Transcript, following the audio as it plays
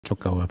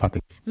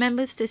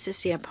Members, this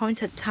is the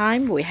appointed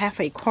time. We have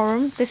a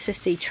quorum. This is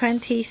the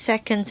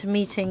 22nd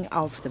meeting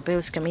of the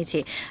Bills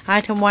Committee.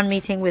 Item 1,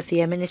 meeting with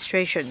the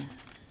administration.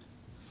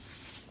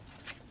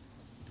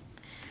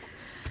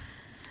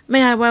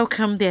 May I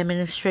welcome the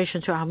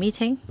administration to our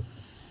meeting?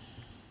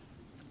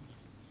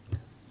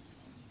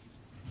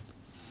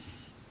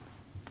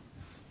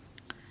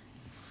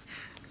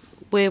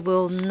 We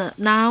will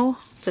now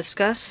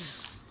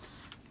discuss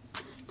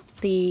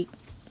the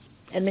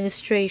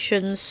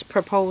administration's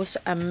proposed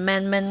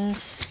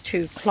amendments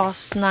to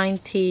Clause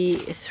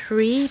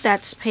 93.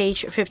 That's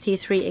page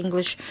 53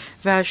 English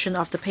version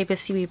of the paper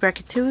CB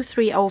bracket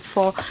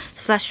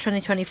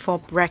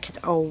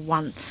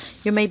 2304/2024/01.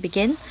 You may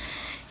begin.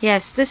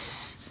 Yes,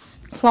 this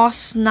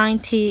Clause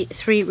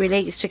 93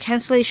 relates to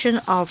cancellation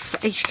of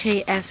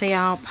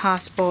HKSAR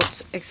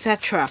passports,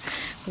 etc.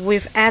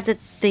 We've added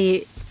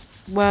the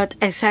word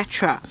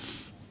etc.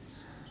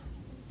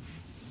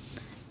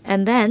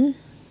 And then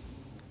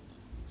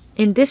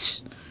in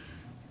this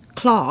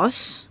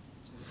clause,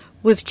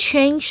 we've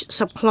changed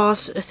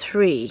subclause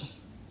 3.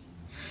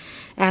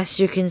 As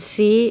you can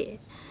see,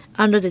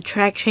 under the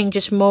track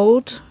changes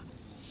mode,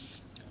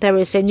 there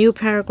is a new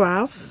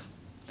paragraph.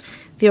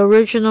 The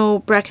original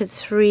bracket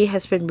 3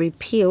 has been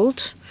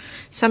repealed.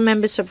 Some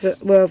members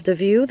were of the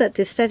view that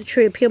the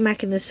statutory appeal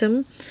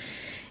mechanism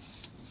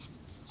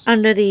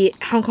under the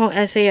Hong Kong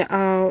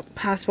SAR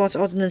Passports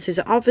Ordinance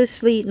is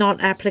obviously not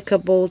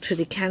applicable to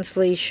the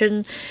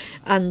cancellation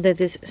under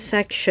this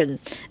section,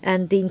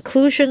 and the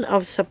inclusion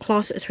of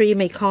subclause 3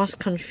 may cause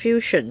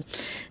confusion.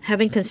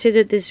 Having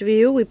considered this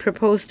view, we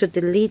propose to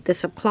delete the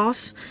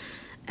subclause,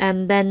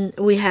 and then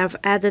we have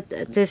added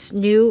this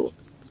new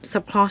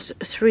subclause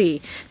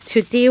 3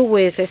 to deal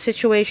with a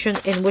situation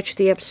in which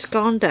the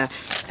absconder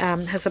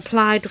has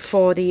applied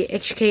for the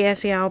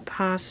HKSAR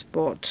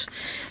passport.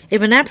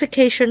 If an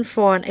application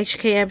for an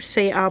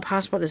HKSAR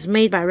passport is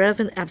made by a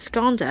relevant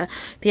absconder,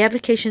 the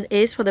application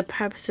is for the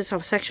purposes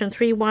of Section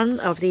 3.1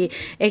 of the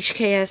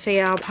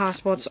HKSAR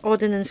Passports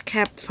Ordinance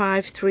Cap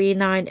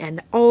 539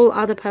 and all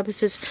other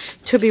purposes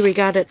to be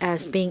regarded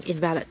as being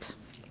invalid.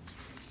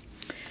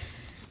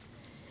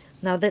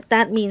 Now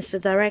that means the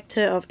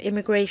Director of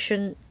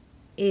Immigration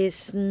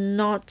is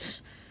not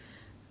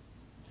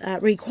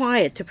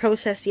required to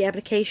process the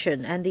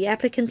application, and the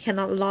applicant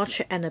cannot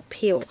lodge an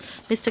appeal.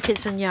 Mr.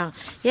 Kitson Young,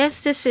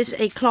 yes, this is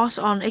a clause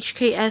on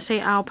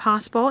HKSAR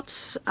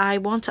passports. I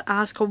want to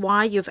ask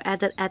why you've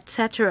added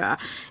etc.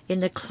 in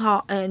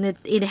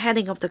the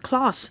heading of the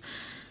clause.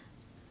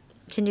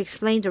 Can you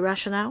explain the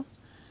rationale?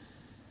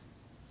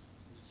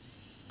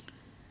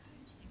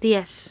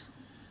 Yes.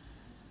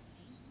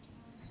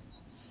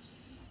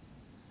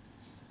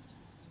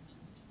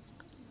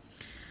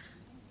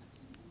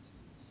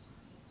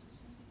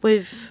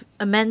 We've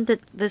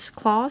amended this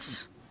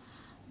clause,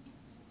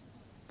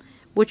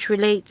 which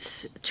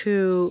relates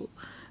to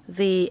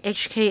the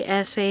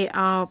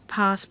HKSAR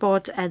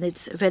passport and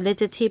its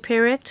validity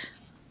period.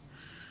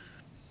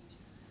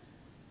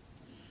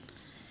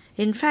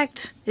 In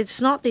fact, it's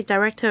not the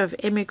Director of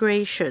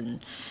Immigration,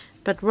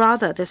 but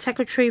rather the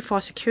Secretary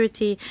for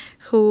Security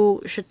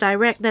who should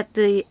direct that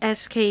the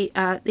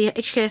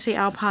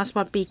HKSAR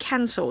passport be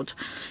cancelled.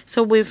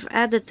 So we've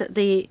added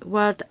the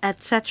word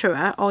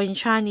etc., or in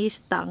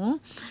Chinese 等,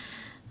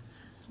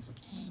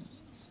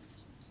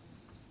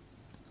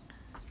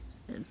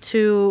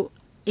 to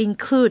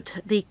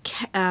include the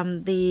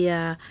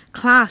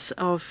class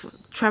of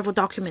travel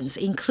documents,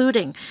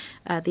 including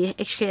the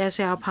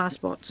HKSAR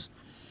passports.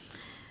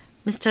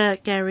 Mr.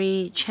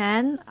 Gary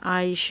Chan,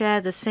 I share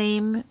the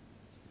same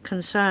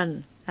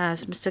concern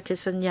as Mr.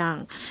 Kitson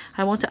Yang.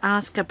 I want to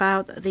ask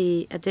about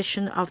the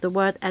addition of the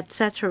word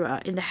etc.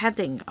 in the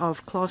heading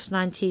of Clause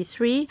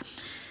 93.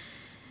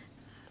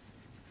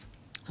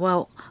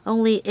 Well,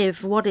 only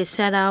if what is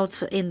set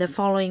out in the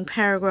following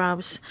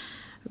paragraphs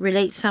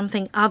relates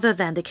something other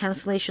than the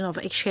cancellation of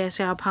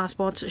HKSAR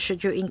passports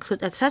should you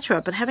include etc.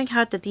 But having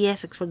heard the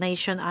DS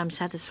explanation, I'm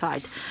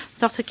satisfied.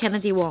 Dr.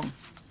 Kennedy Wong.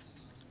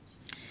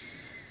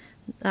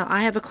 Now,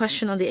 I have a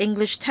question on the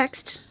English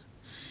text.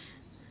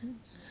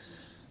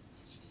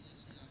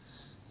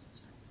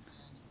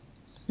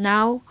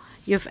 Now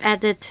you've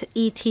added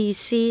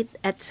etc.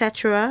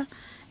 etc.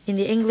 in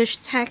the English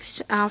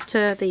text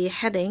after the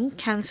heading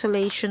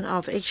cancellation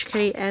of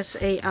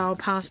HKSAR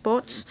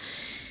passports.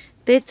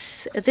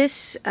 This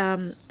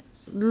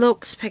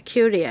looks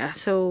peculiar,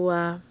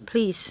 so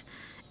please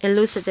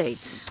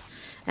elucidate.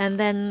 And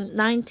then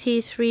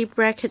 93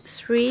 bracket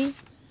 3.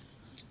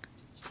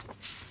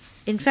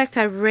 In fact,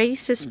 I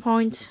raised this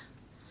point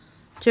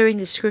during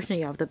the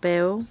scrutiny of the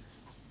bill,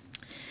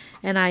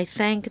 and I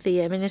thank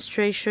the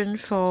administration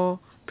for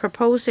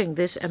proposing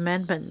this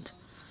amendment.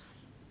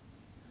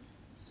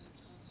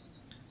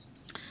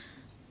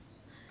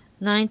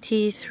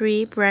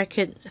 93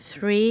 bracket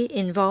 3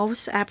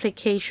 involves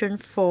application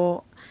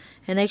for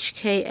an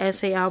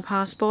HKSAR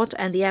passport,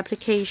 and the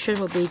application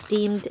will be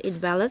deemed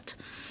invalid.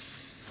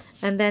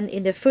 And then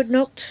in the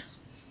footnote,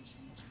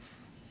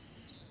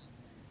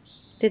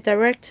 the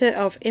Director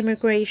of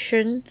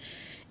Immigration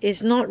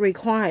is not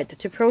required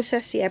to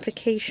process the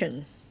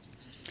application.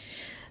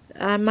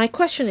 My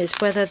question is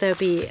whether there will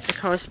be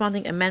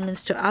corresponding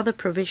amendments to other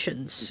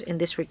provisions in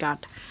this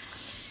regard.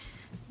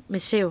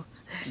 Ms. Siu.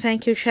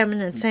 Thank you, Chairman,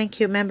 and thank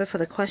you, Member, for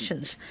the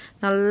questions.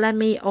 Now, let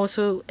me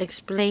also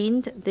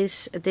explain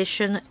this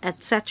addition,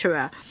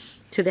 etc.,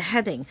 to the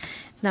heading.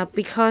 Now,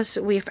 because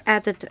we've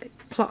added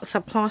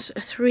subclause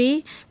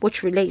 3,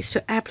 which relates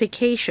to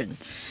application,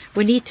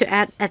 we need to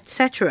add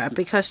etc.,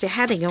 because the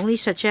heading only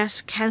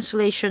suggests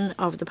cancellation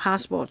of the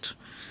passport.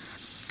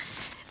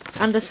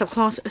 Under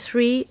subclause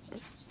 3,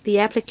 the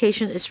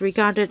application is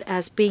regarded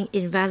as being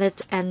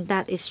invalid, and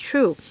that is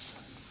true.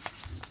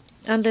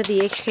 Under the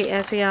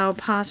HKSAR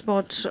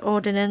Passport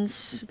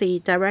Ordinance, the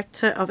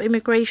Director of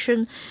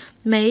Immigration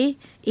may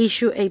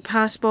issue a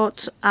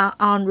passport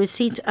on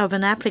receipt of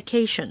an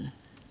application.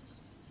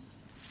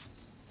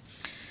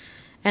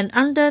 And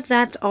under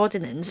that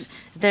ordinance,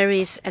 there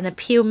is an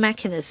appeal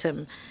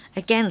mechanism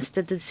against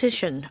the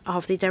decision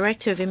of the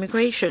Director of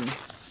Immigration.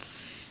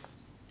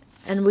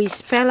 And we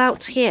spell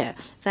out here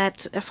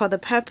that for the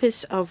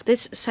purpose of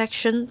this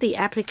section, the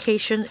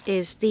application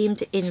is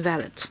deemed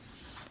invalid,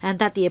 and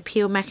that the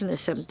appeal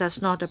mechanism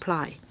does not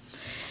apply.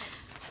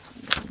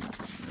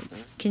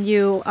 Can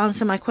you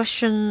answer my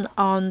question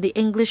on the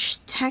English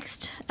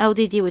text?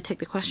 LDD will take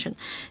the question.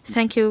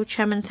 Thank you,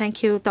 Chairman.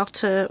 Thank you,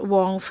 Dr.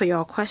 Wong, for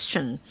your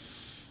question.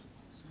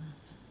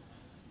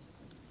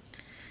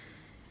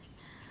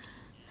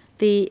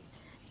 The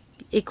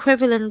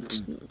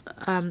equivalent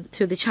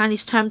to the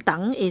Chinese term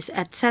等 is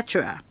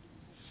etc.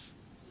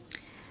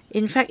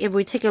 In fact, if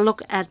we take a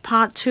look at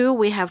Part 2,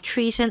 we have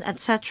treason,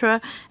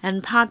 etc.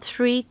 And Part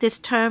 3, this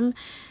term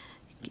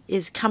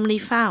is commonly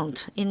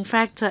found. In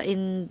fact,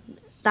 in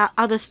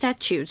other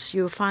statutes,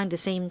 you'll find the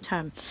same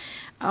term.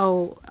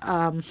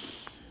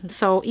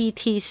 So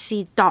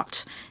etc.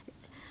 dot.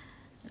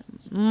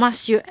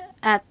 Must you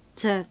add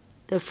the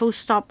full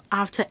stop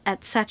after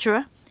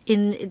etc.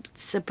 in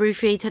its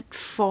abbreviated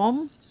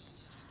form?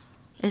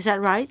 Is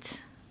that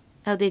right,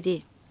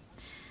 LDD?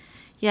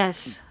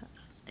 Yes.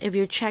 If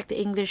you check the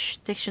English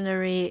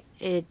dictionary,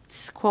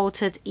 it's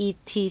quoted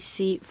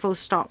etc. full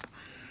stop.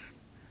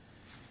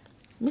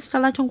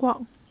 Mr. Lai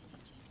Chong-kwok.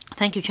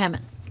 Thank you,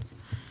 Chairman.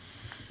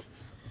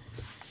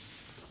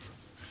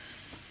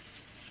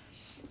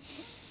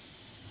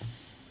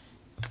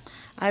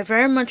 I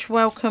very much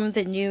welcome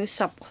the new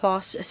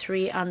subclause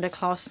 3 under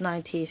clause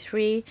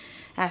 93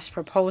 as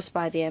proposed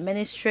by the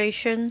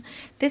administration.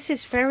 This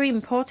is very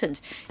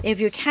important. If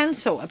you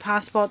cancel a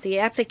passport, the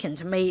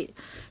applicant may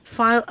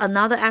file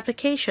another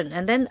application,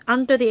 and then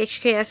under the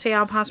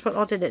HKSAR Passport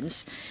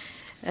Ordinance,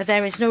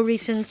 there is no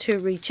reason to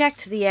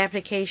reject the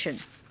application.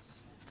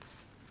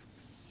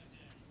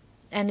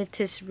 And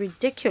it is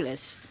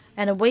ridiculous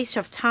and a waste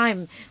of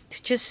time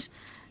to just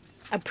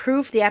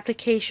approve the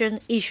application,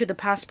 issue the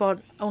passport,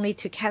 only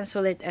to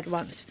cancel it at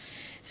once.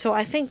 So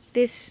I think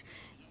this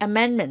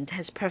amendment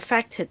has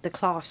perfected the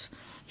clause.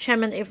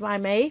 Chairman, if I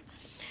may,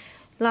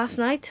 last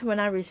night when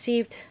I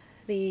received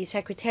the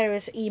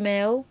Secretariat's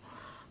email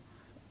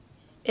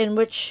in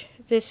which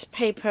this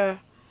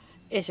paper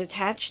is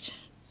attached,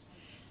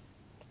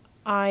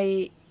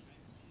 I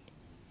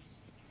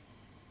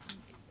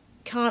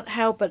can't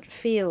help but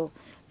feel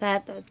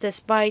that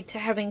despite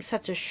having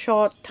such a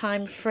short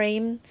time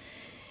frame,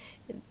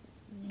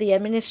 the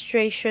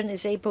administration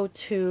is able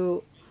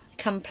to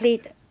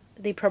complete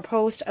the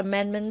proposed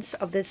amendments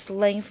of this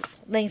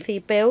lengthy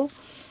bill.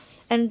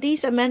 And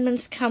these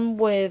amendments come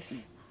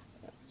with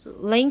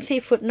lengthy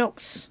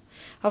footnotes.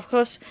 Of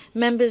course,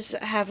 members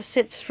have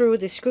sit through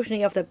the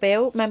scrutiny of the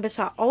bill. Members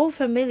are all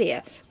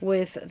familiar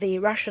with the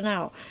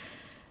rationale.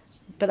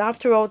 But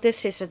after all,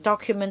 this is a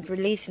document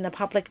released in the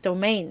public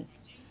domain.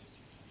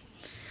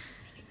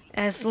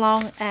 As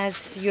long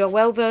as you're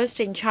well versed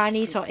in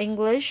Chinese or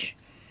English,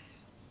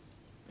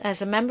 as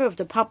a member of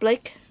the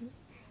public,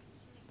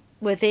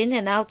 within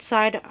and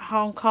outside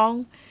Hong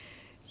Kong,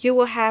 you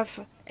will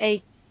have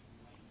a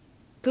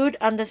good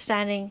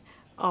understanding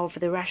of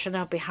the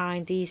rationale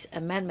behind these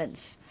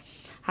amendments.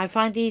 I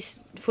find these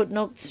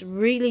footnotes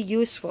really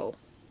useful.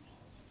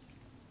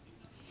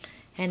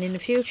 And in the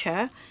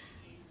future,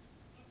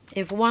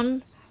 if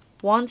one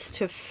wants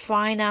to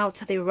find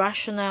out the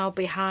rationale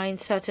behind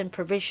certain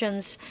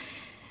provisions,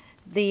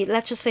 the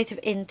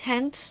legislative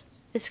intent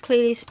is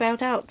clearly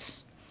spelled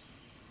out.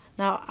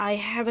 Now, I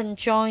haven't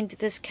joined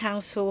this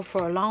council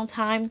for a long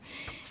time.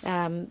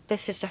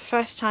 This is the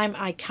first time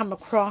I come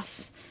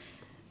across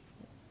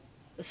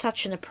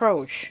such an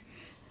approach.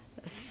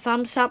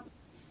 Thumbs up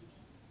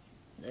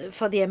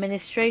for the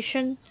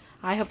administration.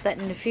 I hope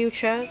that in the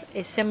future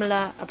a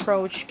similar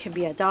approach can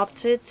be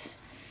adopted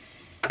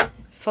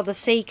for the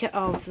sake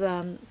of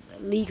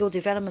legal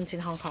development in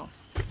Hong Kong.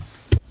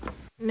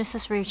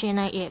 Mrs.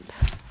 Regina Ip.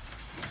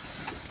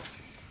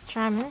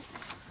 Chairman,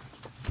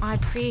 I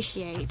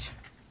appreciate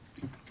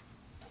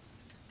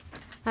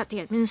that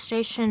the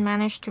administration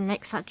managed to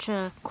make such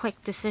a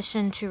quick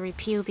decision to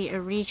repeal the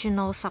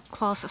original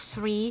subclause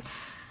 3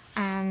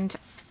 and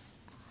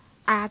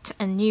add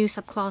a new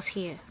subclause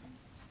here.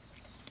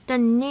 The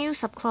new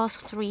subclause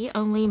 3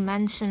 only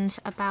mentions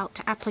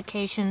about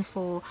application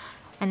for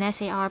an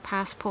SAR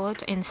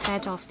passport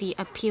instead of the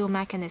appeal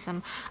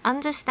mechanism.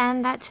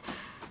 Understand that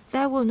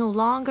there will no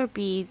longer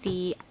be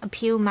the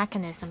appeal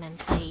mechanism in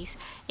place.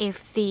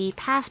 If the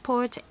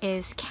passport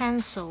is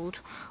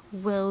cancelled,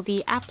 will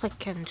the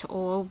applicant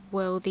or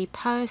will the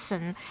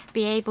person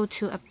be able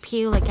to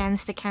appeal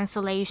against the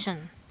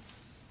cancellation?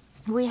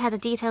 We had a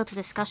detailed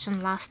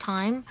discussion last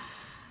time.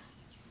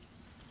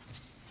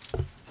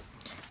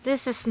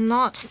 This is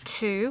not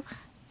to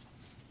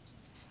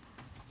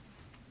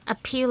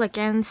appeal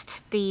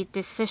against the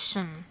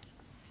decision.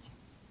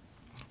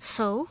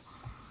 So,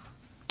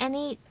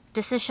 any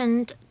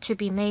decision to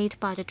be made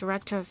by the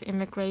Director of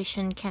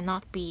Immigration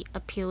cannot be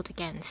appealed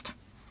against.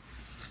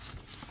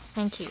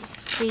 Thank you.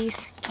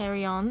 Please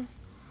carry on.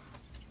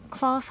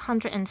 Clause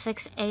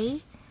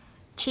 106A.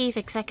 Chief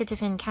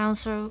Executive and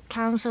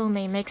Council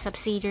may make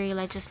subsidiary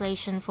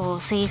legislation for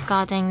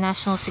safeguarding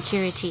national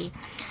security.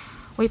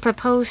 We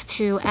propose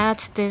to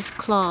add this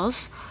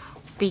clause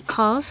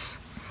because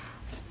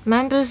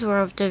members were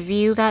of the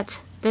view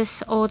that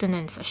this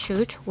ordinance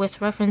should,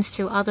 with reference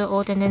to other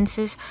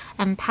ordinances,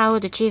 empower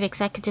the Chief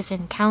Executive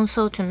and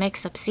Council to make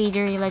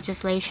subsidiary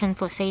legislation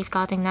for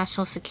safeguarding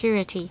national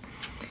security,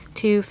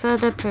 to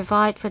further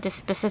provide for the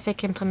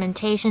specific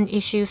implementation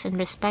issues in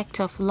respect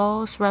of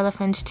laws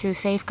relevant to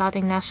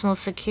safeguarding national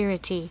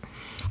security,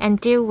 and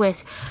deal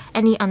with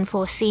any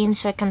unforeseen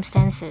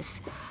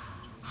circumstances.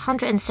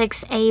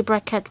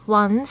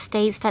 106A(1)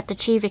 states that the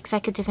Chief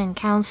Executive and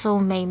Council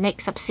may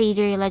make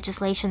subsidiary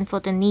legislation for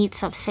the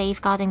needs of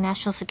safeguarding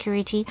national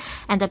security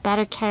and the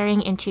better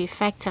carrying into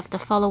effect of the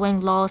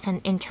following laws and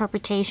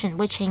interpretation,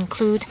 which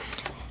include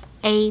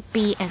A,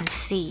 B, and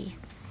C.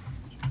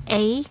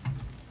 A,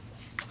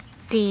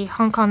 the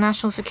Hong Kong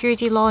National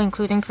Security Law,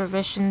 including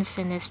provisions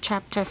in its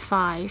Chapter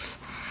 5.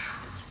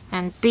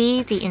 And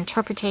B, the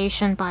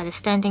interpretation by the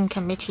Standing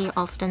Committee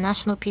of the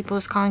National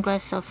People's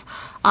Congress of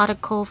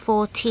Article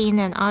 14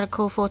 and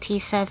Article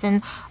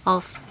 47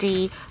 of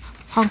the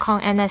Hong Kong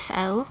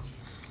NSL.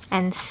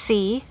 And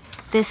C,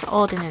 this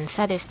ordinance,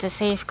 that is the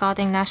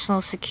Safeguarding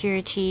National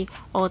Security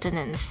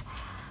Ordinance.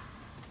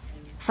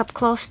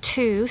 Subclause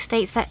 2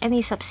 states that any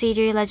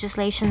subsidiary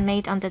legislation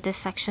made under this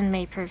section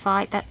may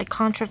provide that the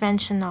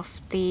contravention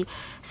of the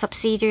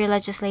subsidiary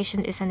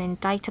legislation is an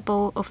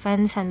indictable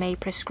offence and may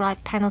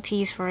prescribe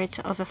penalties for it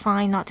of a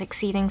fine not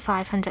exceeding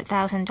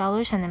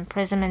 $500,000 and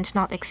imprisonment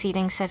not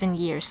exceeding 7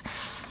 years.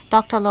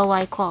 Dr. Lo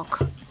Wai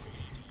Kwok.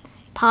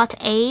 Part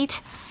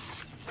 8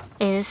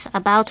 is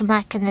about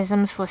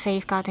mechanisms for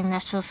safeguarding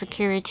national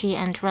security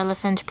and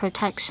relevant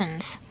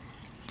protections.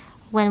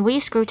 When we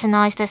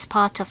scrutinized this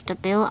part of the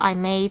bill, I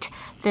made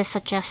this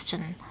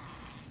suggestion.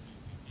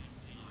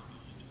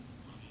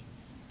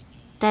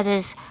 That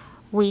is,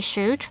 we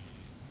should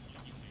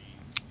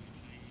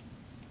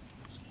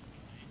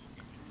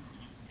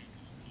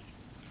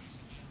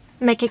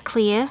make it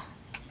clear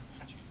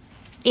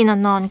in a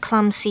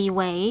non-clumsy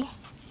way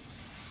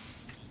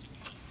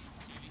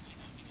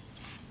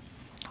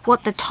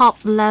what the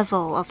top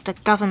level of the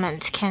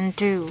government can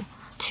do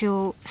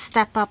to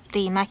step up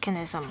the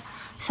mechanism.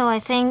 So I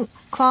think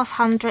Clause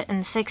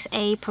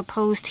 106A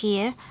proposed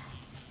here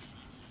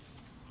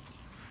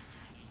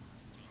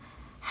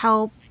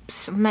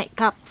helps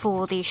make up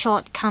for the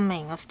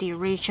shortcoming of the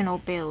original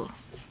bill.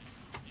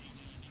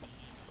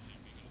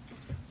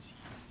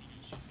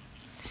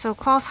 So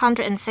Clause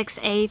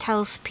 106A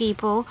tells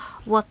people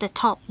what the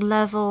top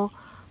level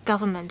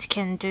government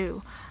can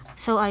do.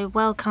 So I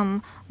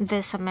welcome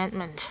this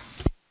amendment.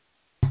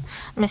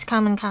 Ms.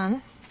 Carmen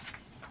Khan.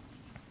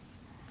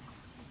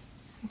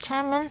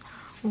 Chairman,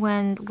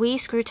 when we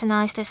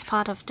scrutinized this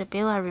part of the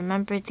bill, I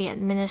remembered the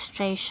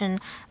administration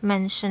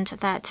mentioned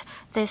that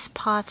this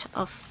part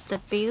of the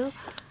bill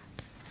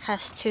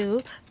has to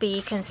be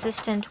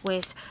consistent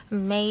with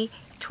May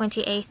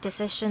 28th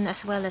decision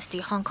as well as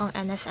the Hong Kong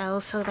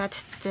NSL so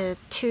that the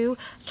two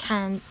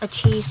can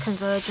achieve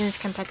convergence,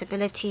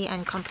 compatibility,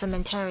 and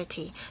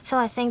complementarity. So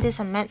I think this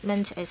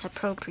amendment is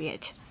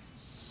appropriate.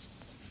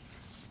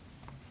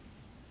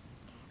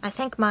 I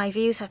think my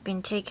views have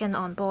been taken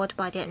on board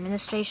by the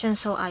administration,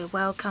 so I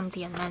welcome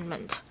the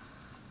amendment.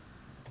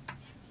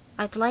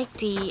 I'd like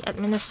the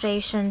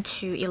administration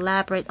to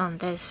elaborate on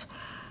this.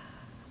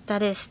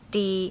 That is,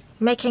 the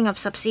making of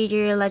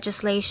subsidiary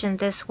legislation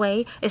this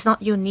way is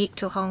not unique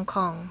to Hong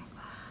Kong.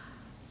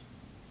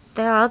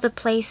 There are other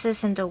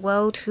places in the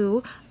world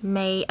who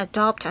may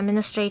adopt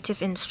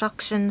administrative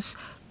instructions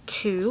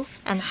to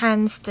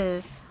enhance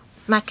the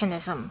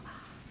mechanism.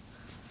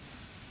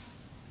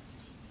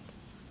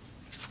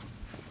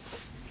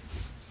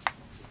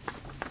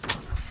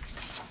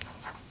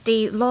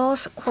 The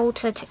laws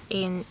quoted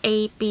in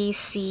A, B,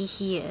 C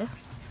here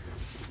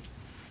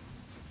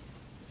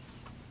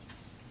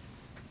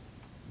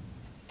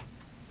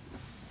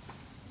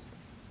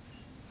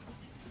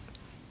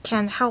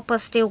can help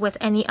us deal with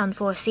any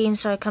unforeseen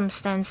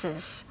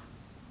circumstances.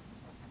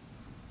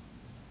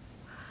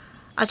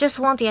 I just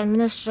want the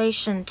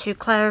administration to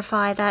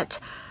clarify that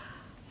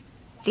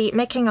the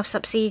making of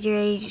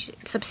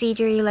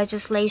subsidiary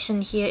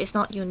legislation here is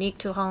not unique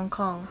to Hong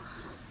Kong.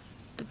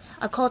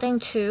 According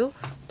to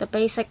the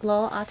Basic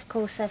Law,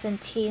 Article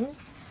 17,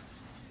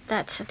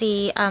 that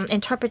the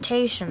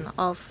interpretation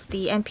of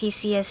the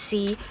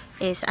MPCSC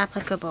is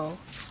applicable.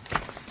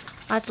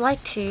 I'd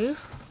like to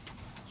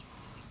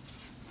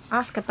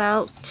ask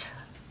about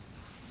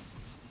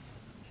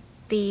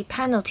the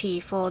penalty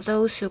for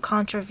those who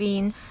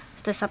contravene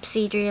the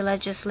subsidiary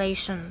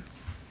legislation.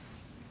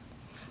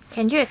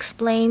 Can you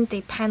explain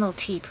the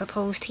penalty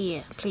proposed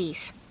here,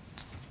 please?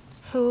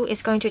 Who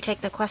is going to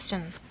take the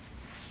question?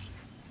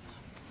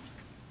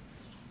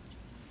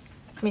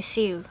 Miss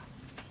Yu.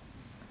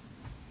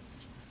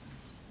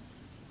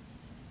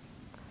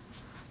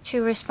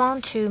 To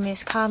respond to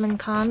Ms. Carmen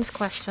Khan's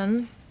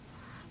question,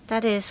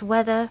 that is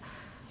whether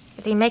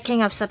the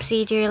making of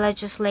subsidiary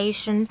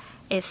legislation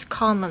is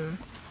common.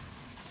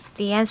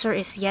 The answer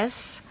is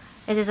yes.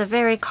 It is a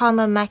very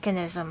common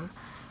mechanism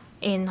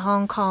in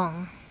Hong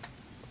Kong.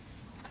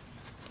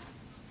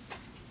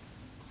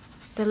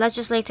 The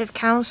Legislative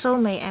Council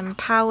may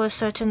empower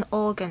certain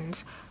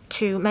organs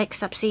to make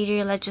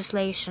subsidiary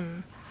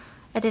legislation.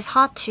 It is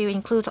hard to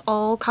include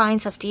all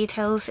kinds of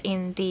details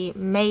in the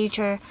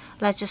major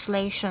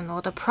legislation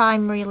or the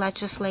primary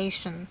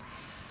legislation.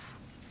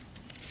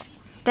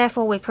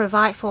 Therefore, we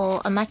provide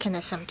for a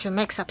mechanism to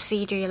make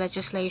subsidiary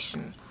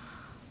legislation.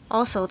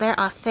 Also, there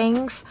are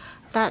things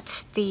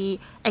that the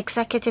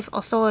executive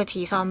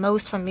authorities are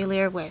most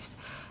familiar with.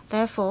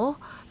 Therefore,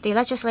 the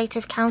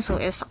Legislative Council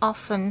is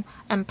often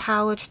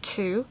empowered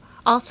to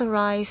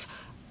authorize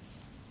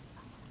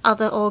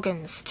other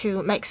organs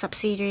to make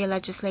subsidiary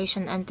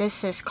legislation, and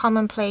this is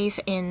commonplace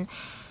in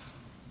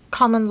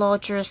common law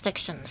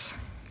jurisdictions.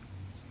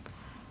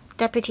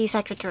 Deputy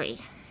Secretary.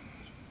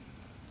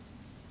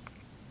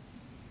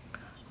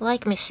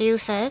 Like Ms. Yu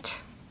said,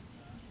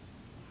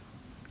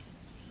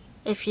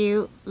 if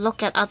you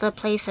look at other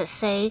places,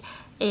 say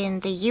in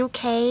the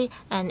UK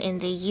and in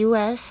the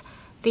US,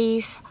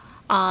 these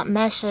are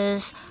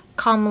measures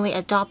commonly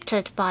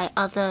adopted by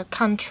other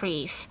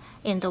countries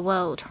in the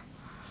world.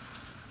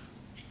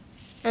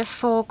 As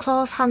for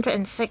Clause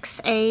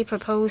 106A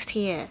proposed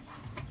here,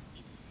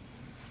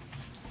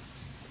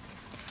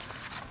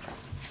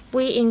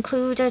 we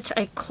included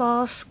a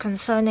clause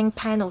concerning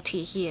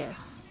penalty here.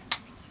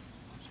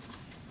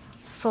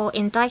 For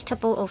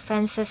indictable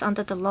offences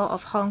under the law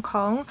of Hong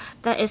Kong,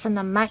 there isn't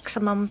a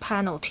maximum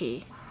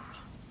penalty.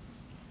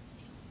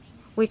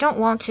 We don't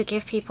want to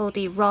give people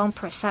the wrong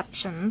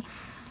perception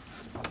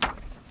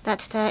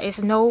that there is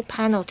no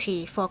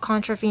penalty for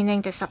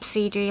contravening the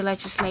subsidiary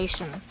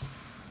legislation.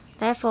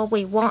 Therefore,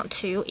 we want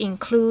to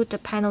include the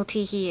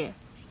penalty here.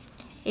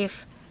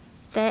 If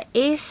there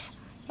is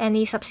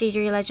any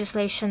subsidiary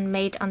legislation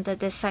made under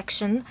this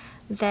section,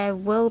 there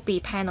will be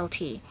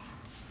penalty.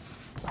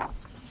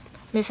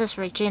 Mrs.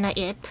 Regina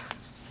Ip.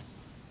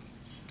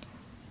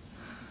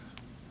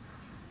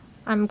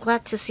 I'm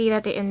glad to see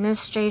that the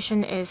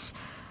administration is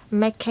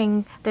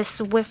making this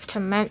swift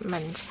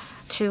amendment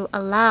to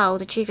allow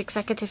the Chief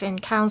Executive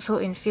and Council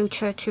in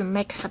future to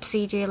make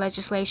subsidiary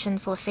legislation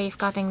for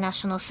safeguarding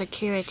national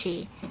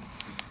security.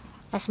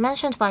 As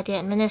mentioned by the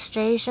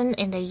administration,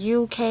 in the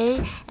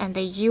UK and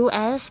the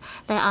US,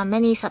 there are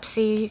many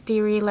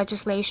subsidiary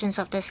legislations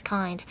of this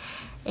kind.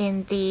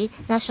 In the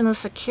National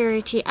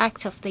Security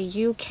Act of the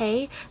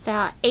UK, there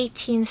are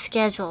 18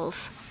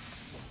 schedules.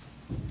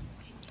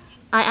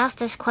 I asked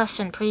this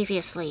question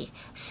previously.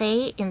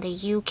 Say in the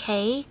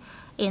UK,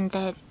 in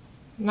the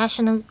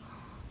National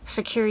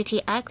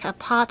Security Act,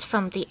 apart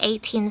from the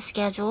 18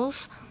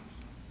 schedules,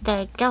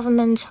 the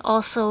government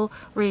also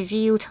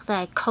reviewed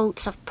their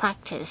codes of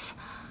practice.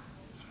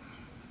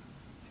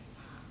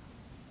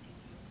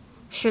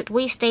 Should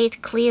we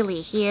state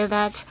clearly here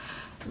that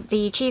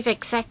the Chief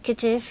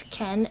Executive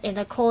can, in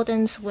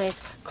accordance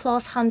with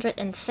Clause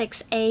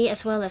 106A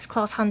as well as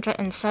Clause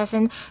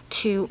 107,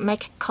 to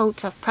make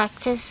codes of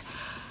practice?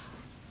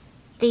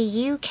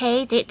 The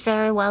UK did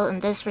very well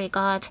in this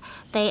regard.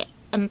 They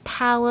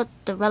empowered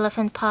the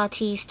relevant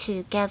parties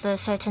to gather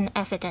certain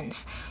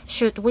evidence.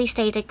 Should we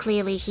state it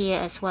clearly here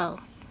as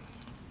well?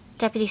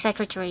 Deputy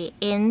Secretary,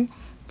 in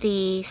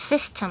the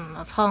system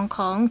of Hong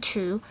Kong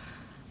to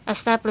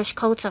establish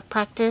codes of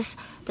practice,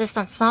 this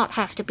does not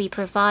have to be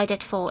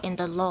provided for in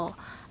the law.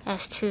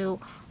 As to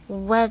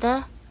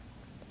whether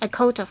a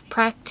code of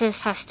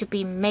practice has to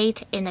be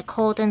made in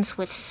accordance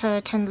with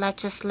certain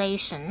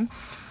legislation,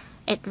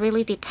 it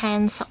really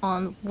depends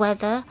on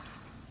whether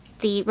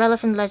the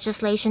relevant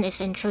legislation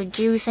is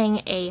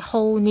introducing a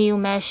whole new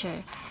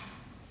measure.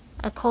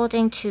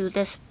 According to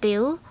this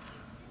bill,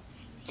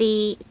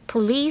 the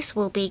police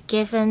will be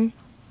given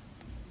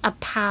a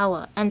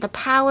power, and the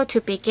power to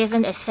be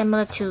given is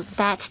similar to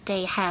that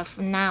they have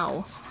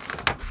now.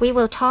 We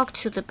will talk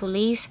to the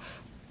police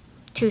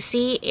to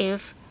see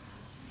if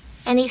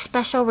any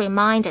special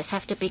reminders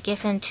have to be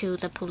given to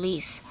the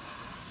police.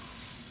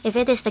 If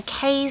it is the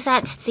case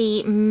that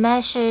the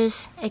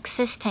measures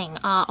existing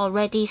are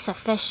already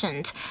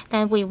sufficient,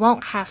 then we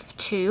won't have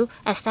to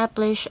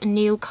establish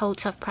new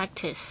codes of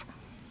practice.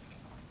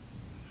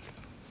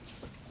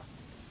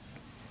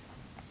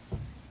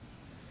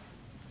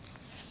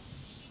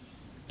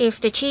 if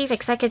the chief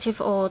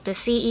executive or the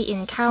CE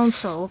in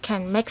council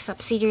can make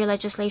subsidiary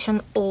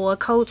legislation or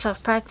codes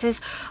of practice,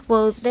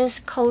 will this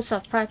codes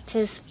of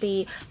practice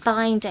be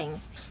binding?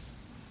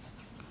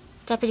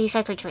 Deputy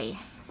Secretary.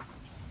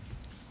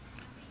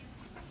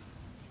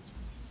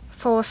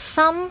 For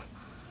some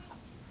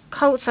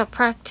codes of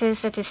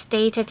practice, it is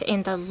stated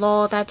in the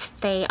law that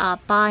they are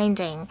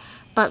binding,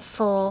 but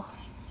for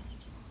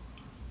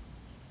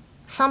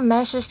some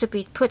measures to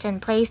be put in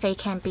place, they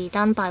can be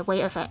done by way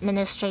of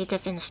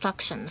administrative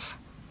instructions.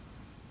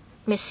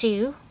 Ms.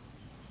 Yu,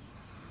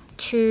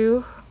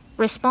 to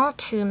respond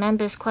to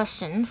members'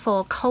 question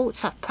for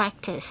codes of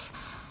practice,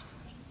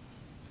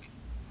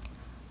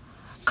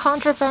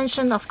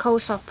 contravention of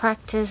codes of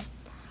practice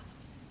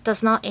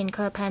does not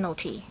incur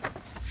penalty.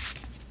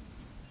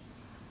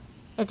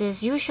 It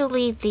is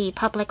usually the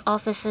public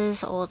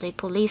officers or the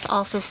police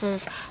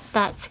officers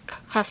that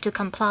have to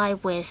comply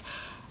with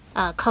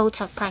codes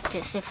of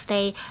practice. If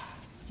they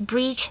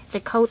breach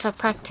the code of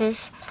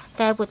practice,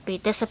 there would be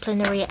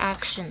disciplinary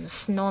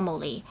actions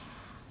normally.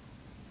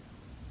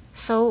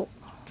 So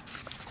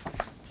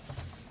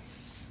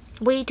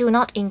we do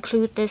not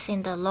include this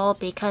in the law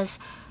because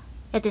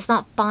it is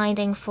not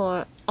binding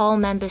for all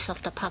members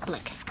of the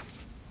public.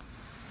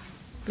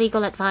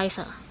 Legal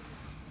advisor.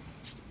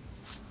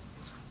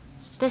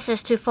 This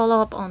is to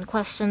follow up on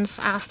questions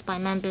asked by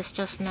members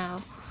just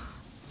now.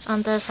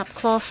 Under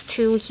subclause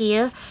 2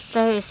 here,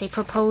 there is a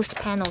proposed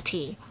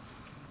penalty.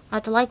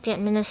 I'd like the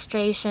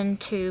administration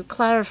to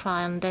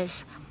clarify on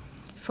this.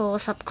 For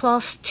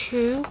subclause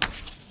 2,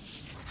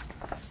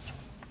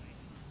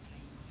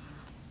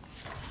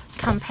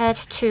 compared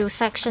to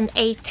section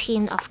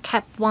 18 of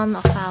cap 1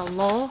 of our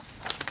law,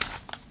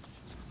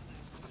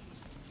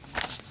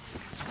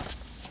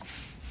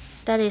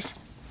 that is,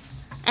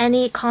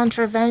 any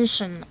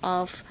contravention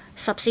of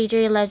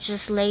subsidiary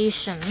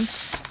legislation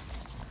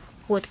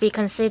would be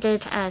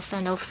considered as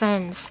an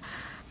offense,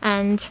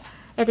 and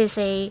it is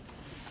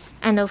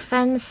an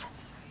offense.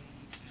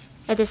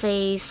 It is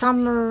a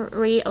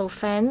summary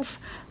offense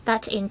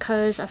that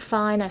incurs a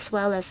fine as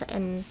well as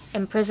an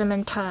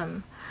imprisonment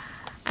term,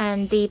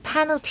 and the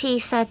penalty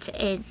set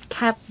in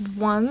cap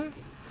 1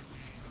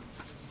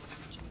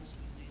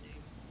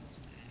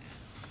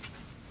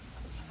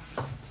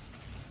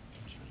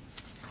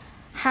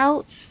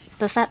 how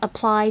does that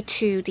apply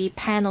to the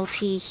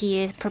penalty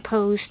here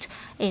proposed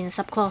in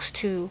subclause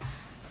 2?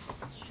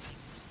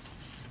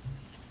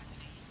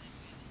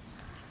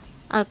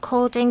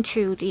 According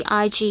to the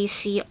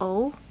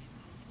IGCO,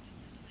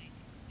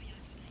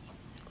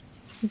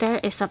 there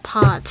is a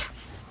part,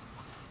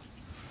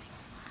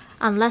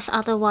 unless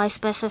otherwise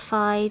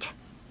specified,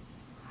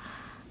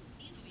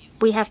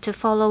 we have to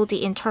follow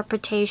the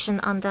interpretation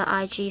under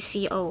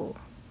IGCO.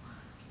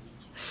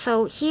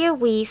 So here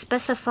we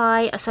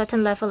specify a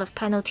certain level of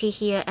penalty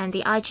here, and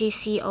the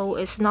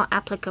IGCO is not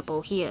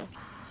applicable here.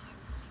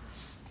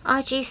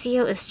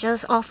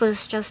 IGCO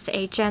offers just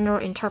a general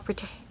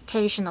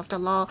interpretation of the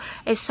law.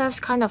 It serves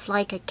kind of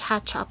like a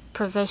catch-up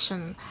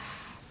provision.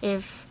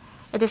 If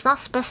it is not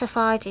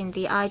specified in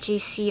the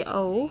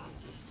IGCO,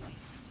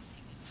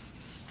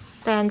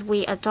 then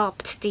we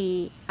adopt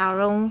our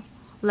own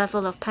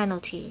level of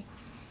penalty.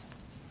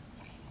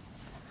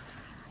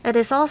 It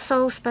is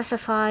also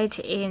specified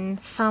in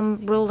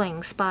some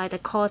rulings by the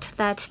court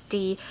that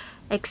the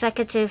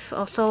executive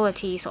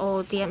authorities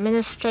or the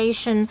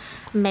administration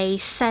may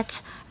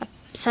set a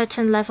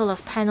certain level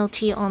of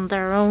penalty on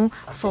their own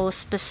for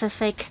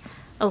specific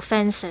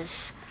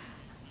offenses.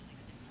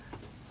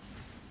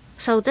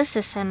 So this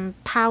is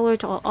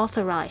empowered or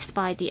authorized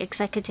by the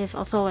executive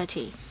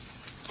authority.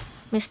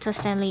 Mr.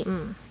 Stanley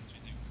Ng.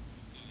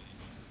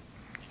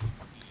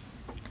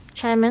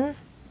 Chairman,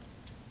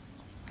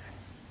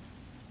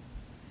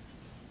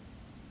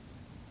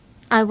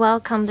 I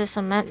welcome this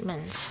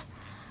amendment,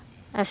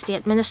 as the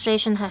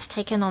administration has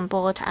taken on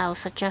board our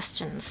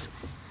suggestions.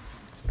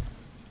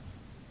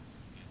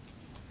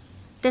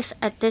 This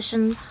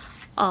addition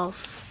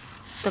of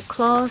the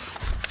clause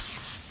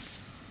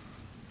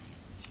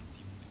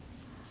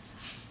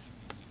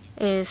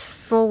is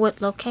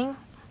forward-looking,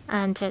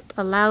 and it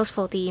allows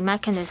for the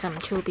mechanism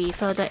to be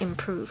further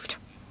improved.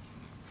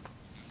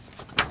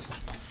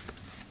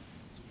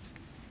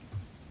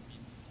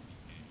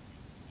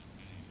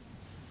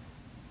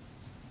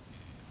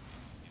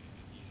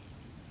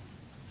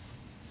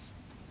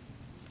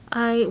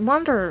 I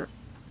wonder,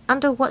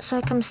 under what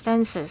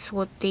circumstances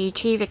would the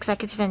Chief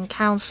Executive and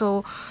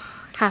Council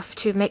have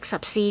to make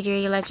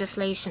subsidiary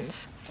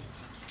legislations?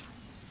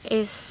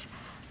 Is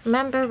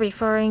member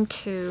referring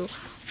to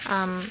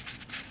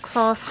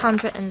clause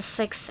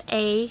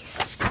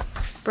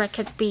 106A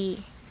bracket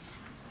B?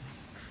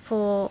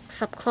 For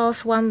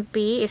subclause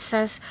 1B, it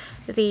says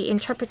the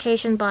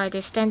interpretation by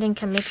the Standing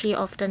Committee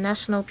of the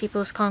National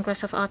People's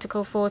Congress of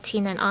Article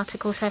 14 and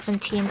Article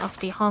 17 of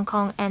the Hong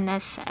Kong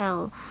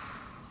NSL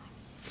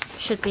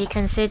should be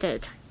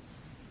considered.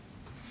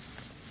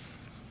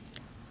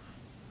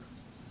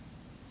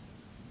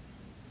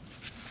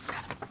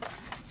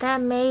 there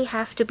may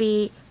have to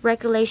be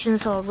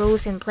regulations or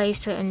rules in place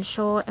to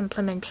ensure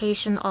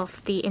implementation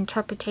of the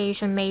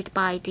interpretation made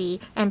by the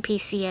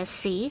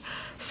MPCSC.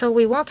 So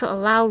we want to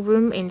allow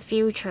room in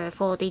future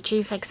for the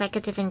Chief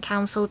Executive in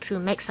Council to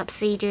make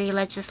subsidiary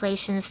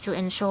legislations to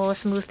ensure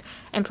smooth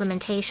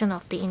implementation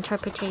of the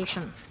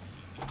interpretation.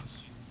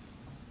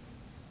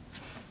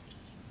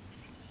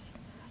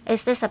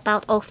 Is this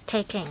about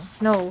oath-taking?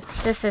 No,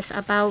 this is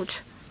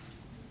about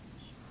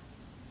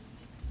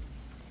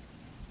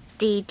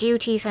the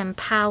duties and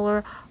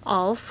power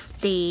of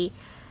the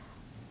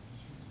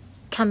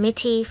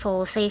Committee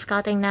for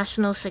Safeguarding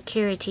National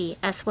Security,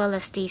 as well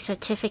as the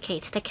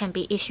certificates that can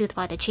be issued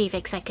by the Chief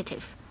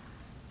Executive.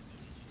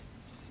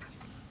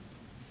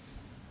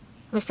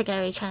 Mr.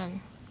 Gary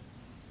Chan.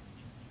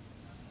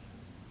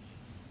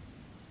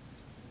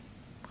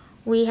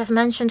 We have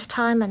mentioned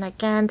time and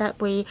again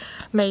that we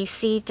may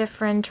see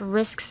different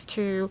risks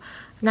to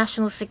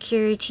national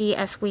security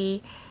as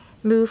we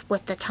move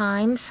with the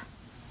times.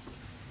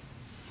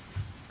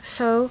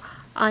 So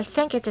I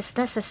think it is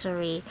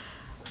necessary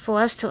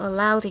for us to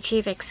allow the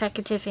Chief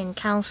Executive in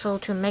Council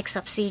to make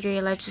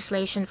subsidiary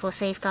legislation for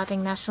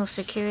safeguarding national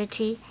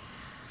security.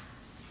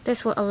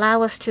 This will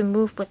allow us to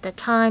move with the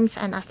times,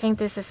 and I think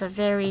this is a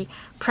very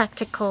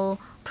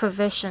practical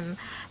provision.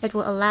 It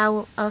will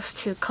allow us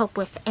to cope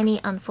with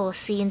any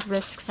unforeseen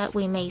risks that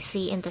we may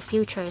see in the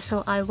future.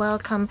 So I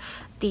welcome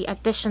the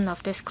addition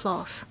of this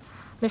clause.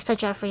 Mr.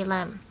 Jeffrey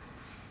Lam.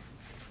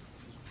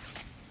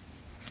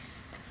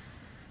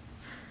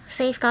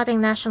 Safeguarding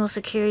national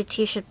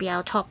security should be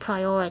our top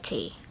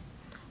priority.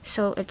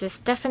 So it is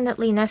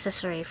definitely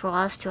necessary for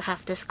us to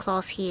have this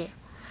clause here.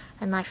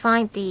 And I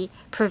find the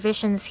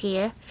provisions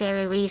here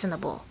very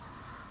reasonable.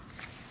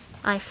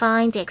 I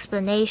find the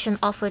explanation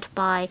offered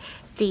by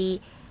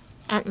the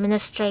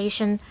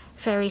administration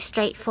very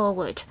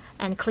straightforward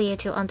and clear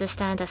to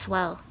understand as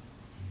well.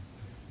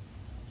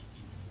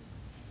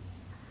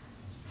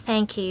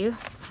 Thank you.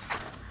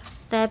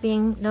 There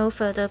being no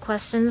further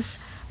questions,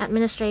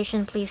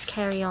 administration, please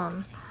carry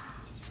on.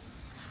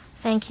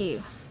 Thank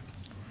you.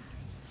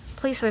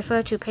 Please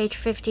refer to page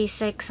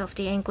 56 of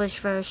the English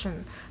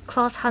version,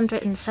 Clause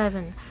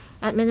 107,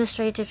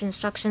 Administrative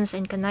Instructions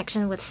in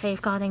connection with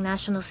safeguarding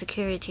national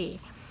security.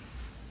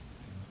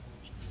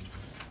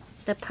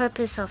 The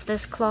purpose of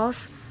this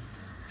clause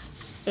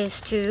is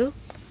to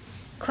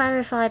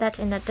clarify that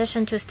in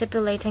addition to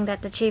stipulating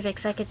that the Chief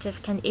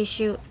Executive can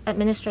issue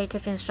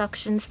administrative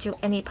instructions to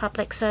any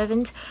public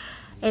servant,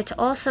 it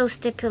also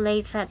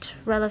stipulates that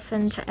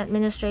relevant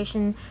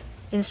administration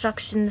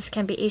instructions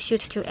can be issued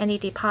to any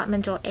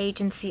department or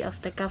agency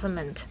of the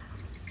government.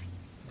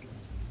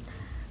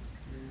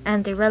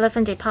 And the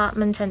relevant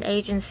department and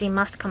agency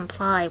must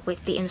comply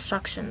with the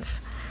instructions.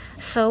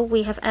 So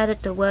we have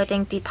added the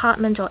wording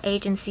department or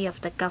agency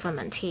of the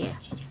government here.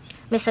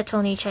 Mr.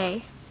 Tony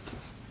Che.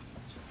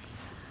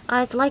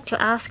 I'd like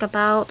to ask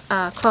about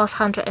Clause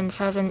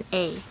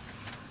 107A.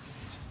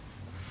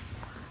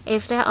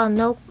 If there are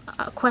no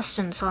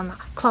questions on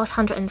Clause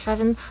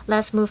 107,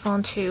 let's move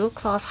on to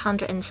Clause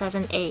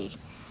 107A.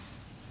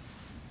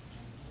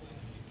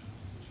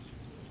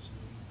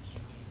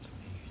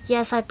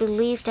 Yes, I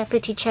believe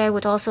Deputy Chair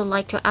would also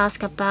like to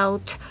ask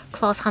about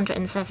Clause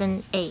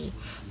 107A.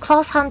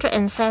 Clause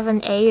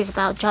 107A is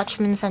about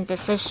judgments and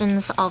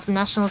decisions of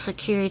National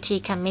Security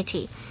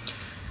Committee.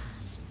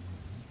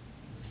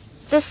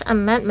 This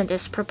amendment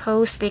is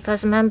proposed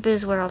because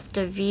members were of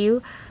the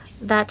view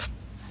that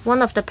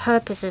one of the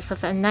purposes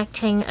of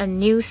enacting a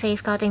new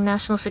safeguarding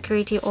national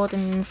security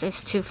ordinance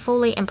is to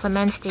fully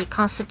implement the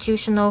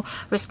constitutional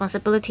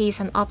responsibilities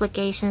and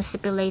obligations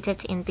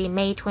stipulated in the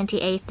May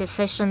 28th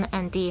decision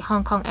and the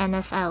Hong Kong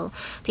NSL.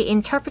 The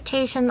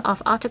interpretation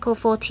of Article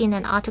 14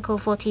 and Article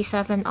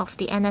 47 of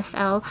the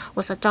NSL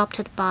was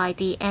adopted by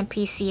the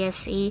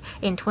MPCSE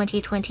in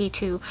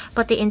 2022,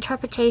 but the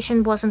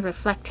interpretation wasn't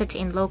reflected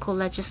in local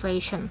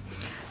legislation.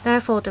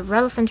 Therefore, the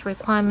relevant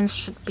requirements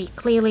should be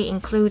clearly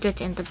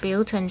included in the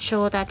bill to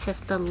ensure that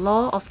if the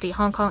law of the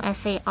Hong Kong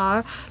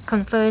SAR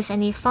confers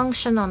any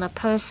function on a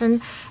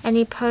person,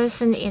 any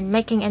person in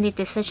making any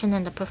decision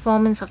in the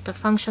performance of the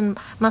function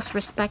must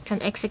respect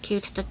and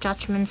execute the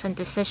judgments and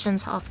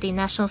decisions of the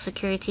National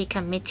Security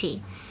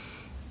Committee.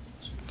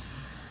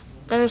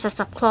 There is a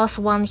subclause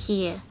 1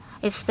 here.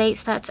 It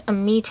states that a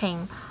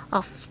meeting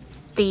of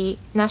the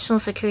National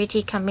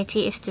Security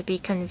Committee is to be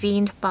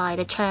convened by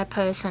the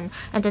chairperson,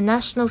 and the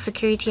National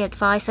Security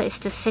Advisor is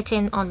to sit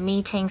in on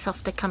meetings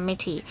of the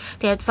committee.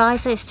 The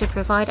advisor is to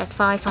provide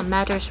advice on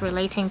matters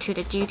relating to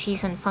the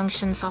duties and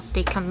functions of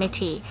the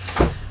committee.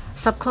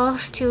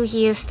 Subclause 2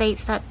 here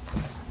states that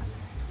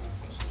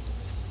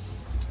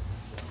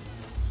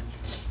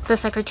the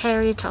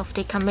Secretariat of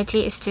the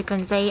committee is to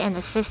convey and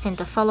assist in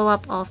the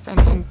follow-up of and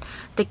in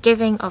the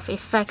giving of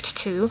effect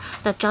to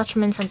the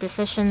judgments and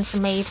decisions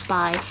made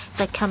by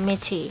the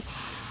committee.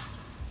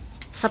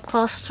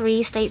 Subclause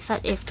 3 states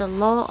that if the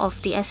law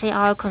of the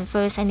SAR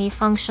confers any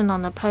function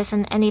on a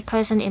person, any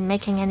person in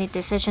making any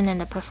decision in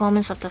the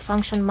performance of the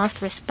function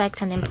must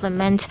respect and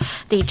implement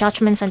the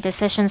judgments and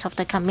decisions of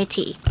the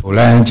committee.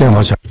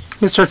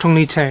 Mr. Tong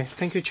Li-Tae,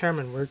 thank you,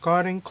 Chairman.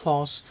 Regarding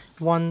Clause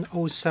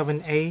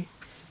 107A,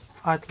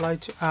 I'd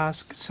like to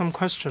ask some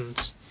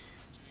questions.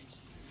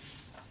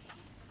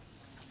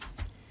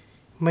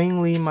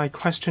 Mainly, my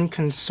question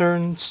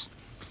concerns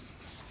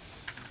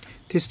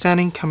the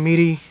Standing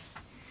Committee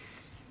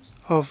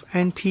of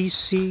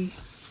NPC,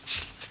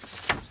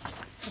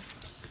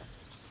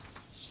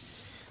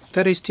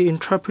 that is the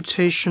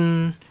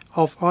interpretation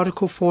of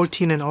Article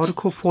 14 and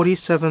Article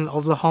 47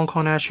 of the Hong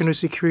Kong National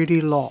Security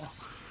Law.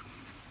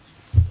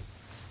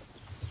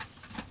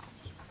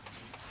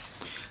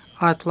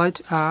 I'd like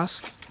to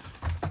ask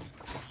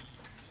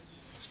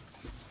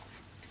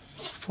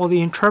for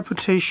the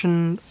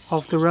interpretation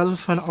of the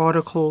relevant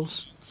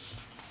articles.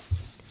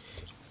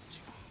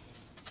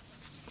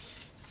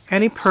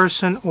 Any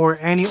person or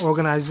any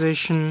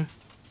organization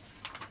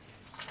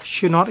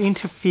should not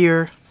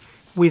interfere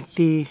with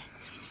the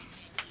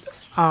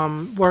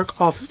work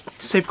of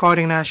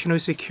safeguarding national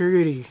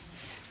security.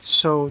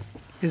 So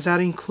is that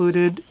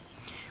included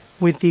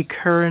with the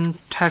current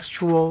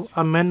textual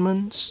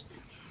amendments?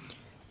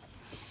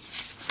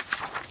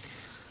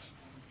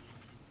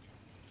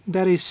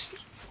 That is,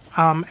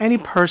 any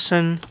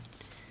person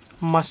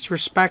must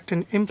respect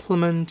and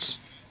implement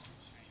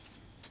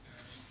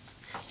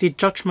the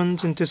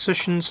judgments and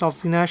decisions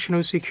of the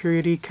National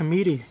Security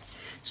Committee.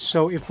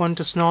 So if one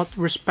does not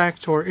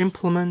respect or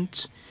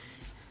implement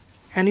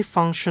any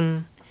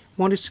function,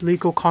 what is the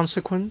legal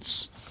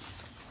consequence?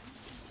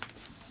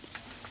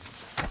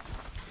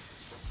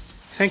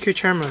 Thank you,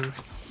 Chairman.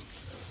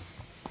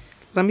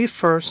 Let me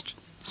first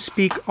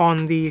speak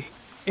on the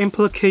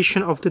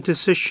implication of the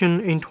decision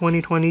in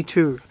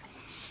 2022.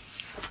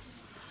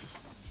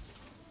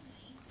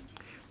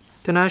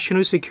 The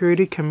National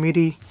Security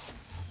Committee,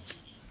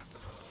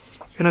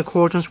 in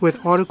accordance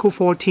with Article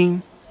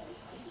 14,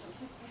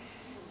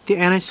 the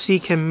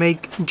NSC can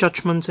make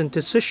judgments and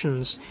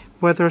decisions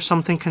whether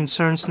something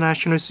concerns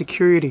national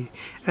security,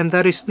 and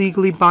that is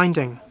legally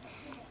binding.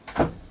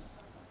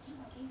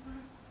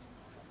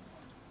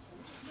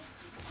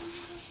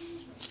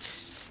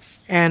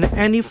 And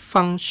any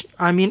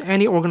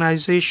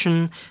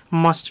organization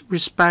must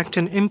respect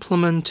and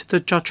implement the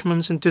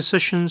judgments and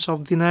decisions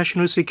of the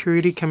National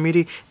Security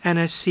Committee,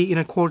 NSC, in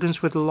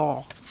accordance with the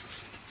law.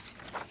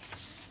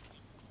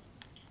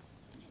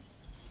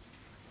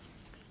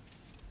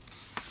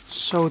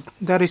 So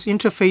that is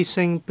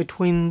interfacing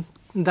between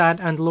that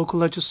and local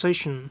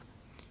legislation.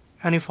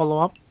 Any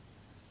follow-up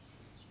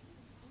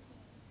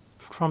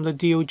from the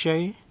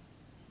DOJ?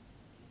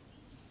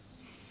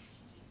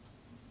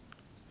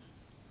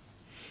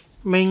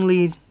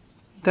 Mainly,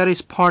 that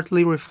is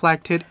partly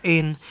reflected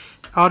in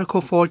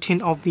Article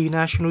 14 of the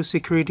National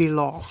Security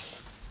Law.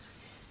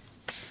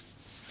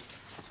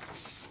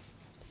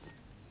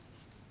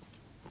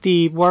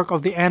 The work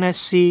of the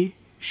NSC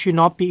should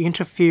not be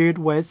interfered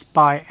with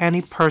by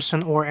any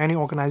person or any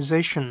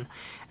organization,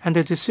 and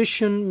the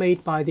decision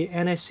made by the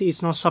NSC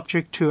is not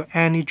subject to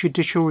any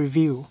judicial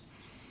review.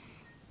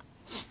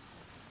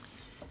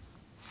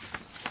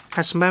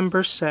 As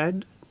members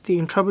said, the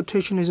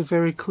interpretation is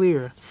very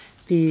clear.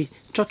 The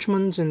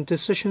judgments and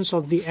decisions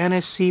of the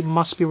NSC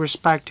must be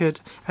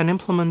respected and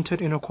implemented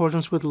in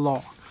accordance with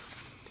law.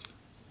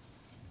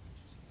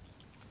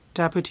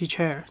 Deputy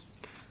Chair.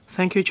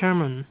 Thank you,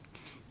 Chairman.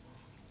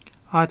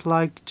 I'd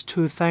like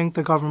to thank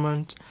the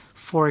government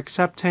for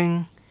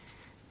accepting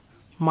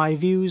my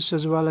views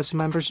as well as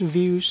members'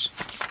 views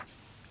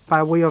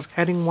by way of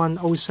adding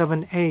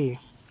 107A.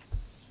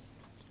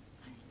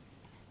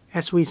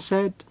 As we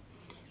said,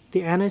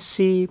 the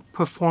NSC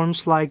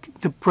performs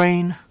like the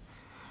brain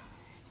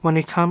when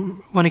it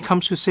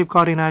comes to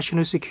safeguarding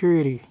national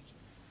security.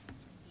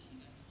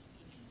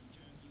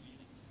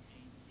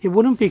 It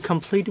wouldn't be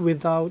complete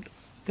without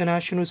the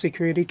National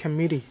Security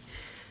Committee.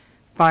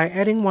 By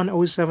adding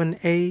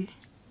 107A,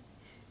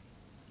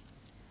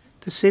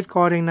 the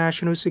Safeguarding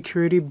National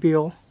Security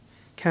Bill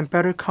can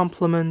better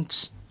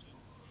complement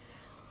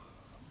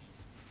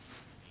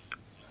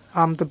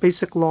the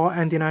Basic Law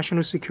and the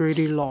National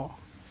Security Law.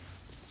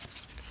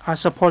 I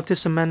support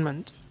this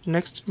amendment.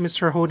 Next,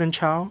 Mr. Holden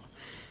Chow.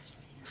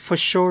 For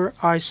sure,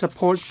 I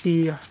support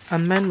the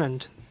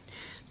amendment.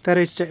 That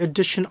is the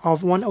addition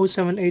of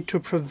 107A to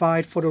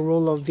provide for the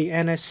role of the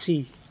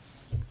NSC.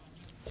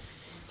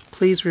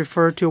 Please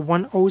refer to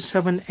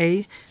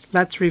 107A.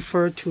 Let's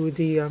refer to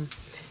the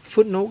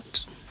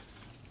footnote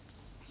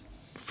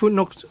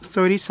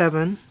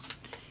 37.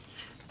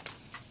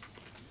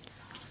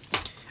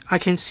 I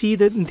can see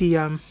that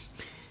the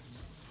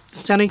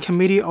Standing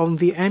Committee of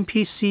the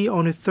NPC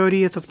on the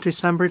 30th of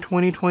December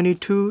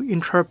 2022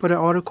 interpreted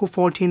Article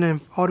 14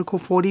 and Article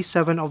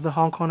 47 of the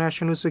Hong Kong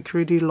National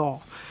Security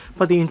Law,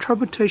 but the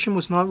interpretation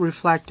was not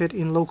reflected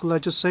in local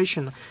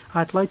legislation.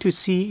 I'd like to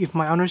see if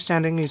my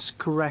understanding is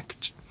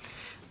correct.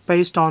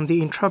 based on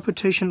the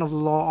interpretation of the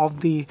law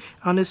of the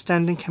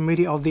Understanding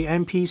Committee of the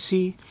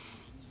NPC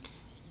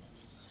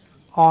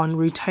on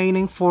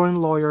retaining foreign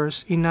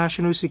lawyers in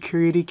national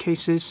security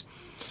cases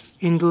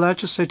in the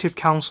Legislative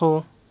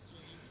Council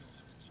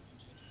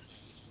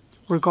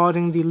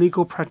regarding the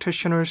legal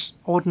practitioners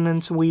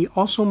ordinance, we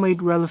also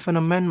made relevant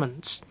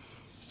amendments.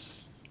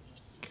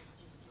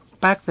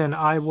 Back then,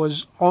 I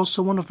was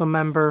also one of the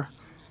members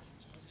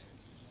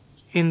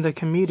in the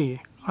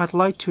committee. I'd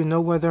like to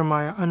know whether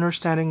my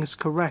understanding is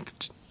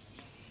correct.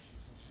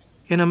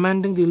 In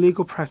amending the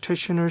legal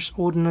practitioners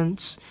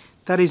ordinance,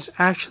 that is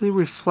actually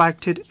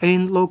reflected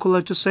in local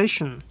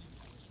legislation.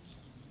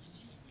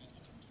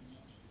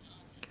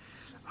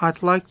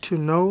 I'd like to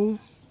know,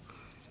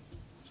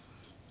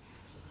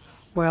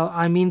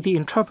 the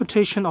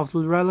interpretation of the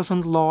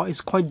relevant law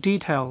is quite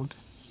detailed.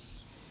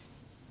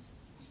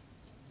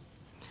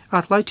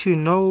 I'd like to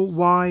know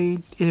why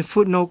in a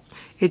footnote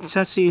it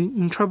says the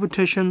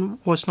interpretation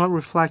was not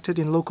reflected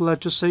in local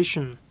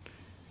legislation.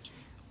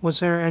 Was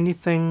there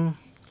anything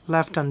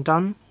left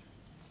undone?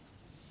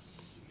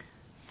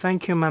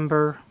 Thank you,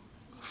 member,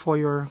 for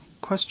your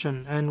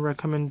question and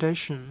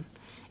recommendation.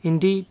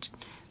 Indeed,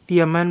 the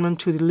amendment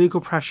to the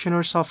Legal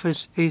Practitioner's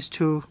Office is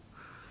to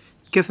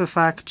give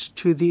effect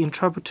to the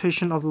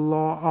interpretation of the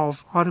law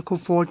of Article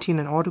 14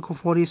 and Article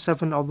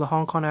 47 of the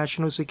Hong Kong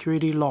National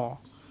Security Law.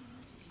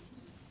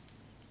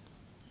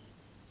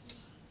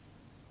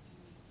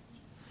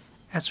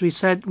 As we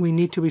said, we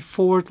need to be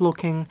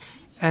forward-looking,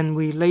 and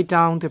we lay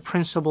down the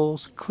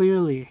principles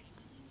clearly.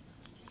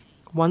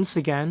 Once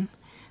again,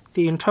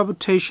 the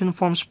interpretation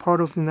forms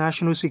part of the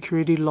national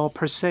security law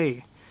per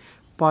se,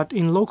 but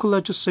in local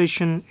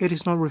legislation it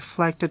is not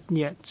reflected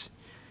yet.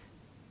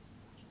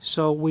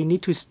 So we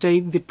need to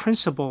state the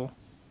principle.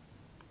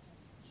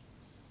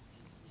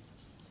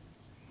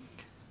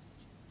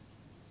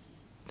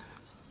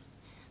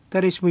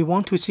 That is, we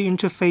want to see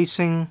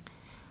interfacing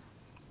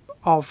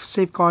of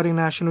safeguarding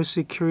national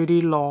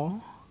security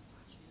law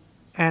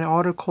and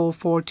Article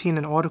 14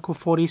 and Article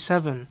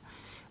 47.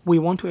 We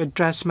want to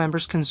address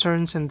members'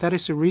 concerns, and that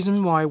is the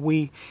reason why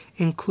we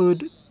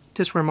include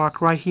this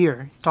remark right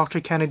here. Dr.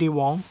 Kennedy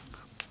Wong.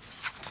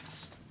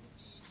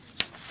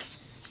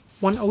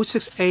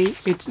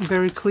 106A, it's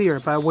very clear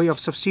by way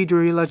of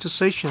subsidiary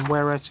legislation,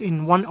 whereas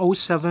in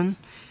 107,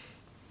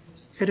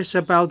 it is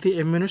about the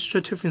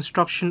administrative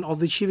instruction of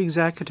the chief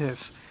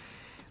executive.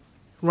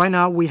 Right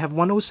now, we have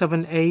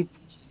 107A,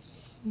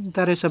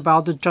 that is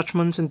about the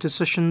judgments and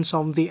decisions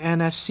of the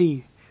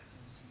NSC.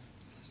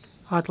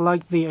 I'd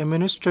like the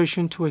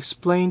administration to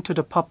explain to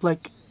the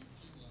public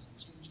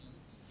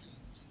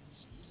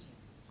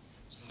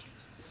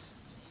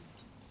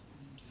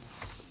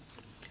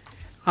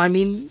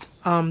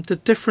the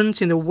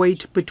difference in the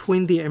weight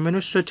between the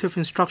administrative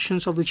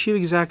instructions of the chief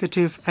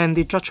executive and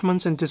the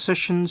judgments and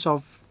decisions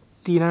of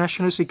the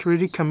National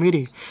Security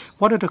Committee.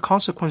 What are the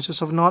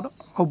consequences of not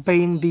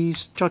obeying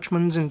these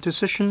judgments and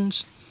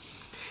decisions?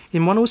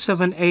 In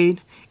 107A,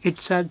 it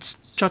says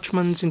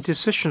judgments and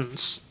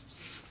decisions.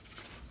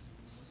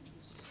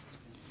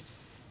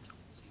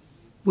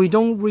 We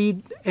don't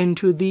read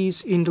into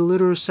these in the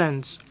literal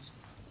sense.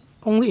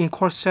 Only in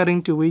court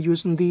setting do we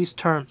use these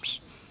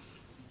terms.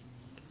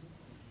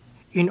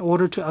 In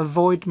order to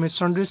avoid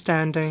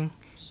misunderstanding,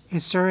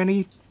 is there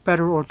any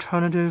better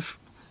alternative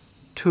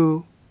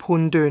to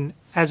pundun,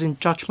 as in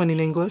judgment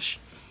in English?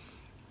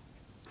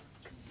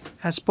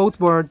 As both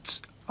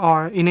words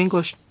are in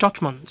English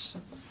judgments.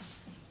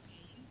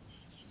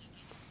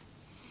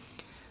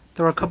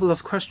 There are a couple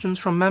of questions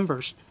from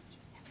members.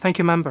 Thank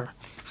you, member.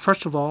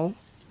 First of all,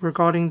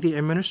 regarding the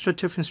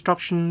administrative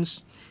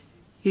instructions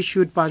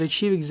issued by the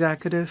chief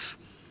executive,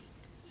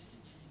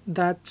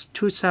 that's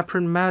two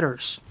separate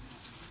matters.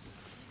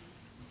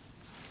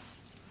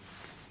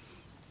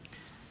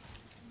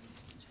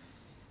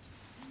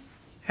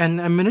 An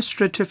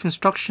administrative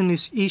instruction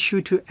is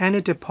issued to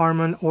any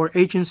department or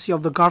agency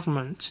of the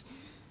government.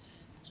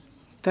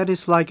 That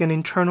is like an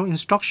internal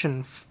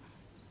instruction.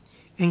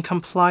 In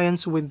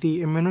compliance with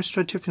the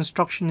administrative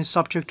instruction is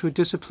subject to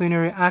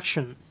disciplinary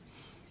action.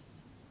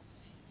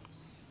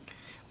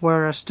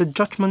 Whereas the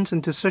judgments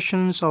and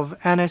decisions of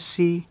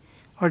NSC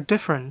are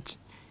different.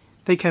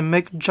 They can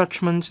make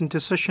judgments and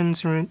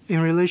decisions in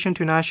relation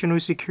to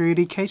national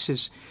security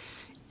cases.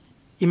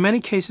 In many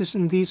cases,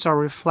 these are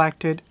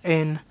reflected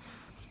in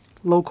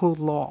local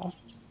law,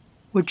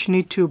 which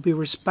need to be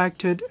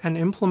respected and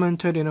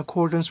implemented in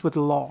accordance with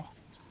the law.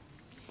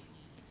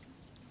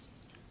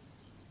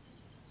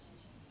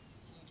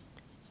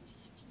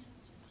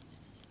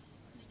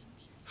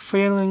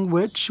 Failing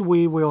which,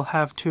 we will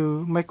have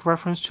to make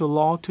reference to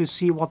law to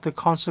see what the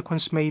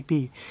consequence may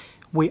be.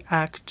 We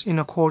act in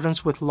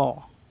accordance with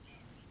law.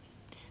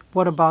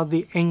 What about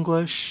the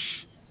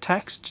English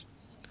text?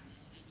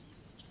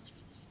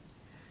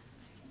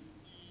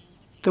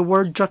 The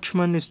word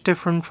judgment is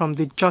different from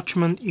the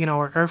judgment in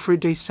our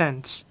everyday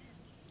sense.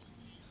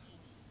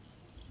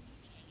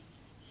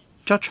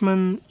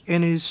 Judgment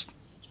in its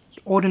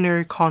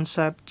ordinary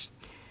concept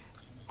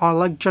are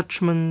like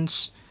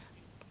judgments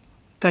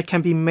that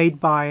can be made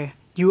by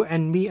you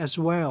and me as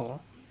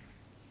well.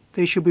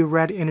 They should be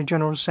read in a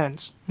general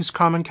sense. Ms.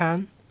 Carmen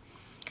Khan,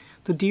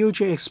 the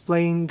DOJ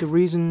explained the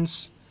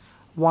reasons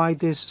why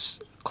this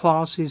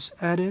clause is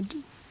added.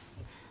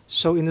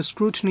 So in the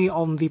scrutiny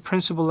on the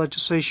principal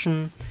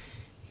legislation,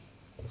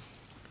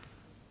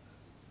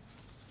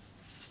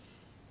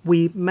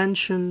 we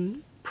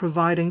mention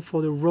providing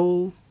for the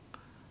role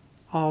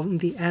of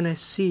the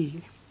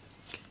NSC,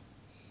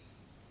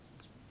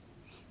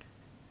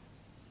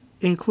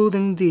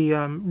 including the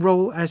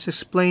role as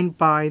explained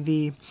by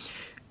the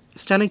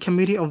Standing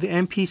Committee of the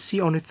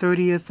MPC on the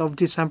 30th of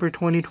December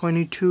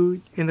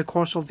 2022 in the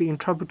course of the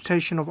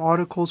interpretation of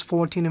Articles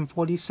 14 and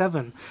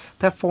 47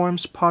 that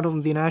forms part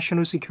of the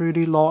national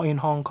security law in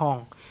Hong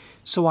Kong.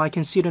 So I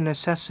can see the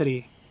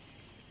necessity.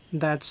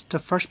 That's the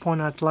first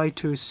point I'd like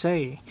to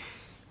say.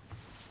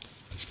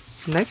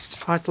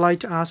 Next, I'd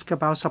like to ask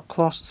about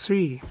subclause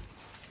 3.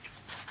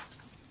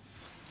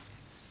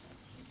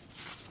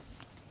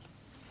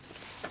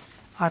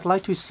 I'd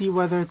like to see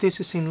whether this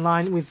is in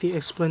line with the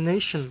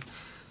explanation.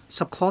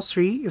 Subclause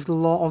 3, if the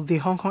law of the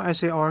Hong Kong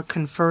SAR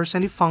confers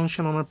any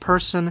function on a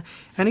person,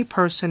 any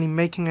person in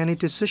making any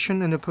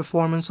decision in the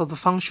performance of the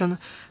function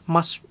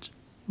must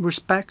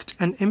respect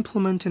and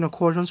implement in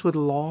accordance with the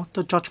law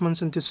the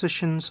judgments and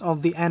decisions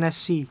of the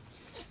NSC.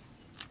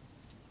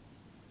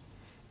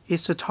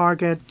 Is the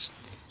target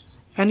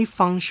any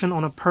function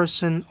on a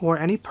person or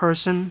any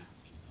person?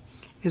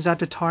 Is that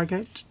the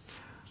target?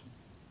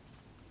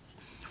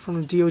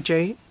 From the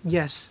DOJ,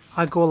 yes,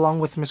 I go along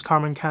with Ms.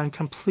 Carmen Khan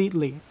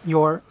completely.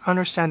 Your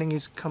understanding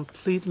is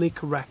completely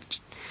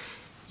correct.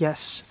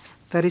 Yes,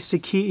 that is the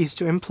key, is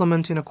to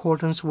implement in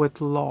accordance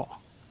with law.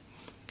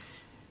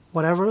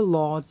 Whatever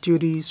law,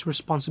 duties,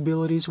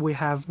 responsibilities we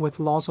have with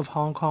laws of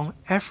Hong Kong,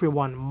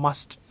 everyone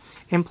must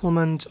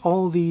implement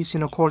all these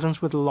in accordance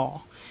with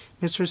law.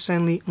 Mr.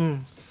 Stanley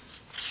Ng,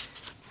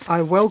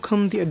 I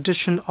welcome the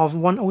addition of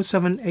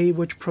 107A,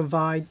 which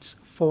provides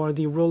for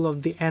the role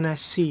of the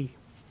NSC.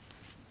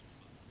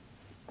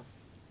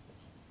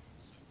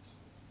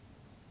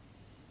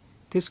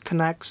 This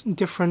connects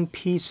different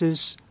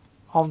pieces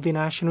of the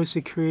national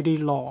security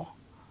law.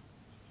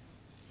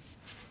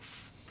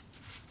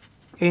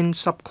 In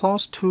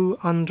subclause 2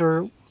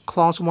 under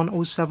clause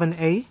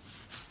 107A,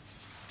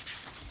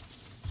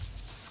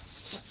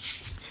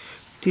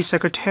 the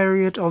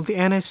Secretariat of the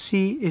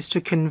NSC is to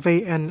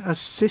convey and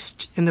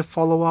assist in the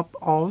follow-up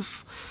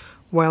of,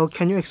 well,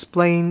 can you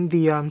explain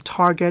the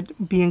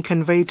target being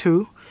conveyed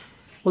to?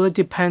 Well, it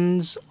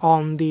depends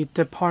on the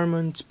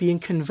department being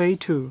conveyed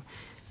to.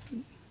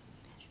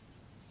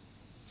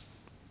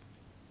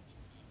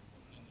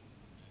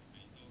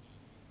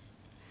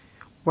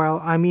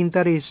 Well, I mean,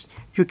 that is,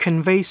 you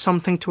convey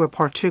something to a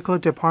particular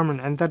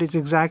department, and that is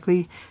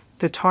exactly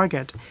the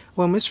target.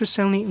 Well, Mr.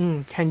 Stanley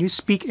Ng, can you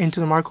speak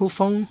into the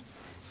microphone?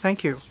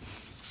 Thank you.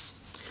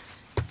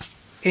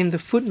 In the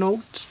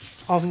footnote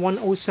of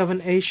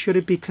 107A, should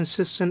it be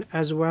consistent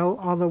as well?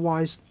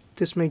 Otherwise,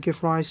 this may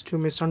give rise to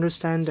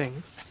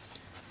misunderstanding.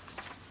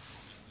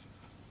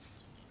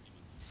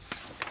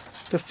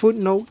 The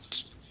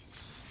footnote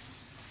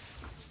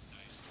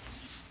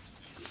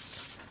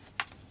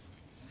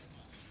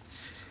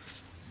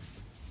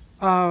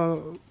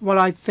well,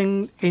 I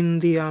think in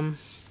the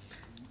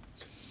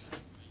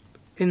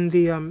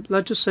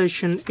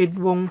legislation,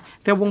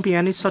 there won't be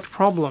any such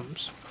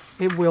problems.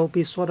 It will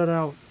be sorted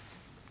out.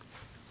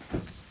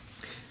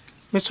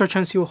 Mr.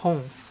 Chen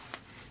Xiu-hong,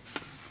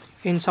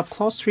 in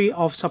subclause 3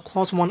 of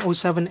subclause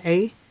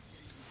 107A,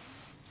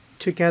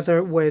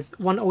 together with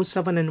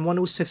 107 and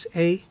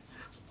 106A,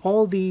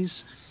 all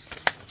these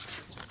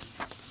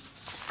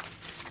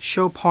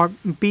show Part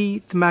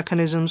B, the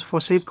mechanisms for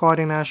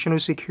safeguarding national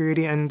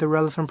security and the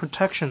relevant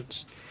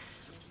protections.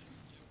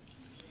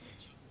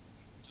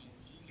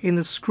 In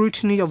the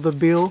scrutiny of the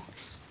bill,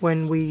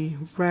 when we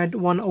read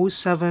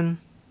 107,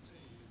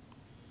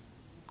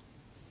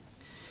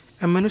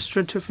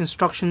 administrative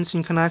instructions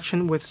in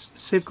connection with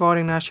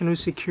safeguarding national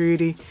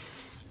security,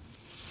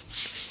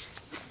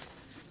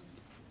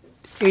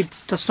 it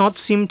does not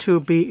seem to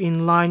be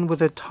in line with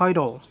the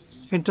title.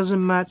 It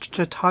doesn't match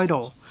the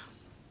title.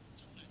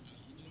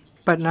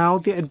 But now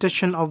the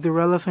addition of the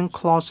relevant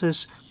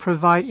clauses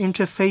provide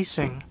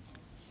interfacing,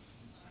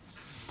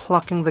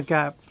 plugging the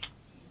gap.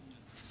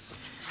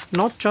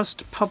 Not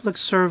just public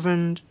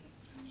servants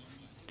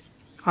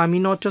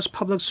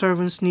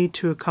need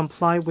to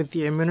comply with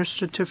the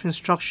administrative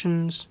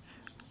instructions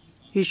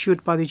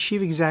issued by the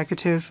chief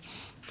executive,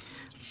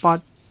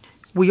 but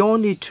we all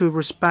need to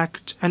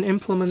respect and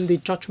implement the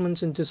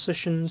judgments and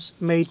decisions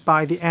made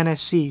by the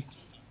NSC.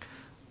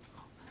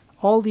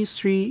 All these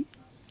three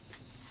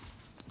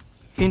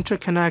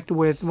interconnect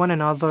with one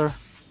another.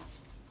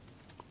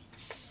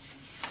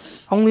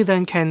 Only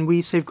then can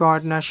we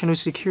safeguard national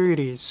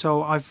security.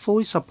 So I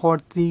fully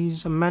support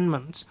these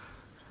amendments.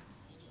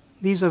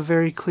 These are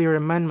very clear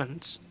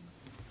amendments.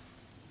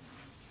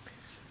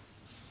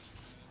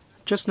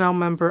 Just now,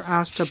 member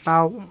asked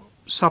about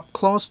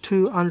subclause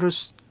 2 under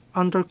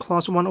under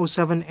Clause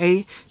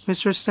 107A,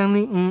 Mr.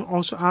 Stanley Ng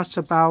also asked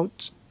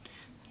about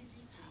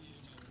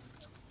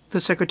the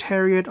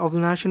Secretariat of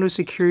National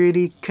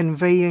Security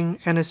conveying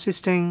and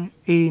assisting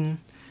in,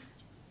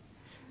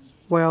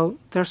 well,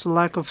 there's a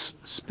lack of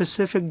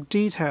specific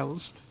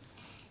details.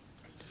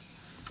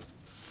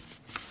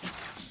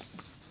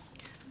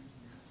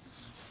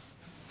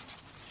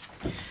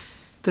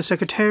 The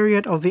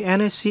Secretariat of the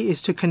NSC is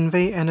to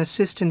convey and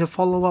assist in the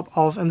follow-up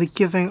of and the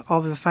giving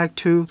of effect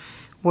to,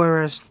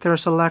 whereas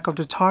there's a lack of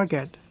the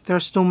target.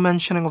 There's no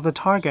mentioning of the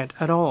target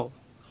at all.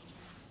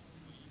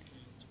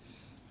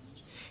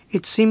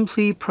 It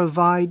simply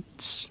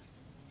provides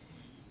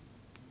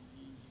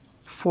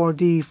for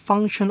the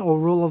function or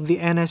role of the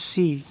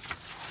NSC.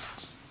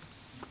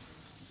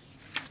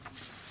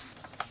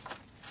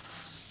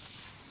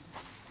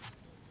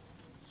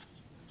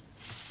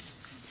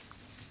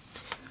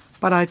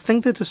 But I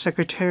think that the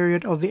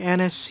Secretariat of the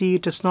NSC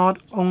does not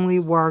only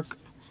work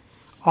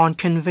on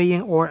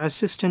conveying or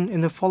assisting in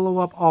the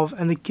follow-up of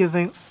and the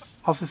giving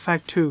of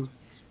effect to.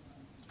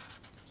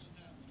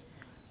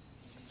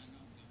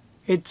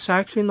 It's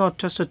actually not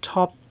just a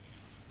top-level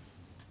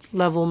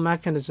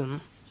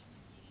mechanism.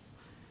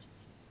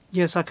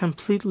 Yes, I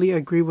completely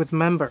agree with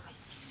member,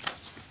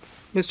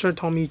 Mr.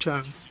 Tommy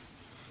Chung.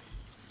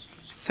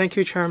 Thank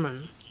you,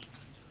 Chairman.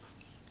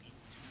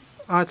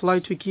 I'd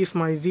like to give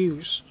my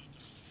views.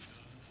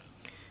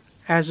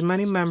 As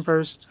many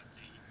members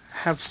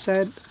have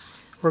said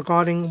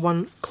regarding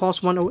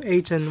Clause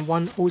 108 and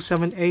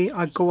 107A,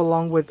 I go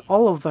along with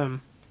all of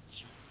them.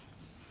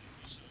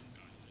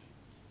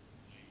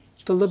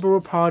 The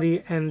Liberal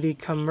Party and the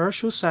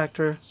commercial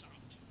sector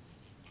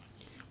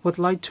would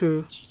like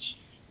to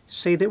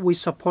say that we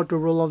support the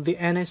role of the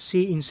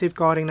NSC in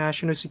safeguarding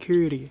national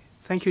security.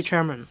 Thank you,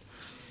 Chairman.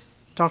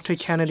 Dr.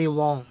 Kennedy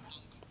Wong.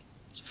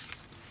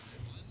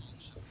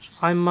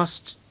 I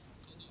must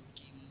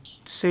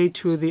say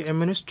to the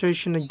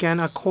administration again,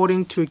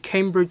 according to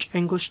Cambridge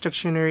English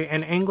Dictionary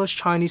and English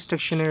Chinese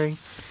Dictionary,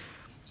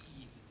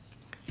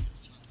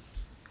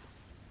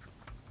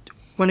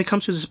 when it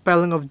comes to the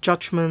spelling of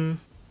judgment,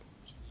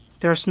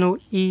 there's no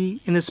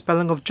E in the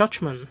spelling of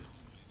judgment.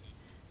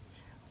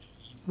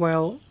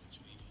 Well,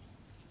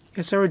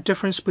 is there a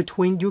difference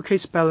between UK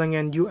spelling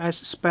and US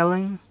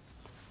spelling?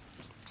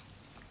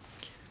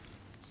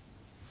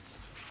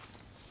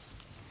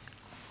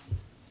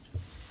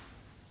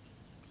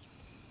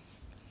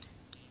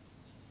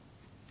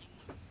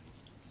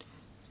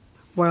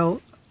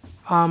 Well,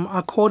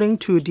 according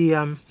to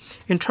the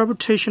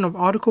interpretation of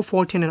Article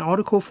 14 and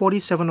Article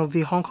 47 of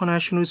the Hong Kong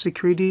National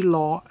Security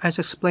Law, as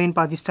explained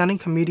by the Standing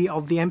Committee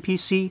of the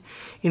NPC,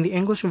 in the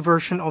English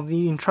version of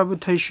the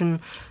interpretation,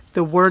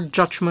 the word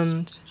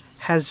judgment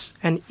has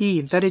an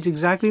E. That is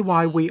exactly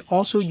why we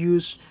also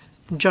use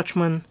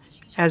judgment,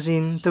 as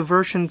in the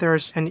version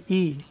there's an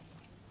E.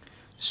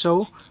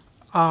 So,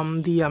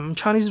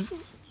 the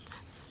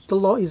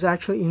law is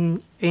actually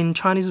in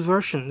Chinese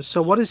version.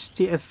 So what is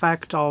the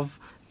effect of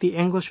the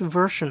English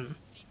version?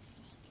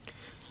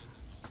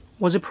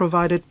 Was it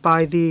provided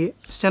by the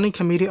Standing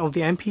Committee of the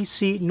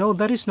NPC? No,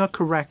 that is not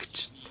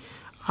correct.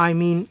 I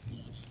mean,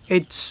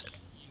 it's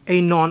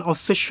a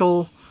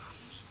non-official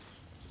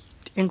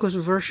English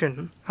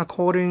version.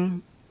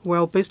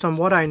 Based on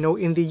what I know,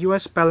 in the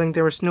US spelling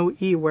there is no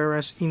E,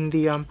 whereas in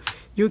the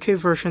UK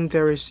version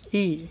there is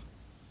E.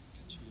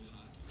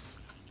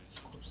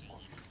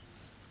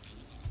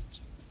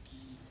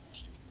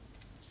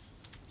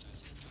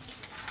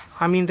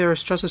 I mean, there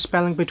is just a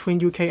spelling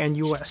between UK and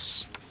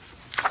US.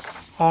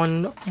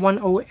 On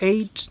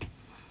 108,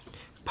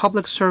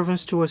 public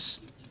servants to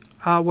us,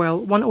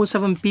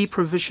 107B,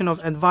 provision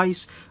of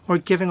advice or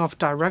giving of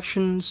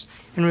directions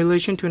in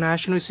relation to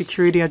national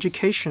security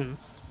education.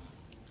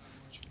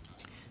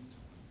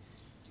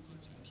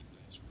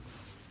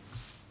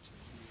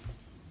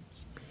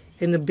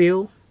 In the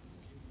bill,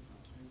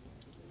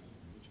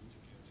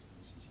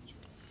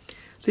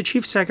 the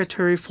Chief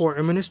Secretary for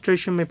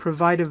Administration may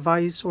provide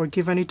advice or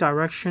give any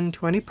direction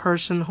to any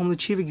person whom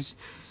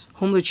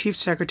the Chief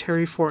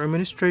Secretary for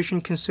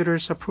Administration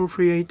considers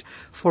appropriate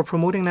for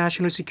promoting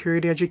national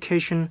security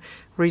education,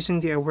 raising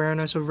the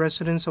awareness of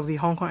residents of the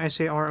Hong Kong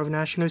SAR of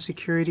national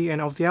security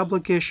and of the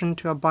obligation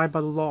to abide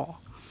by the law.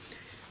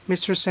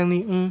 Mr.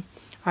 Stanley Ng,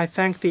 I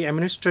thank the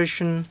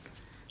administration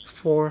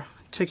for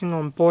taking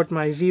on board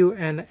my view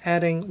and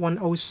adding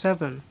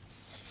 107.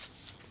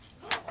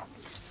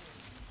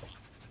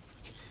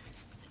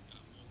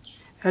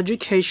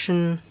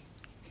 Education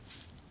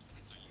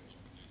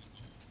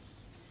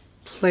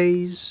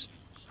plays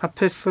a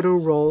pivotal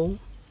role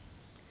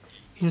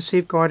in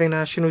safeguarding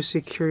national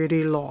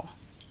security law.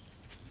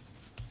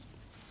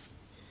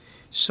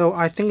 So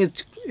I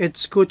think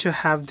it's good to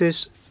have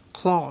this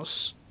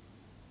clause.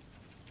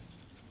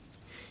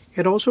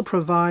 It also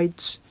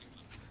provides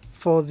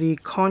for the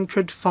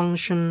concrete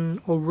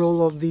function or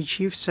role of the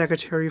Chief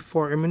Secretary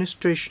for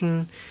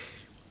Administration.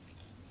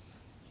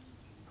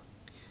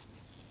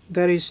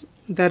 That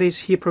is,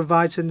 he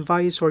provides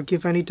advice or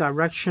give any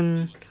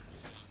direction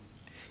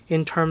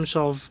in terms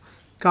of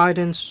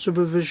guidance,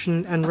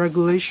 supervision, and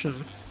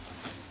regulation.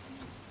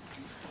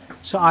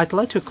 So I'd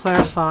like to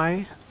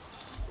clarify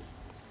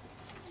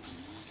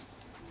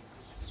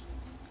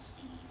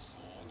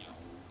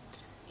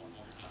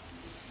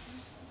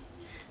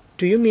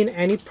do you mean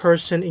any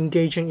person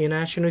engaging in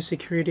national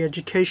security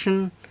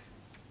education?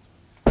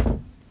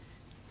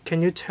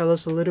 Can you tell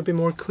us a little bit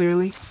more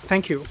clearly?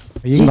 Thank you.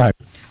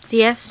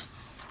 Yes.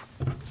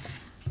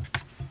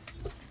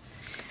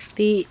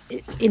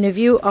 In the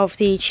view of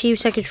the Chief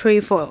Secretary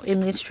for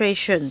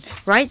Administration,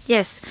 right?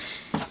 Yes.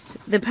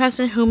 The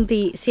person whom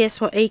the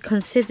CSYA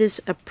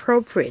considers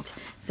appropriate,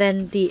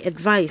 then the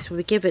advice will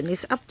be given.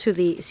 It's up to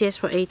the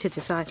CSYA to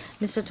decide.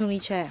 Mr. Tony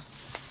Chair.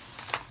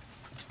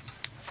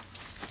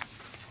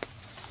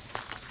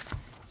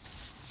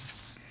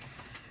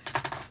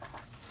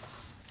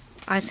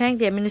 I thank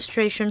the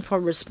administration for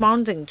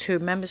responding to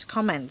members'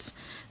 comments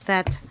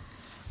that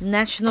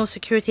national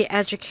security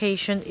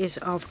education is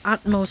of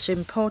utmost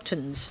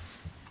importance.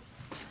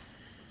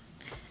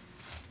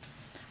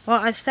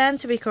 Well, I stand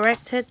to be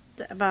corrected,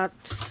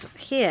 but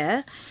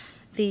here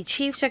the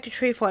Chief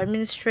Secretary for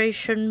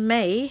Administration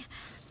may,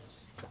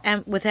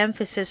 and with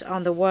emphasis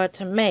on the word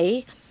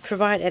may,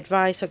 provide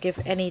advice or give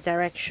any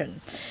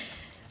direction.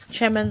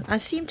 Chairman, I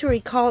seem to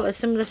recall a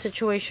similar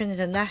situation in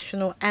the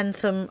National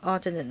Anthem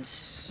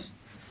Ordinance.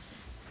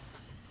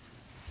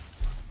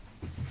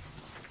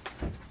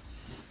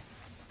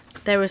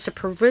 There is a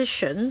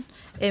provision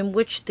in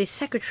which the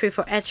Secretary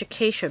for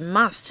Education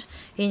must,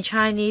 in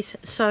Chinese,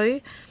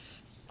 so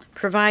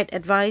provide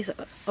advice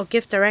or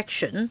give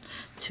direction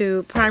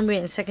to primary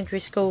and secondary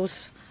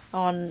schools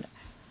on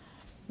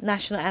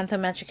national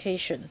anthem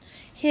education.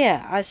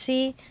 Here, I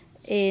see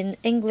in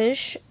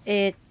English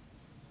it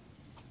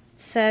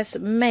says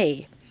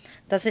may.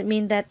 Does it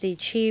mean that the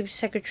Chief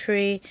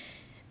Secretary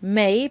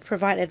may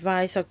provide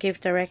advice or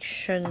give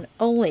direction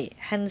only,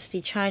 hence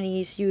the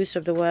Chinese use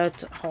of the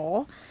word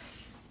hor?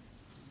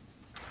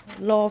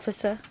 Law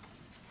officer?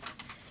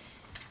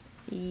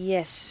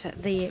 Yes,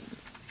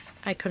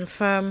 I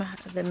confirm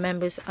the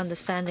member's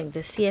understanding.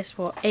 The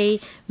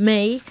CSYA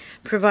may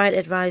provide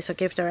advice or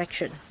give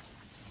direction.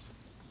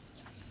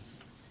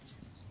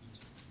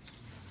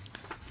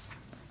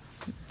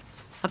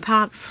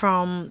 Apart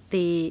from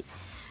the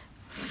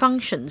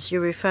functions you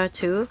refer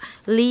to,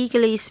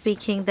 legally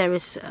speaking, there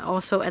is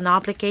also an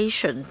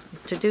obligation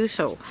to do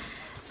so.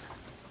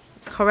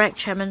 Correct,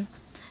 Chairman?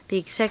 The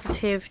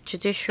executive,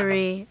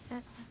 judiciary,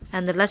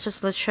 and the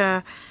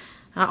legislature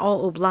are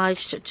all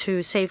obliged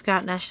to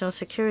safeguard national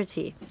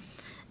security.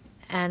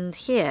 And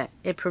here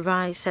it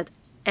provides that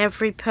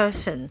every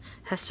person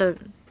has the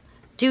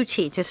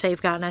duty to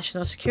safeguard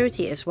national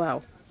security as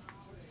well.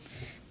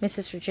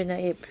 Mrs. Regina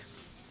Ip.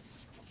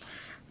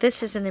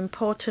 This is an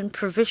important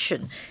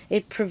provision.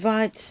 It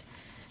provides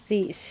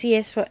the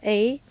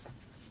CSYA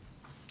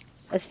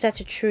a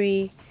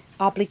statutory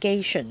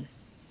obligation,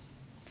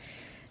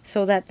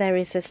 so that there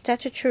is a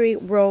statutory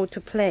role to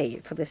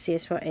play for the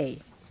CSYA.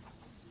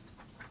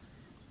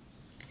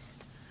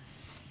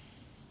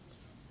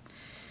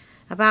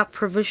 About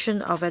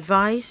provision of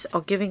advice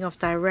or giving of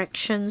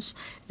directions,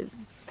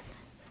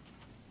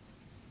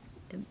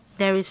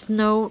 there is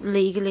no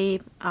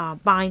legally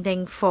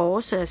binding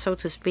force, so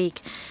to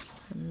speak,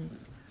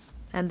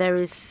 and there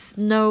is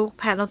no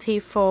penalty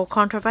for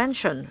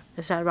contravention.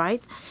 Is that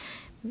right?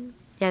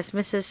 Yes,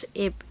 Mrs.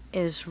 Ip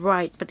is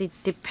right, but it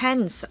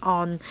depends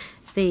on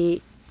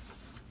to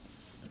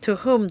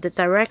whom the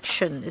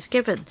direction is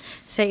given.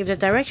 Say if the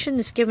direction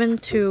is given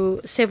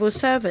to civil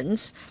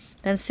servants,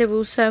 then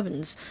civil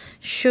servants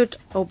should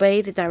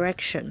obey the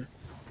direction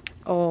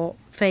or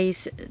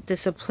face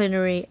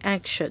disciplinary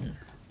action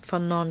for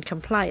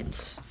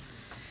non-compliance.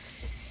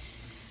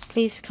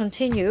 Please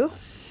continue.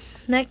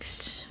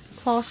 Next,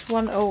 Clause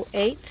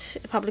 108,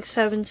 public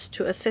servants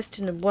to assist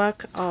in the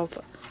work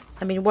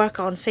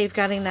on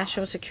safeguarding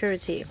national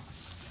security.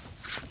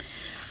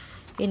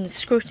 In the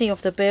scrutiny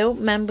of the bill,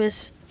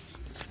 members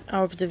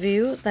are of the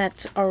view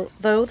that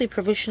although the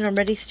provision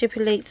already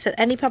stipulates that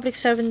any public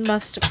servant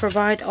must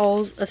provide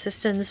all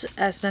assistance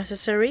as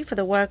necessary for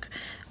the work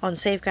on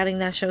safeguarding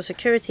national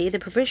security, the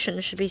provision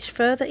should be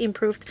further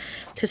improved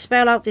to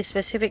spell out the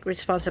specific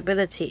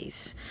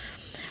responsibilities.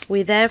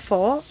 We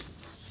therefore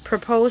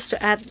propose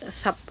to add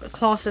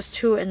clauses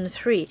 2 and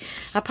 3.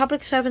 A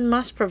public servant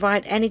must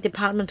provide any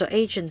department or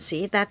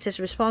agency that is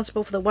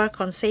responsible for the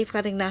work on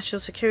safeguarding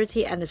national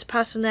security and its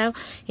personnel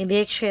in the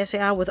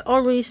HKSAR with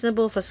all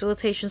reasonable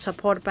facilitation,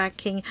 support,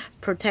 backing,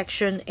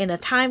 protection in a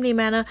timely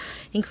manner,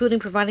 including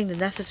providing the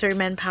necessary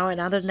manpower and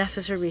other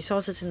necessary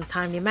resources in a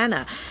timely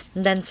manner.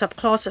 And then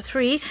subclause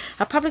 3,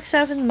 a public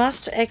servant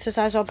must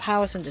exercise all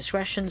powers and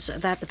discretions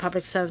that the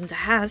public servant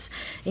has,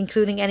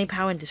 including any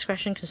power and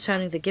discretion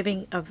concerning the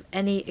giving of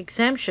any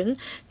exemption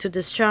to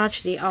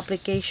discharge the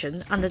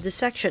obligation under this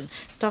section.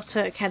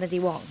 Dr. Kennedy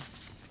Wong.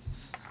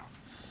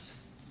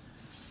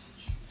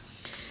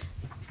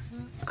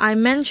 I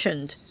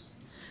mentioned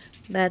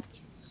that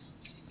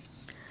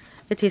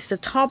it is the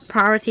top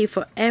priority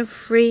for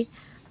every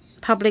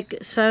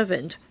public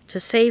servant to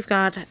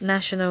safeguard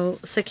national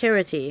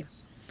security.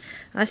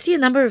 I see a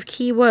number of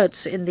key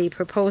words in the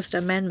proposed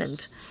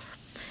amendment.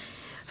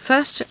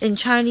 First, in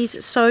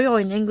Chinese, so, or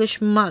in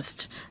English,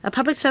 must. A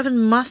public servant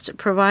must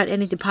provide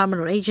any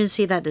department or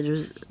agency that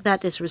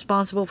is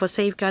responsible for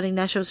safeguarding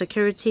national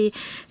security,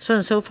 so on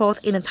and so forth,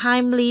 in a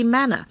timely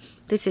manner.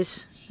 This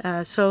is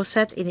so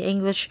said in the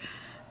English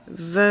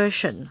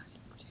version.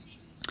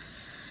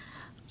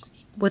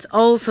 With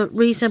all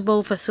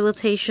reasonable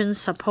facilitation,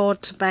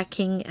 support,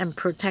 backing, and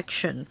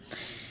protection.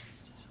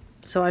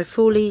 So I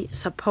fully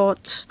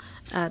support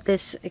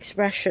this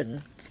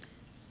expression,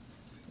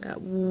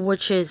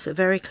 which is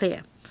very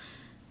clear.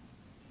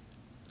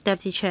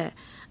 Deputy Chair,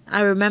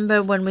 I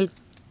remember when we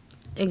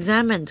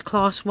examined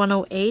Clause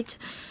 108,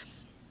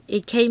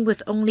 it came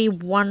with only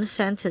one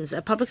sentence.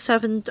 A public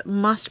servant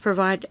must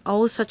provide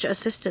all such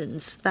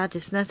assistance that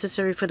is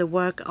necessary for the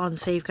work on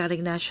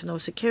safeguarding national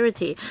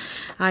security.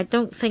 I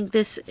don't think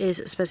this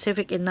is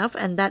specific enough,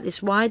 and that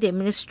is why the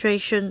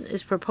administration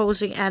is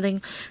proposing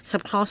adding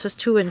subclauses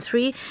 2 and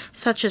 3,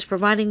 such as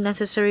providing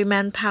necessary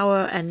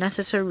manpower and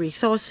necessary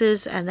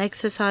resources and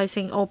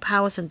exercising all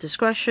powers and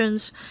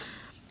discretions.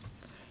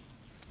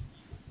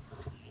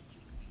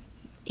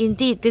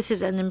 Indeed, this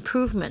is an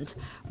improvement.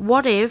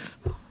 What if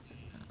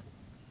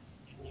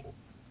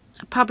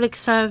public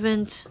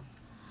servant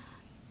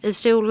is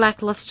still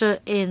lackluster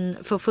in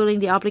fulfilling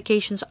the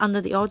obligations under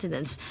the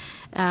ordinance?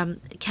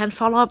 Can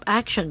follow-up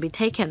action be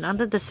taken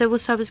under the Civil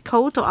Service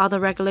Code or other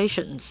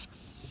regulations?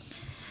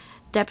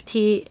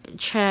 Deputy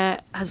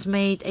Chair has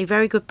made a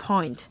very good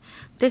point.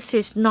 This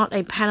is not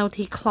a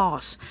penalty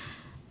clause,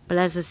 but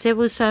as a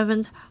civil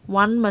servant,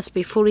 one must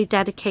be fully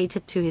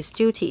dedicated to his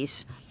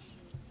duties.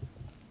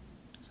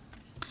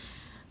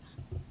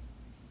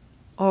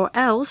 Or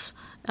else,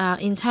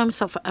 in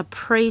terms of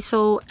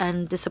appraisal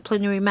and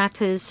disciplinary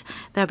matters,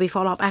 there will be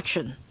follow-up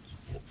action.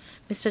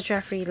 Mr.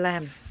 Jeffrey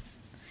Lam.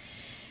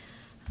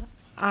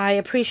 I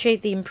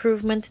appreciate the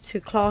improvement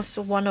to Clause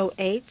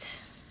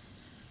 108.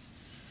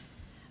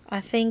 I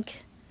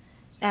think,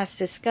 as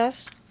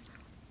discussed,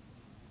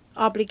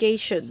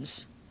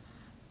 obligations,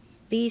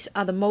 these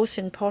are the most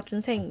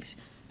important things.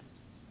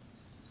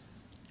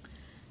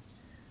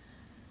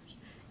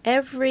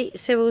 Every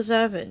civil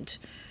servant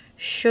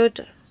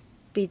should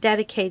be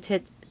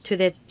dedicated to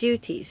their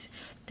duties.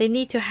 They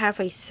need to have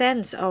a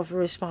sense of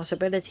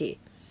responsibility.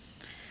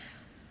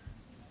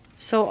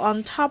 So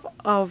on top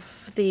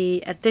of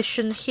the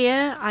addition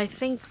here, I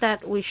think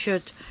that we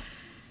should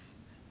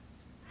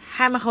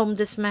hammer home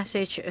this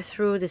message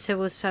through the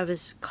Civil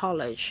Service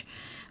College.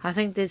 I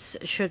think this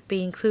should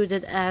be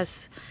included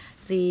as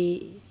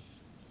the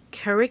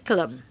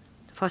curriculum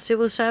for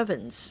civil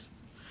servants.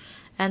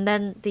 And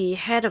then the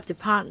heads of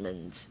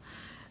departments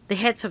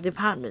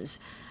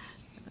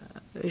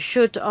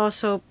should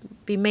also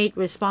be made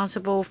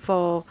responsible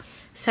for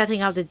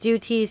setting out the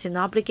duties and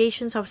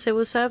obligations of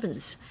civil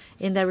servants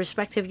in their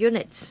respective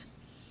units.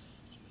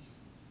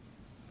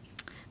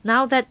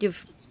 Now that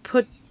you've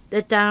put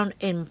it down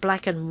in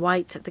black and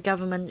white, the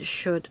government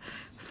should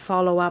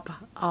follow up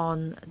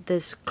on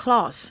this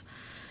clause.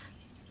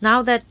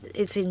 Now that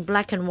it's in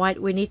black and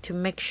white, we need to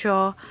make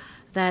sure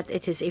that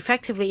it is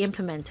effectively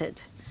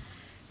implemented.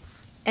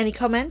 Any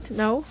comment?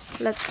 No?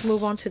 Let's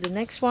move on to the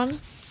next one.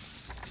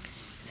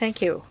 Thank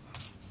you,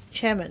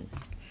 Chairman.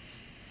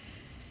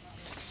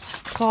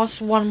 Clause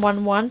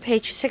 111,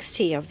 page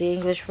 60 of the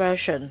English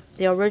version.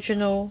 The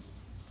original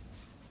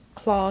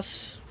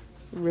clause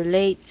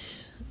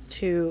relates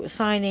to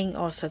signing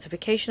or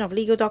certification of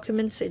legal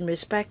documents in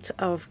respect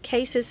of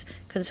cases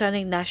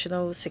concerning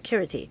national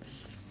security.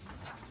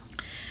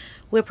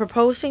 We're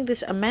proposing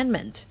this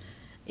amendment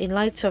in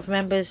light of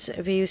members'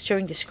 views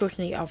during the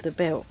scrutiny of the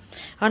bill.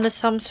 Under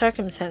some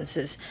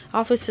circumstances,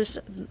 officers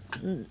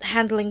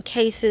handling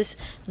cases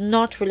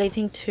not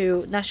relating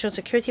to national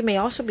security may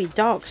also be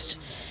doxed.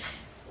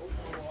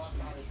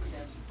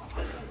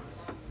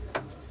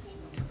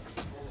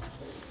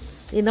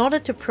 In order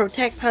to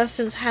protect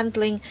persons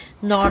handling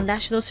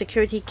non-national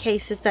security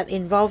cases that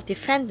involve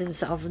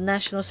defendants of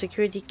national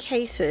security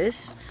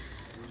cases,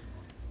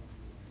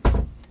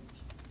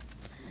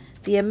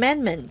 the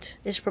amendment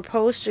is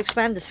proposed to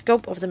expand the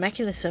scope of the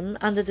mechanism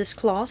under this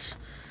clause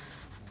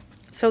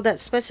so that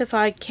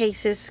specified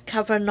cases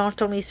cover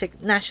not only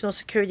national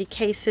security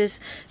cases,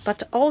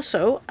 but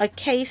also a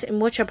case in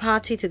which a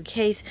party to the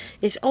case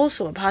is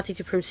also a party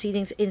to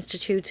proceedings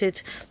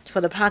instituted for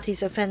the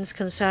party's offense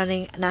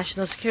concerning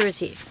national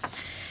security.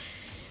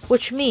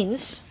 Which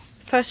means,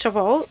 first of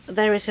all,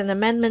 there is an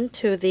amendment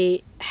to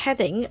the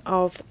heading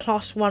of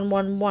Clause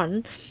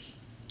 111.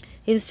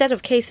 Instead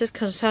of cases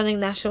concerning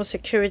national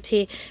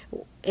security,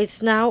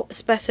 it's now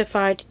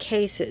specified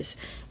cases.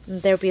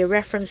 There will be a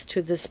reference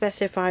to the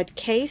specified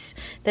case.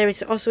 There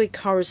is also a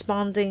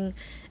corresponding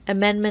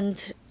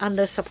amendment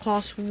under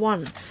subclause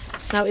 1.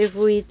 Now, if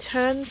we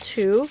turn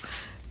to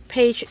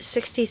page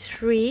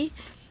 63,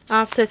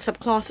 after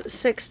subclause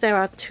 6, there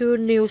are two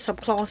new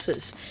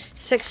subclauses.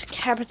 6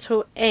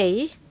 capital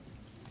A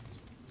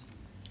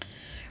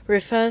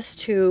refers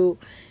to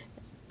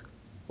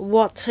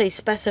what a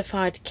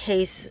specified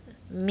case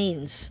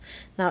means.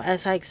 Now,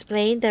 as I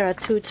explained, there are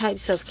two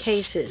types of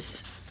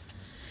cases.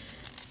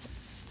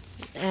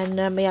 And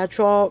may I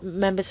draw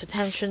members'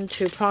 attention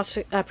to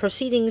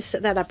proceedings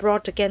that are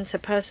brought against a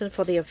person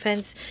for the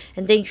offense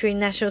endangering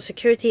national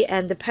security,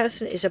 and the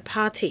person is a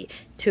party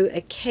to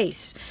a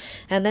case.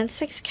 And then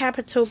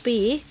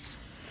 6(b),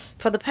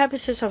 for the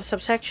purposes of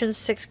subsection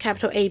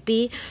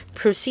 6(ab),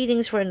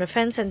 proceedings for an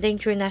offense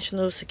endangering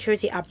national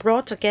security are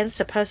brought against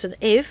a person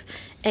if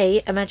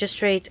a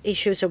magistrate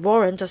issues a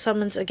warrant or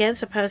summons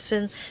against a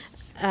person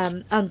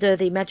under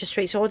the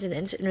magistrate's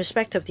ordinance in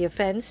respect of the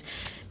offense.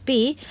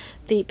 B,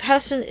 the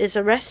person is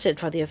arrested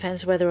for the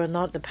offense whether or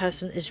not the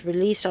person is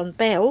released on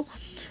bail.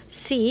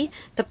 C,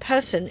 the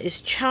person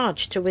is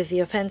charged with the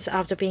offense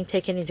after being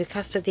taken into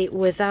custody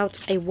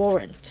without a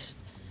warrant.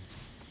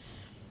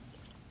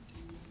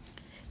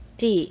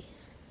 D,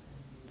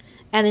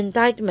 an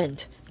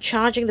indictment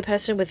charging the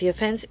person with the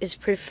offense is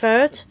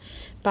preferred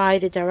by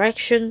the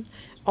direction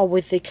or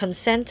with the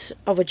consent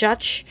of a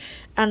judge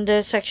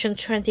under section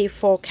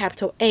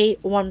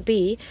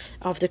 24(a)(1)(b)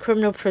 of the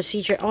Criminal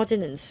Procedure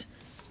Ordinance.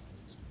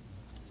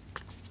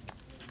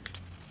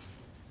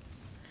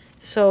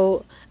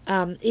 So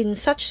in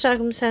such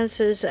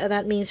circumstances,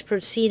 that means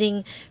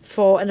proceeding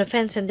for an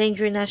offense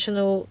endangering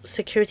national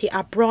security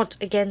are brought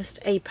against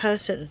a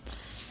person.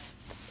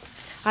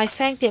 I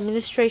thank the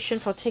administration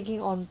for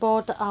taking on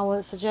board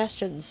our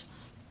suggestions.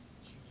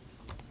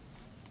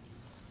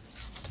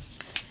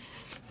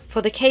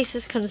 For the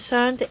cases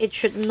concerned, it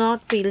should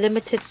not be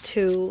limited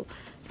to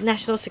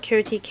national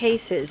security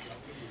cases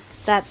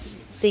that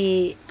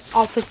the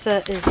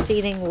officer is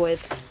dealing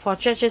with. For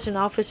judges and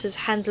officers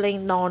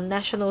handling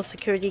non-national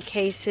security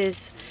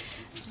cases,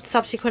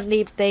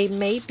 subsequently they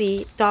may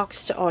be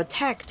doxxed or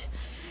attacked.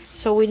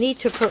 So we need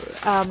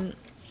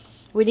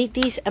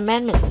these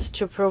amendments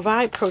to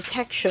provide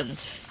protection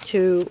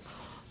to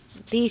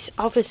these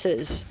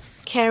officers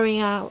carrying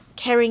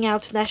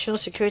out national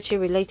security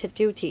related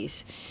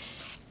duties,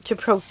 to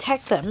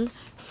protect them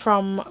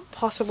from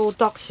possible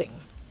doxing.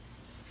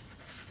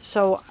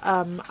 So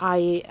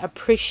I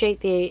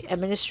appreciate the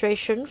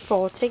administration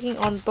for taking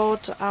on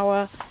board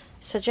our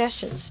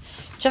suggestions.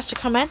 Just to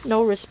comment,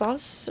 no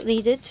response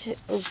needed.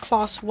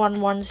 Clause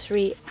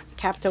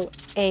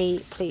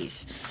 113(a),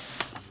 please.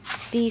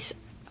 These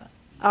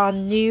are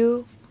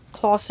new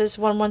clauses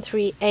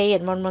 113(a)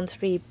 and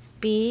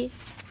 113(b).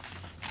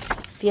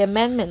 The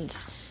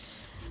amendments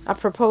are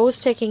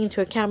proposed taking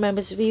into account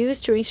members' views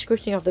during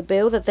scrutiny of the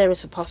bill that there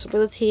is a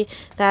possibility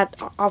that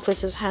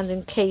officers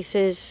handling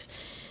cases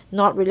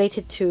not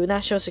related to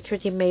national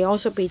security may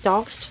also be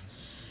doxxed.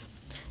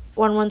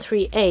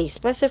 113(a),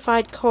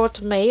 specified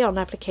court may, on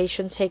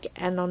application, take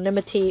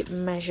anonymity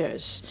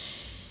measures.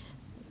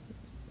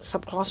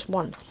 Subclause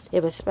 1.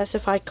 If a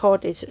specified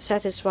court is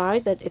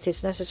satisfied that it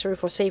is necessary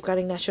for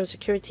safeguarding national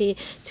security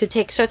to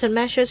take certain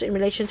measures in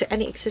relation to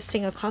any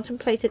existing or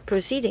contemplated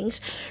proceedings,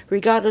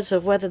 regardless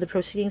of whether the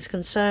proceedings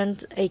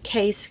concerned a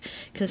case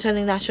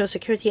concerning national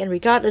security and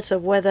regardless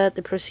of whether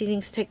the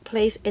proceedings take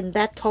place in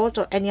that court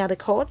or any other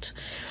court,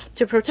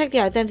 to protect the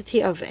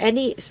identity of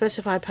any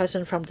specified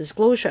person from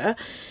disclosure,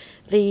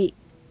 the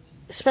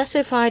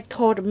specified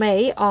court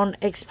may, on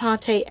ex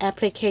parte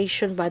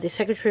application by the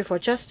Secretary for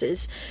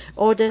Justice,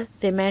 order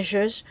the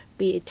measures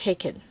be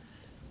taken.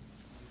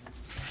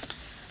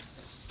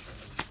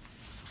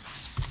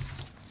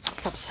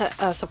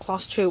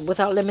 Subclause 2.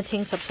 Without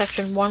limiting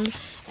subsection 1,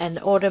 an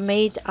order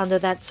made under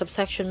that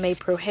subsection may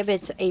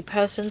prohibit a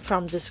person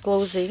from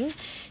disclosing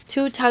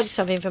two types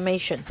of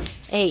information.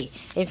 A.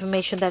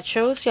 Information that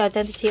shows the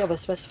identity of a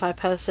specified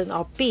person,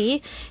 or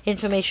B.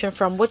 Information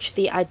from which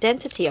the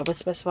identity of a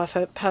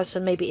specified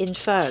person may be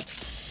inferred.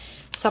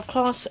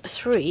 Subclause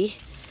 3.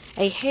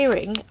 A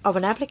hearing of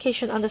an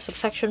application under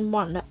subsection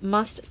 1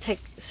 must take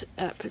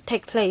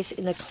place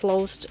in a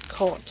closed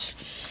court.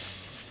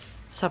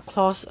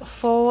 Subclause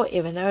 4.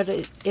 If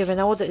an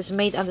order is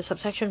made under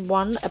subsection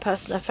 1, a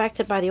person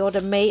affected by the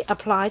order may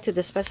apply to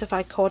the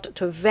specified court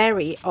to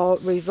vary or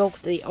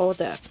revoke the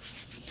order.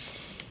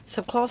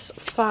 Subclause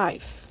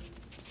 5.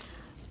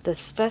 The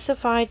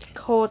specified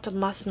court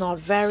must not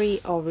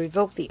vary or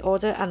revoke the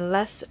order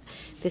unless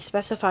the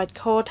specified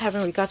court,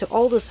 having regard to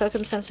all the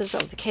circumstances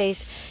of the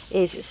case,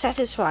 is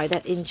satisfied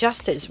that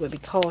injustice will be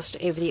caused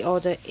if the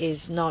order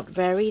is not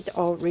varied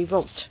or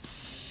revoked.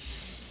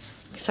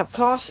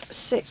 Subclause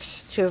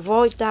 6. To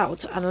avoid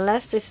doubt,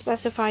 unless the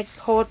specified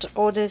court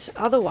orders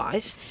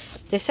otherwise,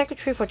 the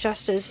Secretary for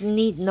Justice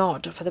need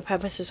not, for the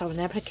purposes of an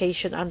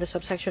application under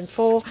subsection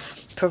 4,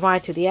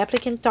 provide to the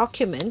applicant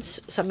documents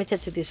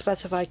submitted to the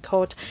specified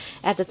court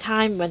at the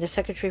time when the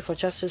Secretary for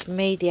Justice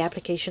made the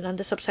application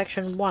under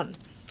subsection 1.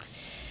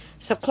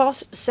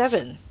 Subclause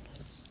 7.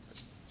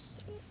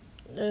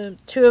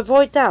 To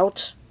avoid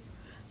doubt,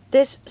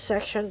 this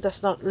section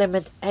does not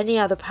limit any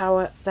other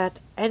power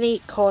that any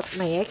court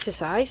may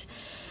exercise,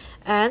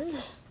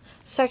 and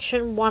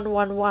Section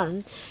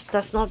 111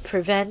 does not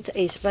prevent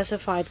a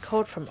specified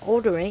court from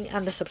ordering,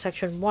 under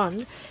subsection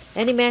 1,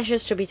 any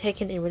measures to be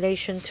taken in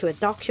relation to a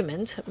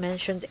document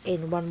mentioned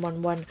in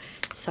 111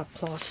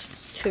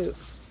 subclause 2.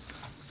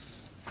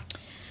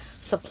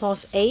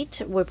 Subclause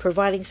 8, we're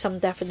providing some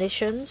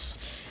definitions,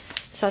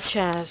 such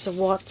as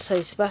what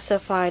a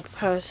specified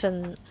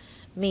person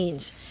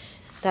means.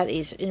 That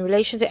is, in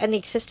relation to any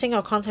existing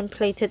or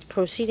contemplated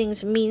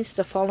proceedings means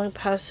the following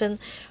person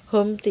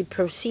whom the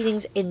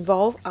proceedings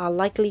involve are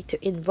likely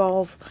to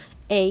involve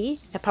A.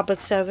 A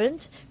public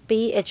servant,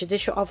 B. A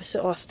judicial officer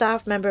or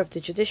staff member of the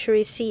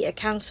judiciary, C. A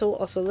counsel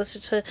or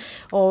solicitor,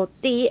 or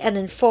D. An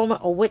informer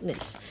or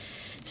witness.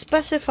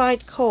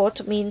 Specified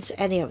court means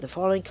any of the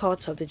following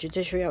courts of the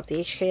judiciary of the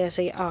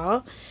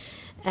HKSAR,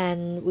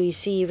 and we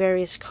see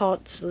various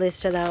courts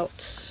listed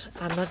out.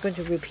 I'm not going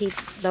to repeat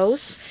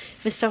those.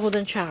 Mr.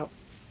 Holden Chow.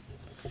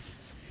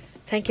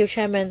 Thank you,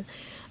 Chairman.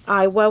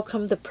 I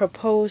welcome the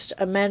proposed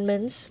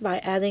amendments by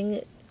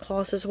adding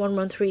clauses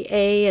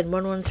 113A and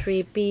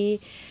 113B.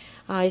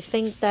 I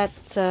think that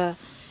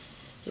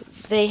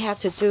they have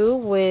to do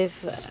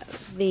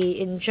with the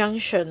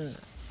injunction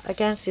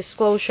against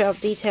disclosure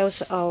of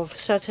details of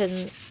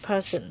certain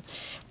person.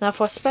 Now,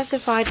 for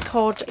specified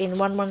court in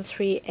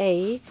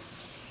 113A,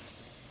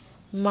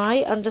 my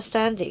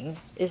understanding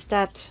is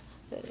that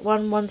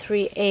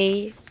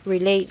 113A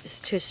relates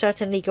to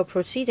certain legal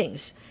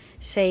proceedings.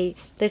 Say,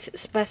 this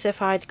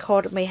specified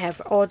court may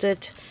have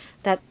ordered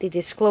that the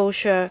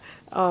disclosure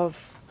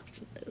of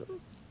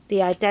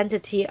the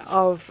identity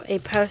of a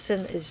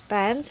person is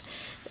banned,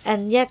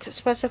 and yet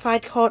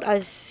specified court, I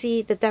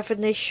see the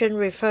definition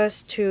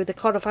refers to the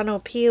Court of Final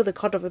Appeal, the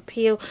Court of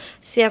Appeal,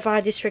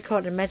 CFI District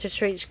Court, and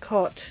Magistrates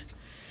Court.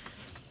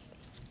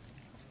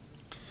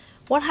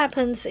 What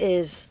happens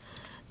is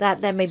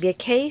that there may be a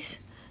case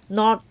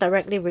not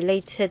directly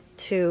related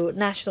to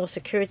national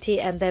security,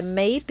 and there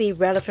may be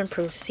relevant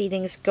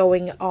proceedings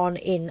going on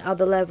in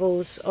other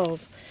levels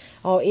of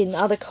or in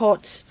other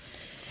courts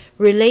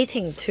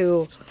relating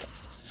to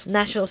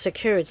national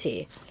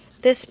security.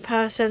 This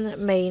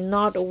person may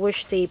not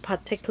wish the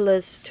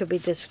particulars to be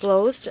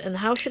disclosed, and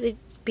how should it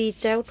be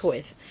dealt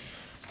with?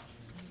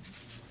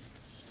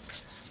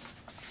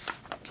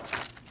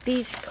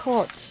 These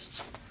courts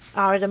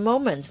are at the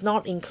moment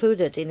not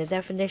included in the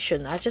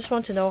definition. I just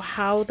want to know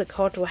how the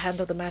court will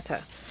handle the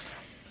matter.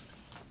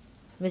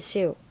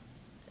 Monsieur.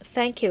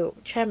 Thank you,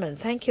 Chairman.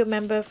 Thank you,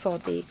 Member, for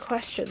the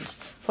questions.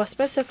 For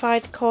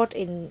specified court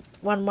in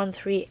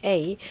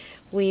 113A,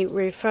 we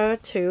refer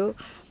to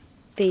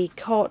the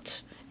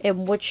court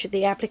in which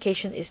the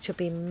application is to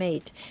be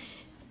made.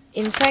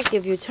 In fact,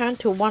 if you turn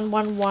to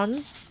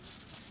 111,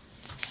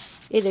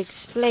 it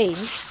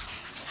explains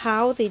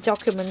how the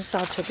documents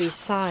are to be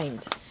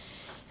signed.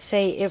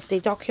 Say, if the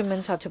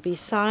documents are to be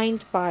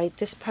signed by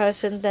this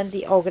person, then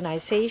the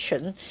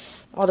organization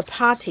or the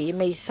party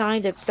may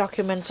sign the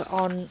document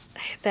on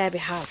their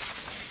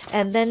behalf.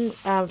 And then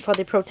for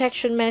the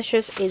protection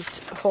measures, is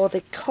for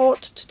the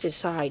court to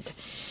decide.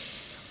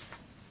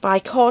 By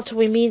court,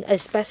 we mean a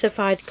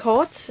specified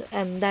court,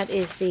 and that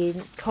is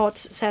the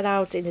courts set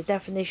out in the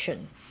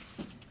definition.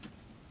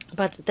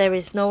 But there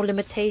is no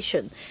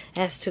limitation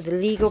as to the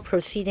legal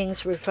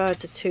proceedings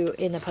referred to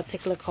in a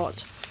particular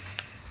court.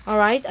 All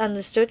right,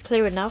 understood,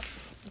 clear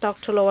enough.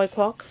 Dr. Loy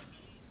Kwok.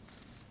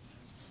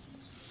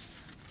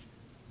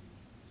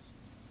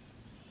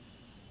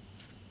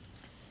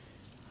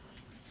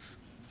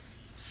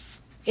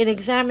 In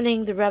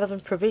examining the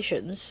relevant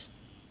provisions,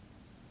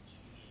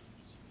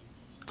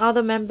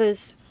 other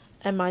members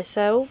and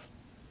myself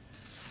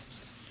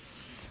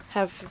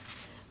have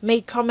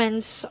made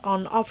comments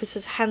on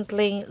officers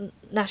handling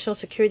national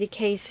security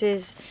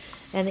cases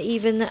and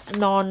even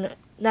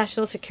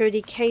non-national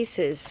security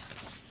cases.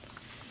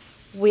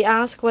 We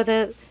ask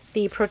whether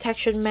the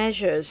protection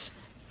measures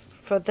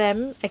for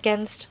them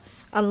against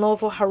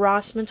unlawful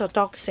harassment or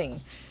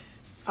doxing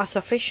are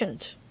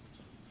sufficient.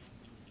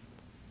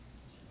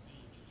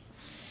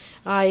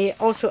 I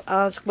also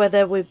ask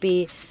whether we'd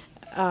be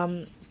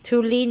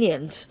too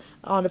lenient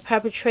on the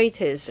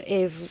perpetrators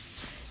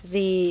if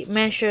the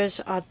measures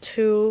are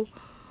too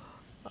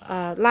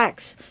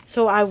lax.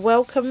 So I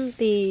welcome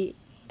the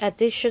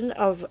addition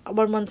of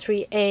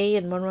 113A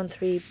and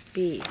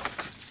 113B.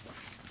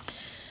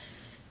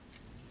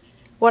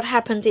 What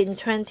happened in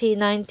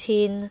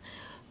 2019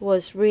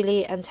 was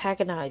really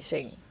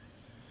antagonizing.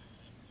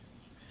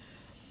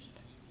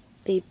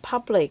 The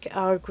public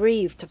are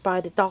aggrieved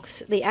by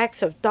the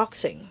acts of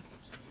doxing.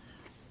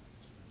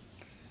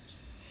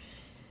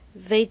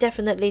 They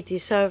definitely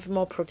deserve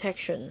more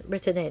protection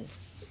written in.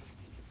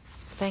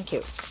 Thank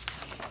you.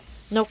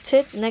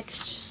 Noted.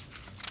 Next,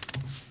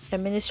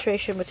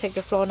 administration will take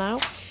the floor now.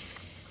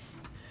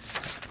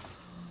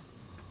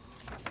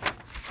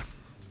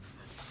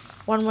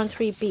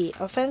 (113B)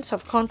 Offense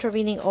of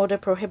contravening order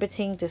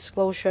prohibiting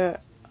disclosure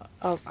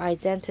of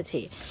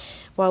identity.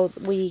 While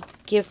we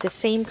give the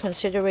same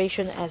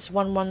consideration as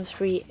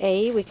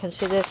 113A, we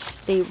consider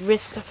the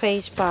risk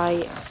faced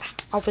by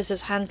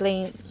officers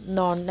handling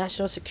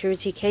non-national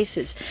security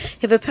cases.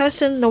 If a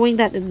person, knowing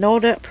that an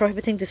order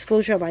prohibiting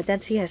disclosure of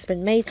identity has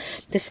been made,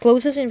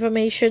 discloses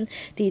information,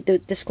 the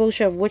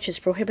disclosure of which is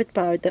prohibited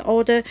by the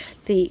order,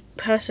 the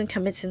person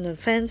commits an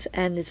offense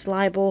and is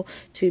liable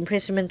to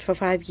imprisonment for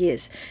 5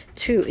 years.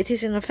 2. It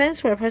is a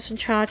defense where a person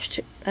charged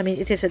with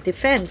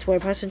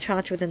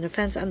an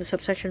offense under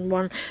subsection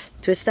 1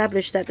 to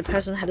establish that the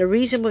person had a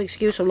reasonable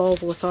excuse or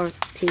lawful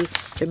authority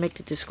to make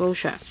the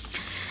disclosure.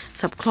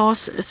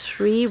 Subclause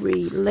 3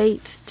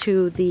 relates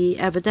to the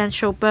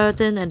evidential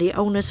burden and the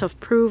onus of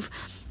proof.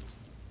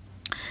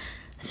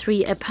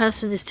 3. A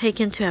person is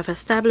taken to have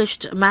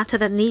established a matter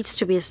that needs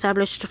to be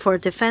established for a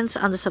defense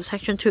under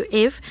subsection 2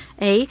 if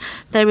a.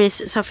 There is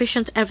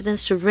sufficient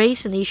evidence to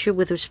raise an issue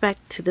with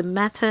respect to the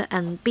matter,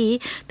 and b.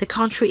 The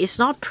contrary is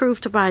not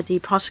proved by the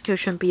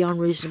prosecution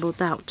beyond reasonable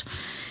doubt.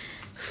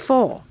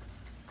 4.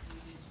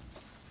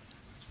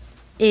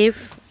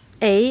 If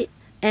a.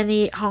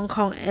 Any Hong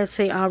Kong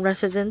SAR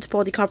resident,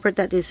 body corporate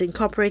that is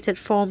incorporated,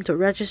 formed or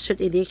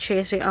registered in the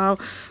HKSAR,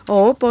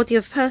 or body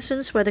of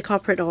persons, whether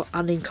corporate or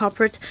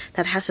unincorporated,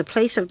 that has a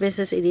place of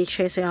business in the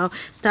HKSAR,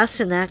 does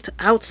an act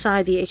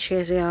outside the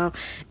HKSAR,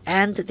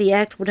 and the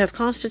act would have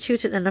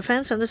constituted an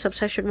offence under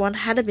subsection 1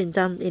 had it been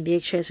done in the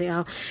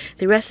HKSAR,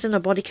 the resident or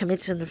body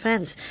commits an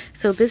offence.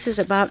 So this is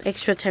about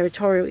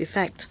extraterritorial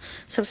effect.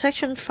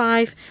 Subsection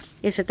 5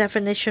 is a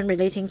definition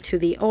relating to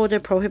the order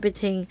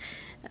prohibiting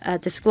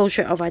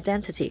disclosure of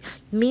identity.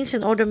 Means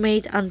an order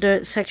made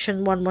under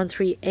section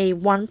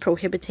 113A1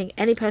 prohibiting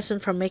any person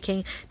from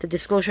making the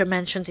disclosure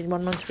mentioned in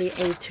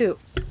 113A2.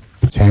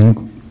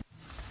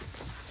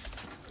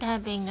 There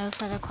being no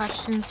further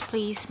questions,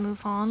 please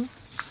move on.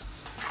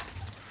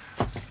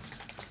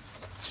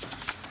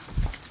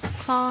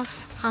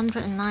 Clause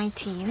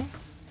 119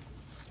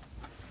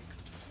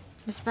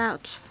 is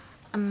about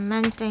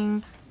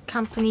amending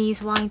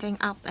Companies Winding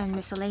Up and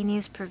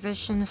Miscellaneous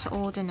Provisions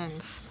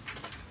Ordinance.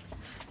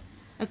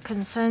 It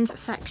concerns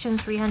Section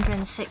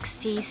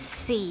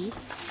 360C,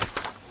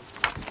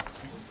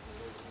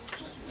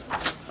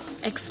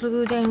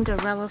 excluding the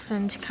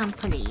relevant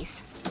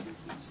companies.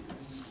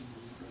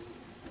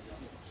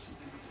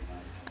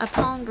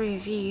 Upon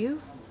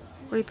review,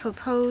 we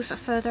propose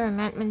further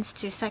amendments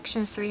to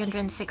Sections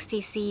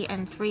 360C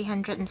and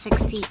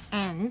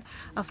 360N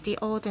of the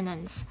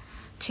Ordinance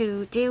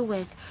to deal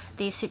with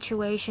the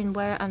situation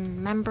where a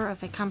member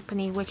of a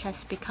company which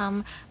has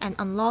become an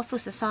unlawful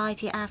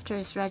society after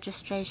its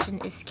registration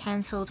is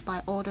cancelled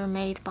by order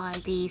made by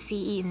the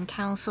CE in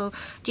Council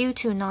due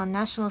to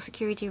non-national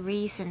security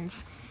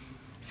reasons,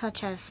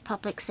 such as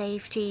public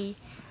safety,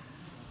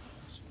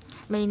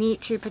 may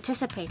need to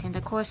participate in the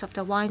course of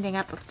the winding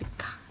up of the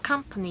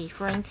company,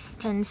 for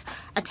instance,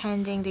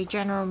 attending the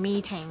general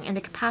meeting in the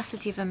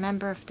capacity of a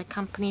member of the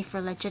company for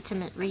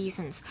legitimate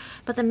reasons.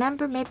 But the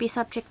member may be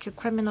subject to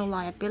criminal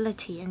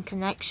liability in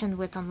connection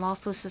with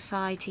unlawful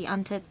society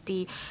under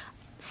the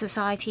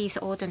Society's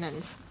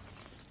Ordinance.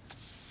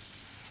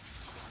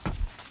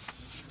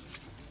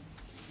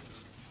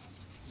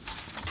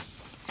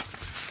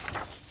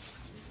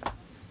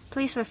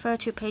 Please refer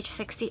to page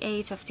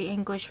 68 of the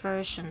English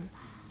version.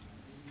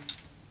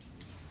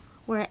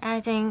 We're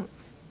adding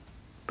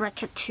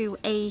bracket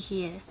 2A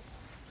here,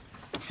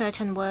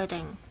 certain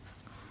wording.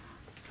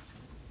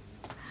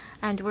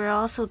 And we're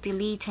also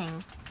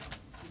deleting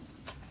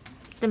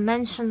the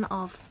mention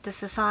of the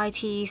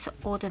Society's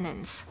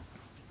Ordinance.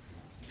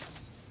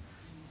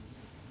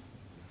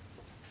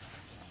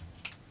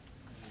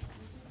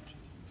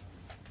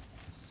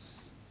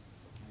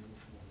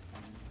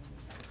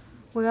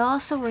 We're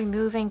also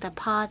removing the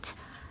part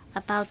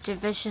about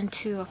Division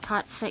 2 of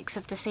Part 6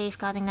 of the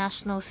Safeguarding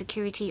National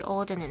Security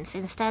Ordinance.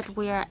 Instead,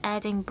 we are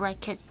adding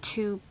bracket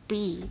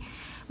 2B,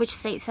 which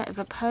states that if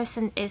a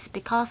person is,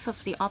 because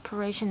of the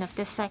operation of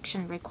this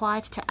section,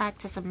 required to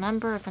act as a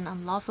member of an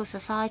unlawful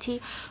society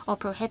or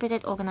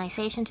prohibited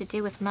organization to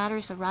deal with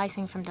matters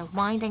arising from the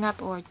winding up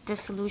or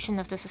dissolution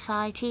of the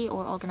society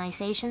or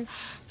organization,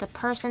 the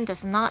person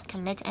does not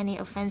commit any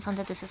offense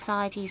under the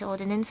Society's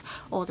Ordinance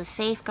or the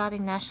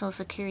Safeguarding National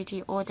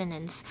Security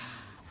Ordinance,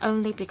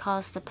 only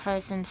because the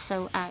person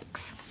so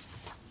acts.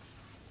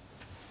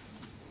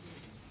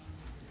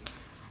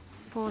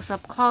 For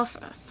subclause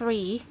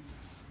 3,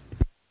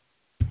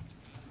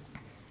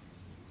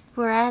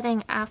 we're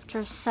adding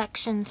after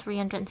section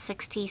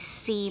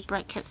 360C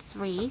bracket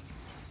 3,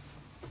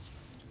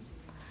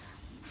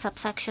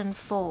 subsection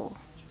 4.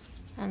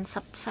 And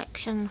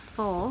subsection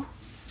 4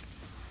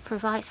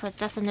 provides for a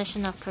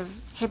definition of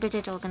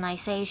prohibited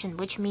organization,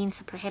 which means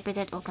a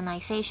prohibited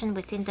organization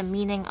within the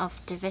meaning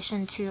of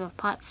Division 2 of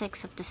Part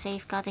 6 of the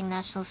Safeguarding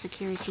National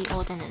Security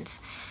Ordinance.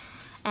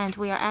 And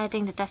we are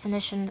adding the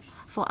definition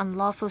for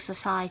unlawful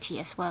society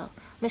as well.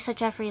 Mr.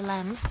 Jeffrey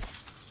Lam,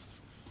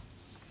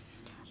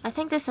 I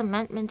think this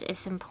amendment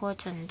is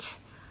important.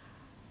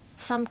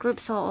 Some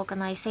groups or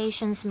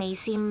organizations may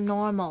seem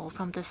normal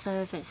from the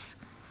surface,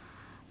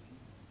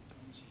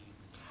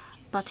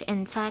 but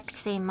in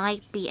fact they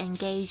might be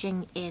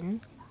engaging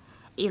in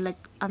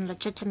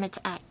unlegitimate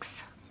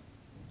acts.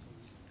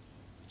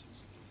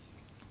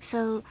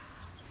 So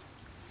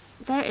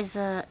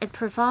it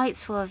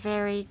provides for a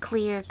very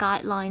clear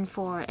guideline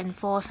for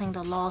enforcing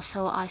the law,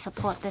 so I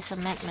support this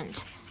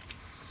amendment.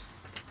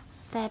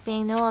 There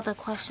being no other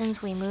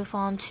questions, we move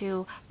on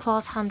to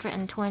Clause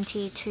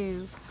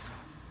 122.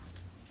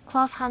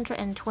 Clause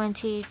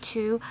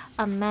 122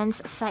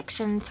 amends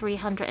Section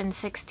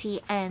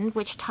 360N,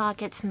 which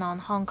targets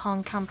non-Hong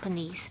Kong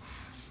companies.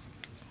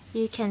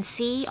 You can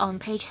see on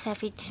page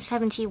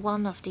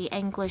 71 of the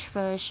English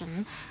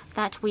version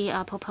that we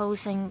are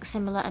proposing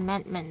similar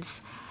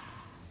amendments.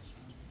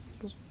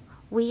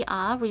 We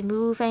are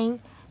removing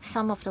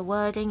some of the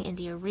wording in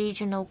the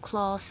original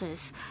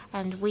clauses,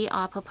 and we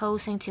are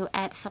proposing to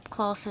add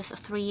subclauses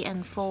 3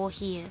 and 4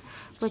 here,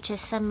 which is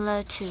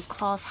similar to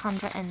clause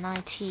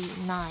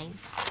 199.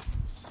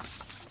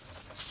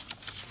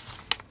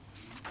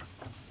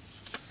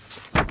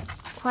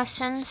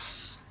 Questions?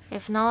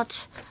 If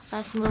not,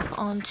 let's move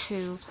on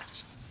to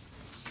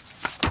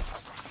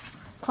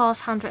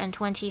clause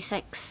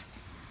 126.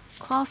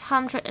 Clause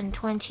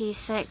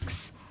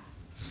 126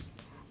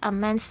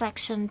 amends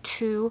section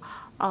 2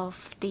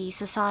 of the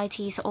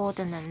Society's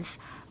Ordinance,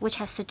 which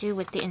has to do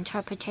with the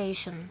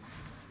interpretation.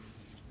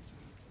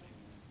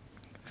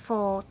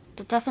 For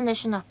the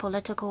definition of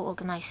political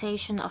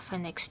organization of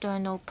an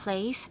external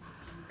place,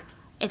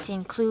 it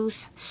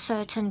includes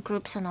certain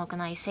groups and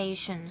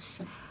organizations.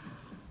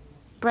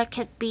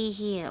 Bracket B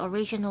here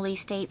originally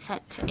states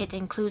that it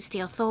includes the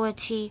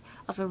authority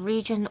of a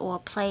region or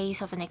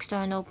place of an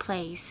external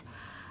place.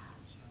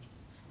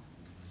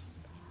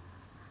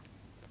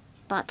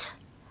 But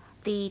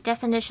the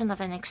definition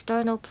of an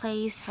external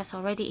place has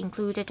already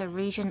included a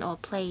region or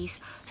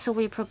place, so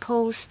we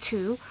propose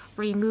to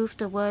remove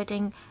the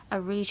wording a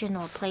region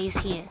or place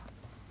here.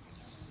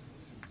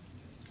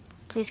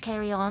 Please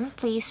carry on.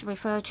 Please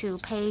refer to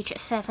page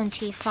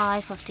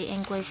 75 of the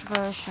English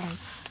version.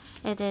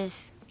 It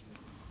is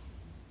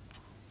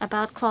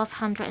about clause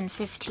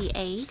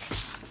 158,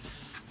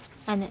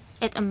 and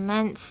it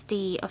amends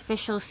the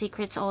Official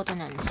Secrets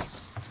Ordinance.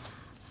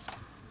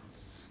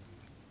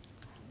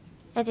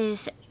 It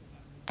is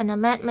an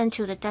amendment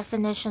to the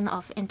definition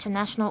of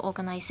international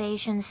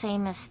organization,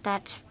 same as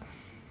that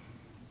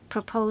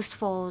proposed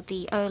for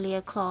the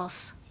earlier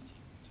clause.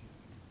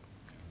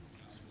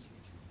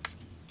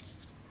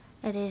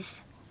 It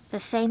is the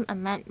same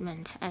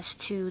amendment as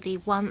to the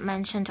one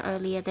mentioned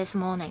earlier this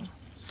morning.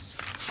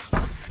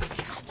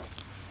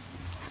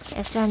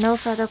 If there are no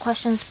further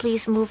questions,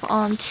 please move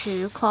on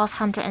to clause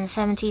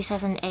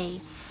 177A.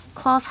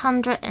 Clause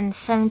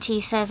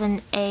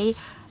 177A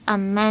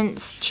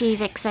amends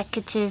Chief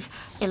Executive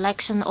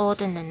Election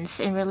Ordinance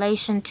in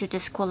relation to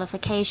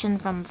disqualification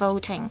from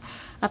voting.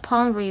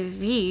 Upon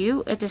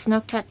review, it is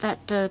noted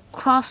that the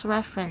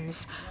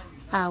cross-reference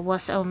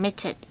was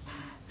omitted.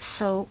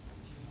 So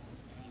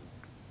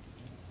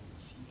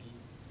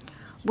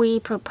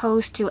we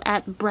propose to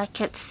add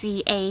bracket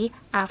CA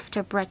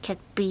after bracket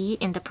B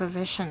in the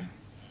provision.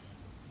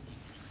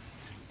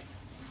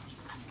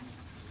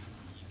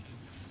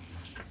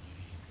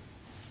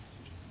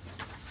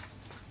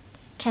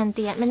 Can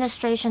the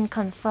administration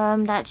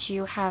confirm that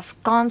you have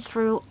gone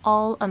through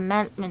all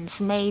amendments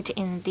made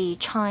in the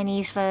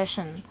Chinese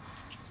version?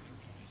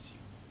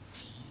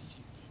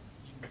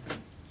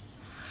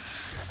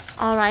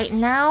 All right,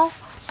 now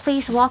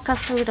please walk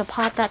us through the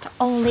part that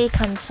only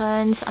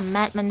concerns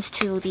amendments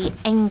to the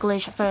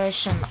English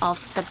version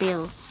of the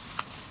bill.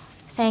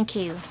 Thank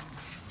you.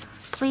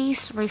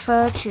 Please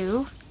refer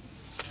to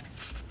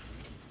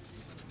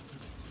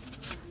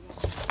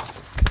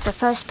the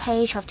first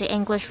page of the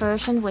English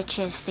version, which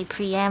is the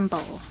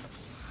preamble.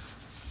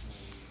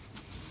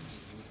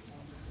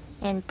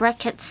 In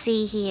bracket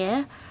C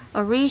here,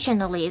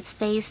 originally it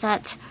states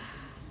that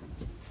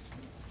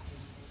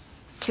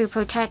to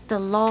protect the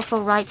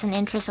lawful rights and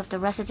interests of the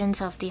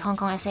residents of the Hong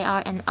Kong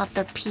SAR and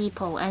other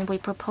people, and we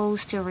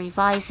propose to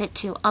revise it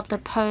to other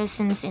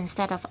persons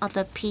instead of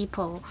other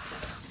people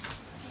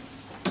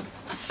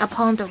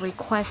upon the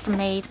request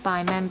made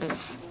by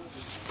members.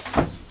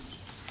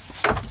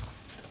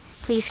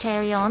 Please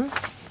carry on.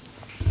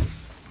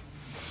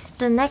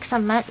 The next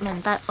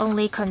amendment that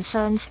only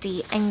concerns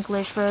the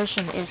English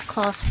version is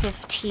clause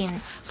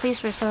 15.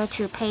 Please refer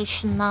to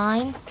page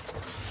 9.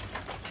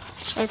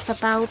 It's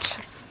about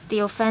the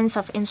offense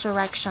of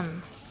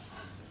insurrection.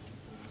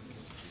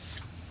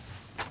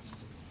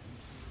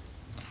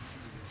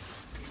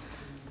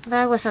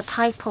 There was a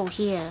typo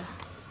here.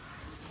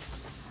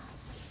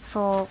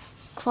 For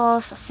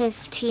clause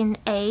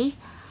 15A,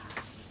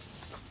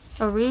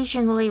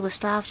 originally was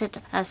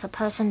drafted as a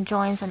person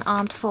joins an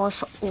armed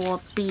force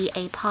or be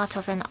a part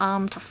of an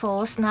armed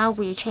force. Now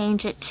we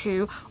change it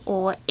to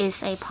or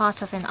is a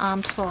part of an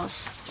armed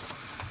force.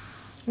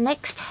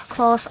 Next,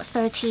 clause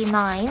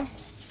 39.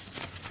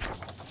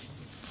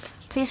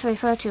 Please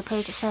refer to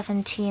page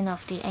 17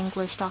 of the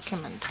English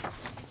document.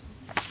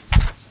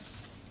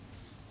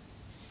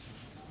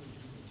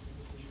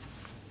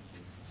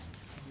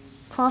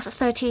 Clause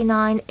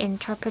 39,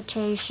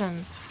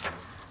 interpretation.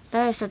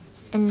 There is an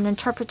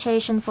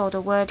interpretation for the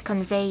word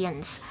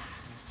conveyance.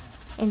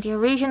 In the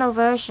original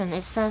version,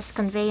 it says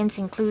conveyance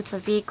includes a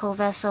vehicle,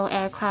 vessel,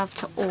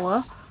 aircraft,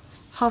 or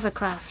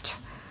hovercraft.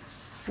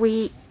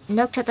 We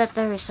noted that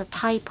there is a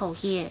typo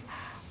here,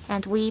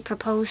 and we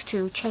propose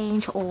to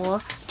change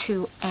or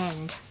to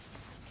end.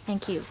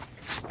 Thank you.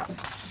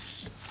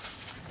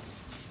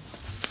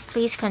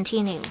 Please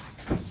continue.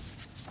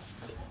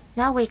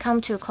 Now we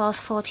come to clause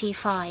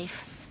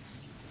 45.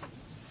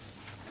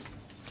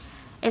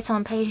 It's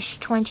on page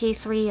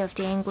 23 of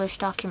the English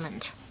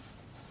document.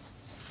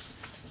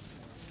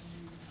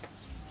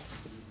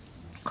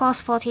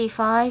 Clause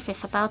 45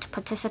 is about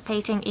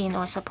participating in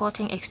or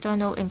supporting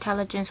external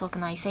intelligence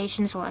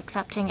organizations or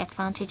accepting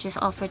advantages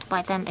offered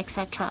by them,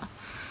 etc.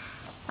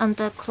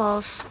 Under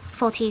clause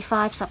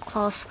 45,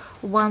 subclause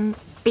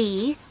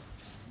 1b,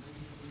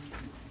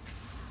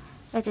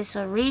 it is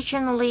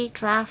originally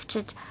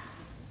drafted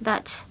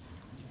that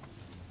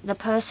the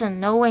person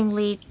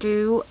knowingly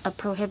do a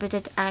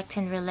prohibited act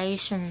in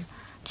relation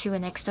to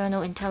an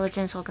external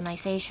intelligence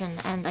organization.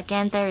 And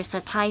again, there is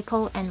a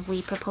typo, and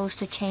we propose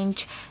to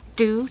change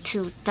do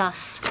to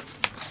does.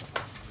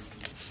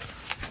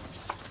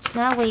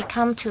 Now we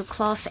come to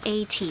clause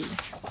 80.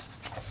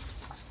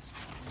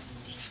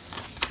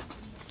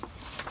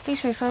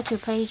 Please refer to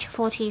page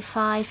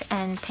 45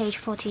 and page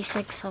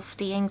 46 of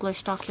the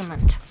English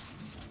document.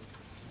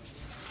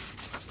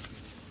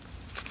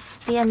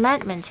 The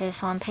amendment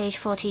is on page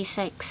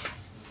 46.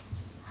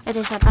 It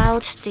is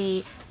about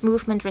the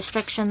movement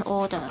restriction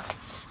order.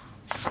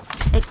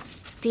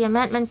 The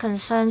amendment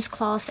concerns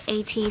clause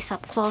 80,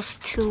 subclause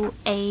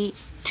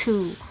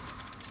 2A2.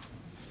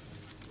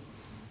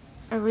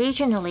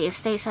 Originally, it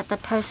states that the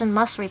person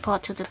must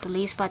report to the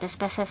police by the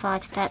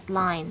specified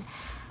deadline.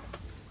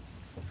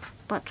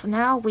 But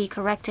now we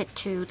correct it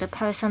to the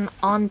person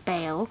on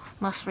bail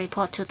must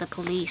report to the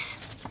police.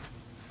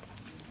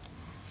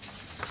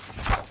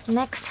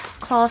 Next,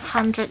 clause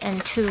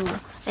 102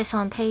 is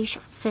on page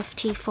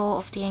 54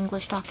 of the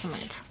English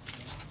document.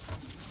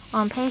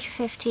 On page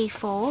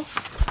 54,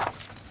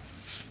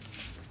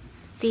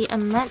 the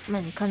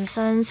amendment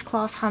concerns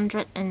clause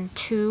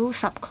 102,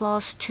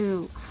 subclause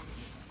 2.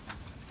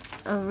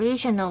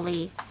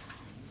 Originally,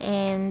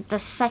 in the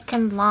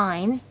second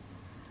line,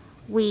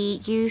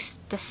 we used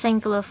the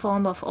singular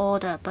form of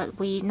order, but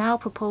we now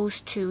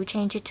propose to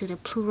change it to the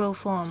plural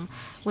form,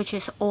 which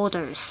is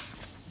orders.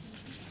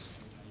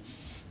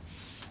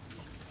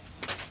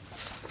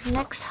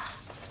 Next,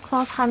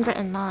 clause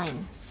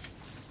 109.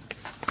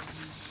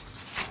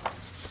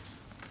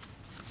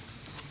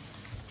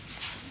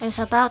 It's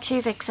about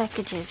Chief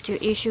Executive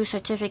to issue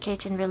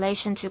certificate in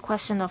relation to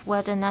question of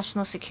whether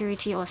national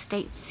security or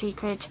state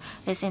secret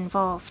is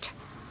involved.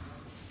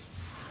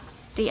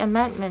 The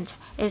amendment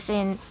is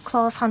in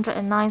clause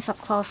 109,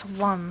 subclause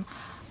 1.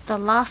 The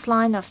last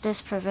line of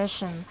this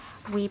provision,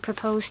 we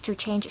propose to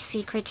change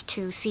secret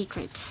to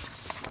secrets.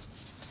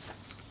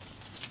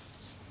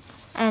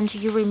 And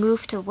you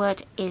remove the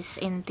word is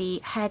in the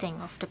heading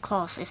of the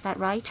clause, is that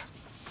right?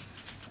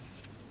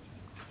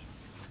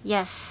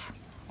 Yes.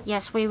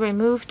 Yes, we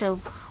remove the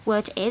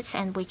word is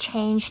and we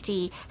change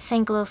the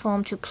singular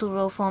form to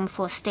plural form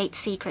for state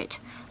secret.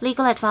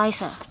 Legal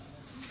advisor.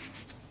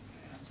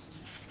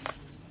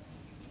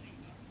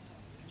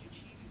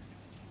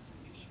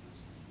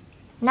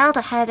 Now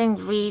the heading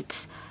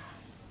reads,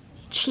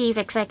 Chief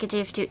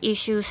Executive to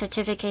issue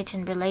certificate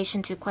in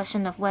relation to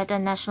question of whether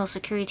national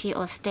security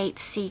or state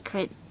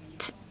secret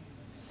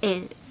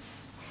is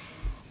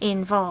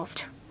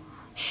involved.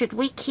 Should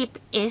we keep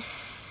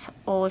is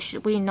or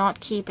should we not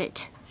keep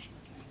it?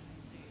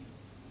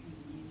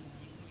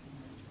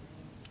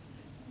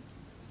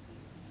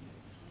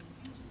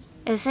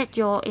 Is it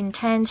your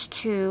intent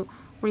to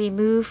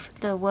remove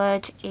the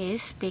word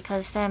is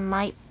because there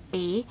might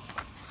be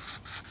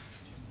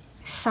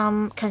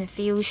some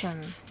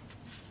confusion?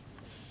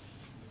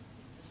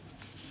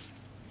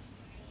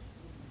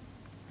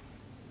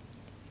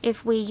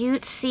 If we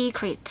use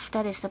secrets,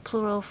 that is the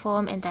plural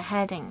form in the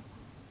heading,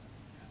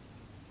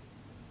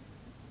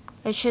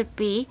 it should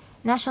be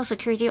national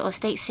security or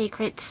state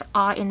secrets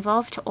are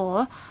involved,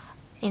 or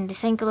in the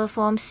singular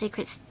form,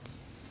 secrets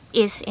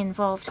is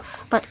involved.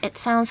 But it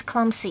sounds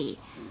clumsy.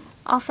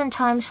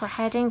 Oftentimes for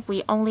heading,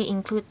 we only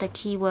include the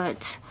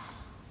keywords.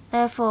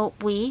 Therefore,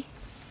 we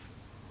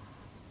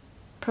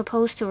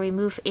propose to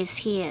remove is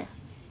here.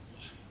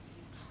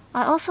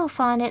 I also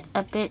find it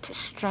a bit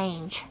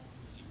strange,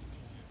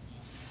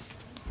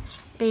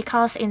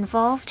 because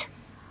involved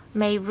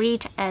may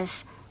read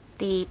as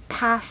the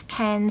past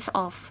tense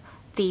of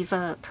the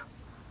verb.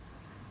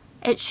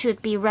 It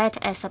should be read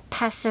as a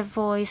passive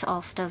voice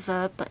of the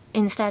verb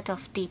instead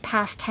of the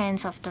past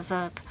tense of the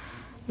verb.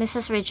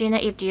 Mrs. Regina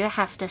Ip, do you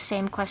have the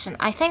same question?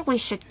 I think we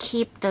should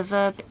keep the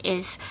verb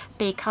is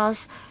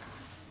because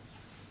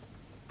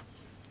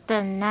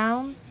the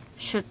noun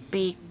should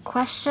be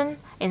question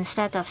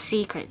instead of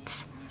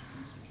secrets.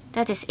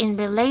 That is in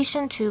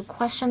relation to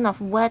question of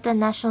whether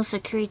national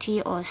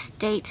security or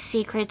state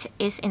secret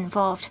is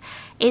involved.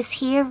 Is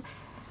here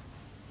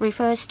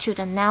refers to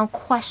the noun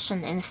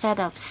question instead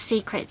of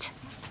secret.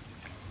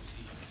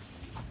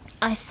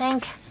 I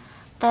think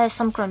There is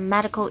some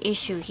grammatical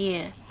issue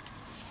here.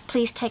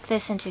 Please take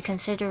this into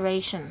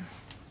consideration.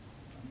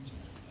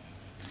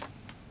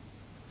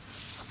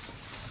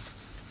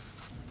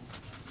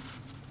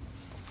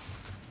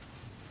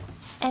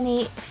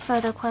 Any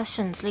further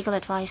questions, legal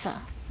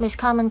advisor? Ms.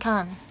 Carmen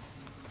Khan.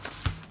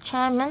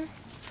 Chairman,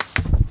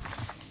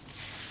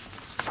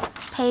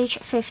 page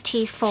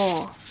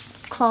 54,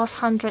 clause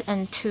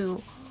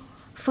 102,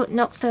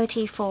 footnote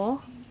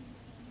 34.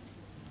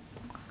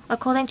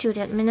 According to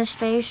the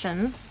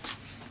administration,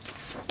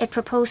 it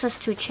proposes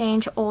to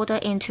change order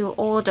into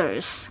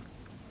orders.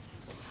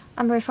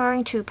 I'm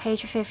referring to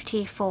page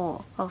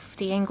 54 of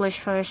the English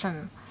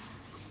version.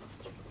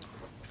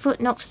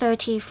 Footnote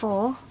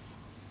 34.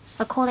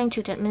 According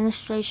to the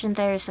administration,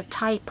 there is a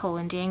typo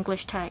in the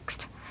English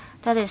text.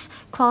 That is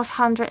clause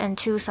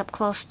 102,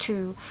 subclause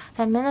 2.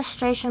 The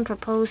administration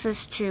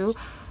proposes to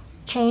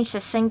change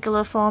the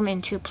singular form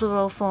into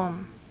plural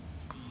form.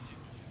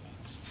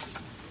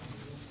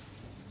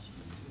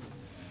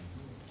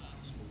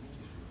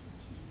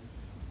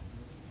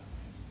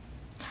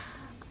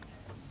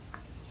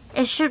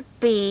 It should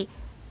be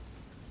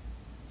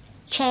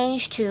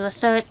changed to a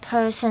third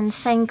person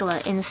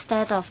singular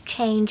instead of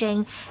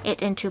changing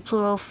it into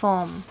plural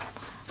form.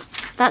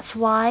 That's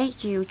why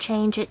you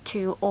change it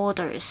to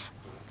orders.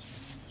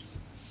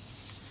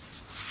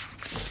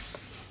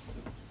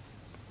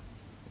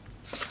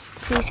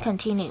 Please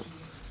continue.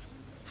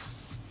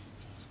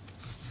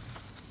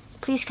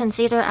 Please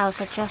consider our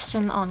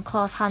suggestion on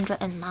clause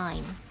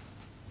 109.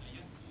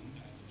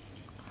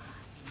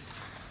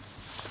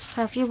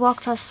 Have you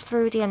walked us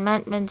through the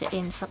amendment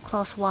in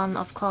subclause 1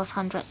 of clause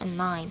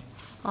 109?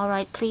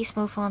 Alright, please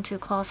move on to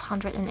clause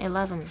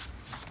 111.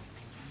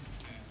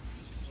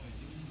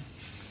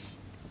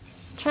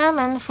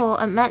 Chairman, for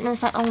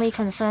amendments that only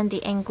concern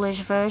the English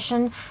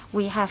version,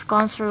 we have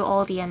gone through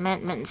all the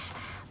amendments.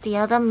 The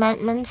other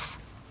amendments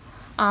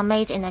are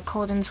made in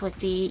accordance with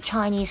the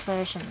Chinese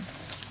version.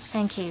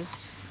 Thank you.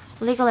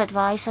 Legal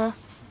advisor,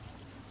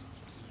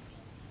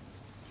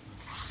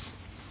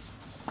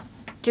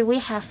 do we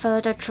have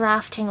further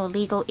drafting or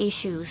legal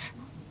issues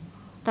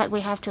that we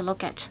have to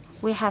look at?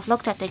 We have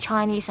looked at the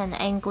Chinese and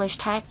English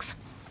text,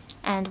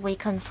 and we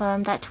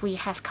confirm that we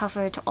have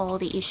covered all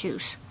the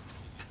issues.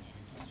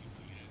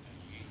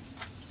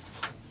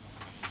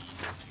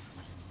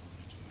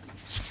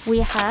 We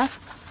have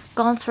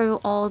gone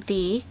through all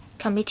the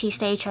committee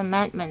stage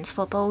amendments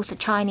for both the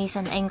Chinese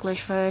and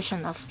English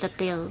version of the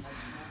bill.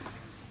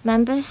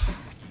 Members,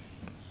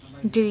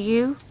 do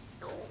you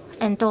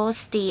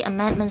endorse the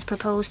amendments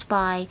proposed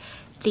by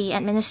the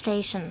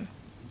administration?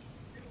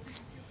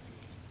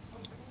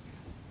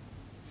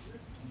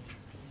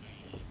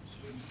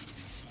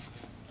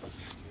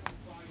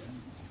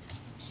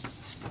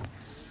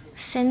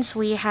 Since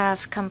we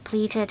have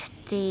completed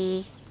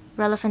the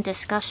relevant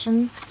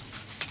discussion,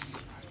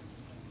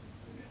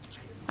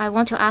 I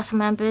want to ask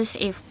members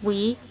if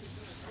we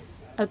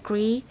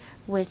agree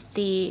with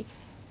the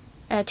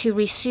to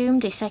resume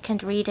the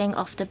second reading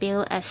of the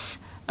bill as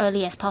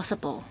early as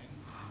possible.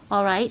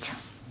 All right.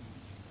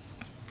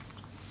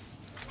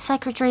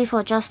 Secretary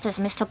for Justice,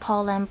 Mr.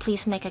 Paul Lam,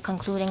 please make a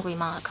concluding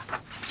remark.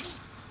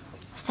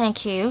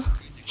 Thank you,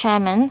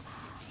 Chairman.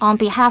 On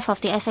behalf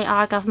of the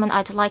SAR government,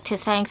 I'd like to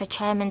thank the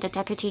Chairman, the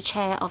Deputy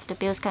Chair of the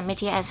Bills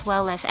Committee, as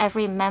well as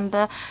every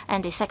member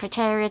and the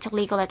Secretariat,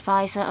 legal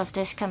advisor of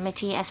this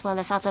committee, as well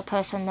as other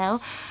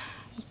personnel.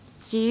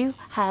 You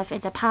have,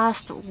 in the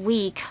past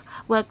week,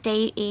 worked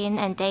day in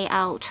and day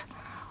out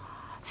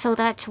so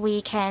that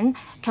we can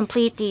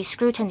complete the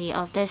scrutiny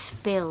of this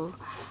bill.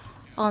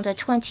 On the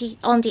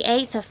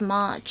 8th of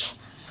March,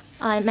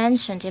 I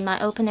mentioned in my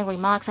opening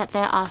remarks that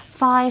there are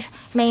 5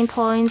 main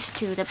points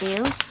to the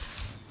bill.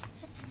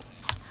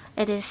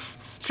 It is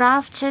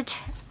drafted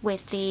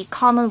with the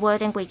common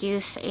wording we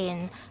use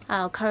in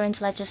our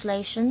current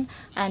legislation,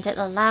 and it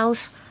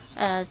allows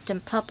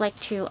the public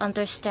to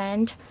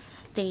understand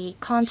the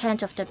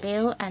content of the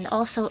bill, and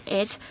also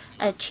it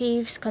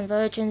achieves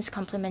convergence,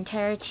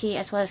 complementarity,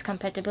 as well as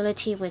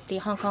compatibility with the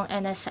Hong Kong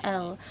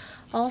NSL.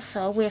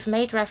 Also, we have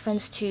made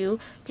reference to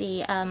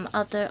the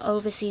other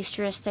overseas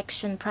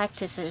jurisdiction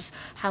practices.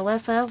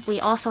 However, we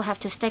also have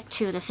to stick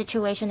to the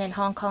situation in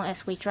Hong Kong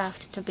as we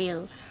draft the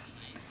bill.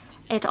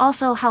 It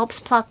also helps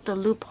plug the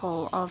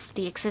loophole of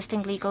the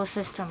existing legal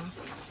system.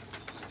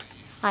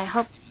 I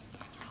hope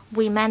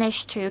we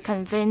managed to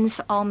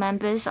convince all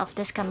members of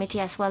this committee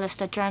as well as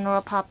the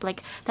general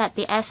public that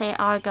the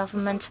SAR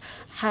government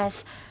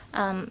has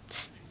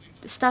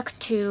stuck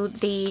to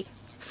the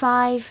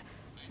 5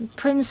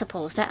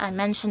 principles that I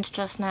mentioned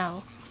just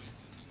now.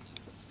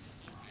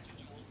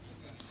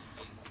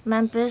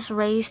 Members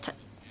raised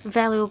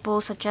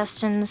valuable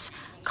suggestions,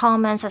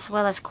 comments, as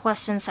well as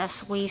questions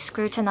as we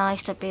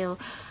scrutinize the bill.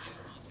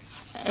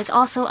 It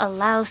also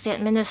allows the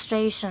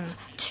administration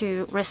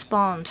to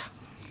respond.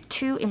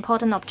 2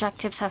 important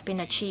objectives have been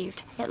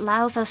achieved. It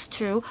allows us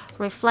to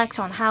reflect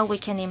on how we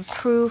can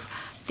improve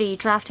the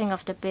drafting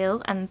of the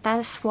bill, and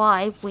that's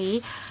why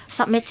we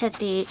submitted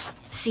the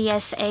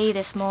CSA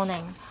this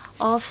morning.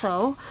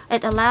 Also,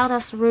 it allowed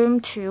us room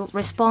to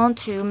respond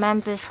to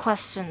members'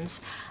 questions,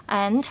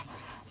 and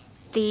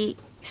the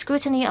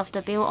scrutiny of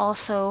the bill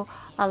also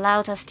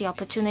allowed us the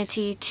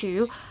opportunity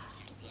to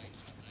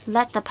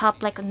let the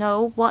public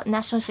know what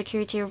national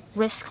security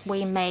risk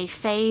we may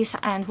face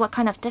and what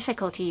kind of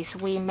difficulties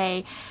we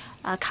may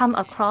come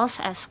across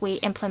as we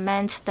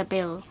implement the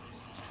bill.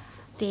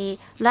 The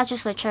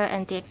legislature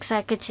and the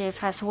executive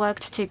has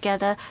worked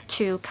together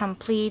to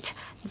complete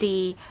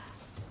the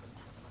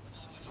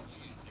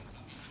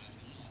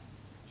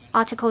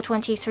Article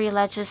 23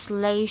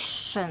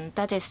 legislation.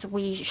 That is,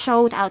 we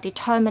showed our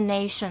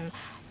determination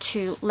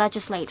to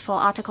legislate for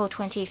Article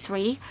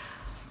 23.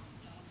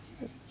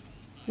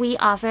 We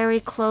are very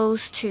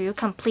close to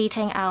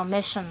completing our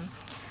mission.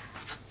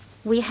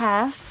 We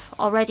have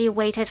already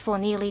waited for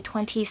nearly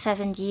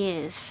 27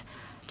 years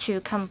to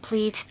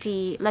complete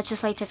the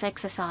legislative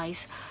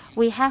exercise.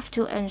 We have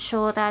to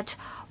ensure that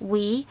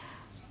we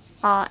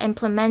are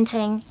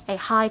implementing a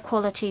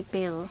high-quality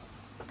bill.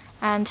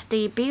 And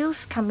the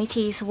Bills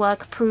Committee's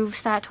work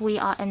proves that we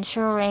are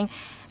ensuring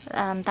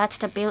that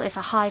the bill is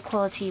a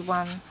high-quality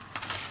one.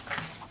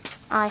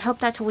 I hope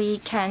that we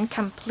can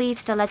complete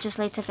the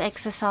legislative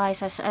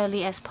exercise as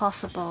early as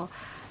possible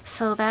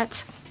so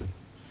that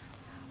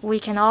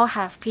we can all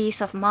have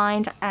peace of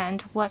mind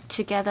and work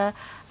together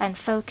and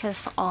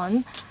focus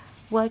on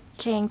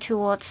working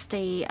towards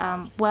the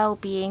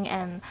well-being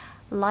and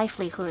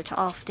livelihood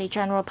of the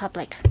general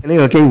public.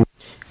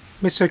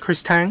 Mr.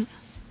 Chris Tang.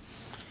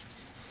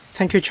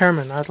 Thank you,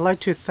 Chairman. I'd like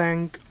to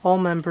thank all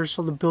members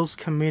of the Bills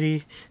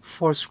Committee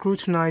for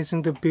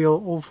scrutinizing the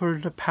bill over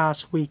the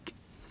past week.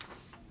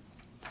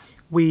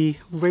 We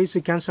raced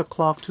against the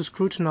clock to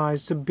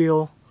scrutinize the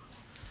bill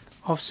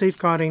of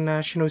safeguarding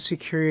national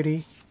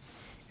security,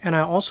 and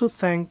I also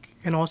thank,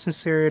 in all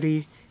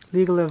sincerity,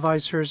 legal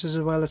advisors as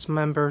well as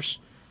members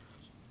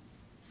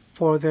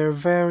for their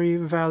very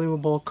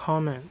valuable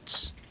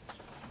comments.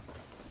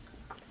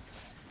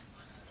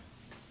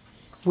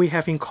 We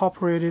have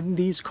incorporated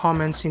these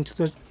comments into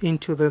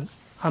the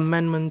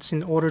amendments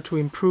in order to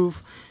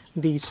improve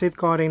the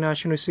Safeguarding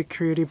National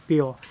Security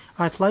Bill.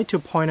 I'd like to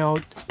point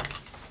out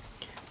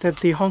that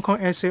the Hong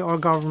Kong SAR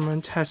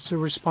government has the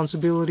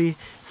responsibility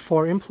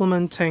for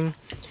implementing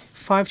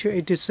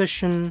 528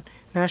 Decision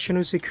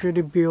National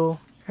Security Bill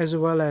as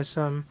well as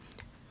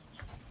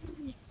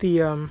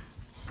the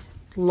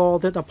law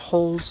that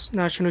upholds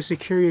national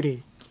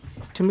security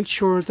to make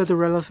sure that the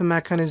relevant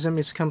mechanism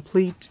is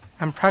complete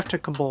and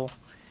practicable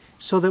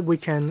so that we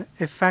can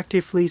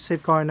effectively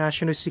safeguard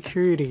national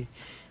security.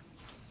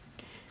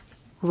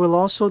 We will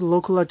also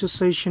local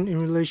legislation in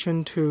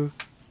relation to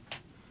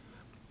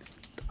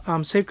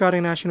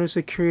safeguarding national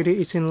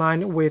security is in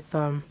line with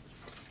Hong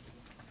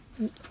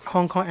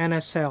Kong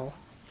NSL.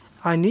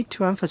 I need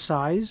to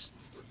emphasize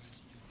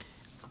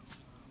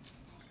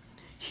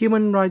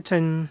human rights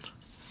and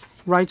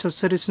rights of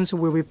citizens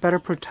will be better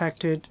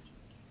protected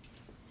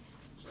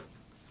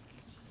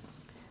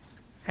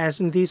as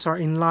these are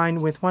in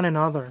line with one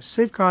another.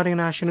 Safeguarding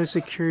national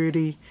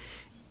security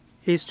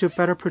is to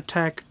better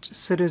protect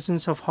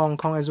citizens of Hong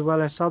Kong as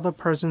well as other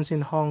persons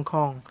in Hong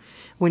Kong.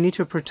 We need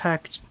to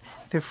protect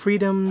the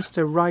freedoms,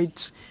 the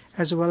rights,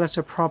 as well as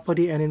the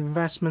property and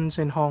investments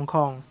in Hong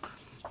Kong.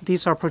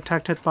 These are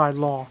protected by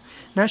law.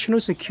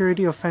 National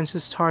security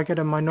offenses target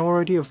a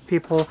minority of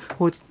people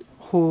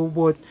who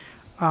would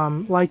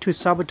like to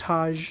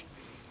sabotage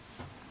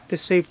the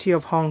safety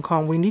of Hong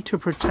Kong. We need to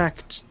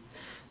protect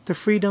the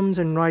freedoms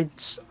and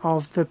rights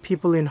of the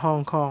people in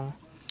Hong Kong.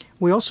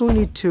 We also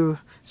need to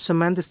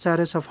cement the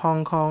status of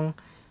Hong Kong,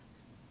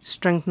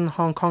 strengthen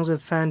Hong Kong's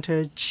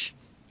advantage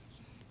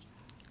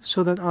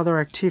so that other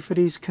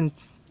activities can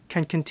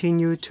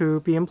continue to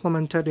be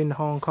implemented in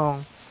Hong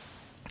Kong.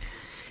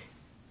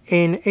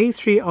 In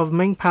A3 of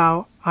Ming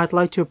Pao, I'd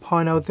like to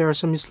point out there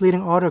is a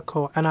misleading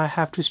article, and I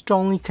have to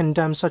strongly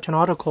condemn such an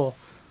article.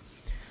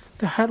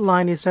 The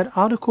headline is that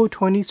Article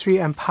 23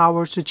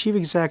 empowers the Chief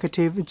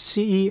Executive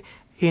CE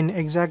in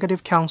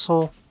Executive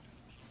Council,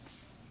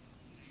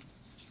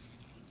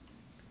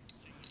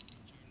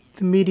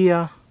 the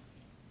media,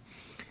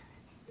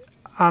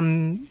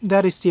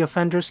 that is, the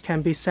offenders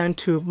can be sent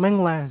to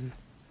mainland.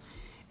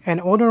 An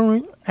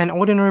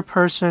ordinary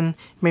person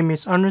may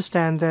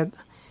misunderstand that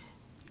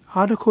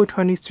Article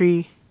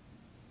 23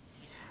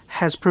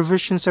 has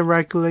provisions that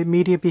regulate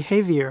media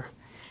behavior,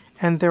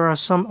 and there are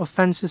some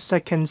offenses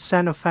that can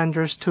send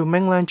offenders to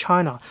mainland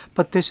China,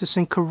 but this is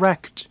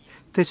incorrect.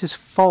 This is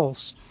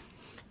false.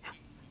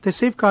 The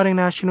Safeguarding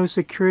National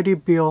Security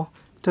Bill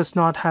does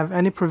not have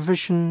any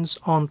provisions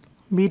on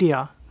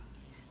media.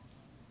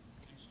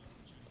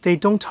 They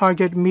don't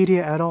target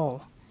media at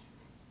all.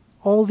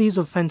 All these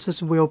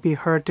offenses will be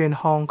heard in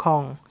Hong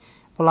Kong.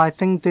 Well, I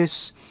think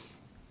this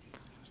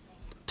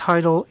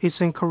title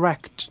is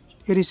incorrect.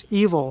 It is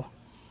evil.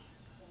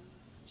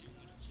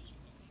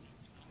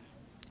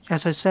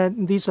 As I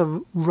said, these are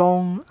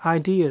wrong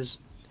ideas.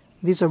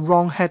 These are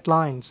wrong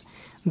headlines.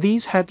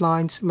 These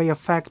headlines may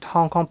affect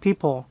Hong Kong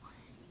people.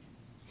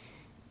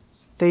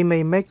 They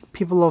may make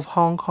people of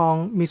Hong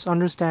Kong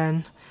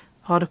misunderstand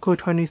Article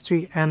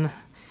 23 and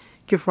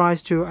give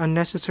rise to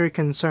unnecessary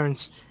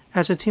concerns.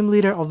 As a team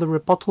leader of the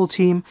rebuttal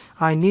team,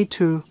 I need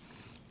to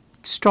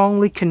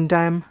strongly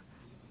condemn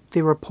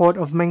the report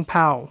of Meng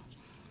Pao.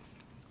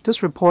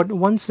 This report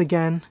once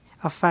again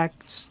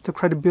affects the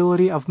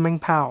credibility of Meng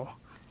Pao.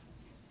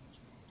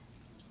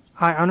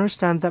 I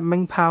understand that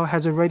Meng Pao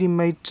has already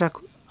made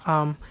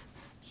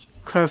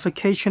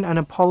clarification and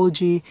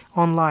apology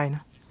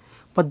online,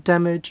 but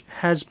damage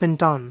has been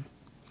done.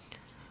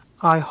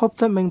 I hope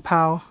that Meng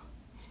Pao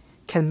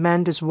can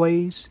mend his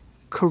ways,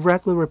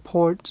 correctly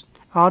report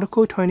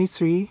Article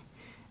 23,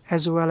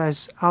 as well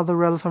as other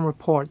relevant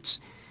reports.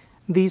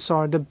 These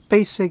are the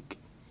basic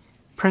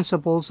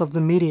principles of the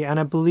media, and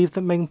I believe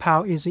that Meng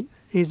Pao is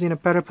in a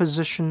better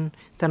position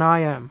than I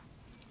am.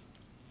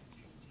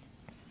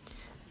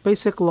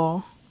 Basic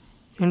law,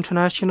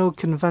 international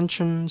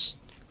conventions,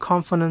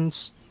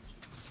 covenants,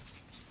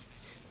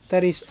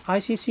 that is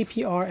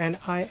ICCPR and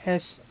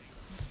ISESCR,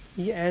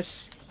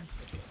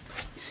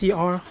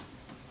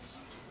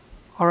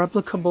 are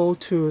applicable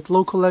to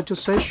local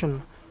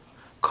legislation.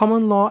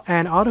 Common law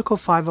and Article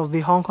 5 of the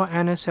Hong Kong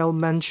NSL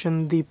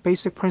mention the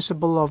basic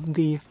principle of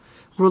the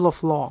rule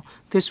of law.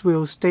 This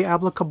will stay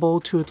applicable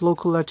to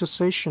local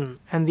legislation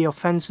and the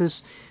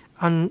offenses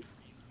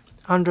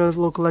under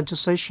local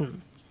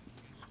legislation.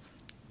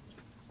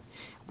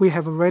 We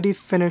have already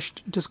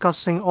finished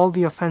discussing all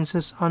the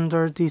offenses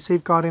under the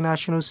Safeguarding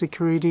National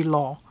Security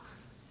Law.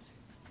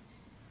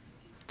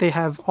 They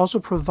have also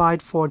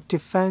provided for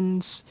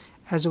defense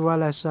as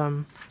well as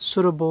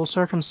suitable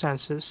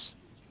circumstances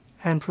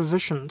and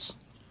provisions.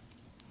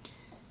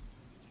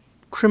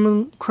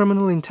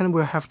 Criminal intent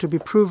will have to be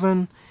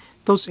proven.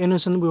 Those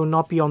innocent will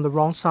not be on the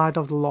wrong side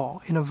of the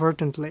law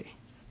inadvertently.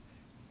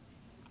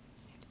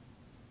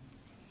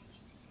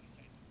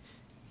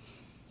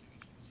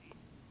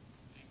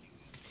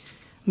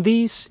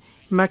 These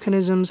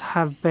mechanisms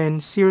have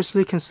been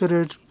seriously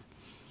considered.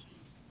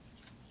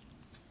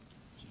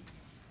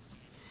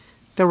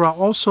 There are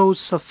also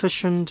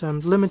sufficient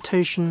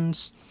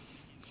limitations.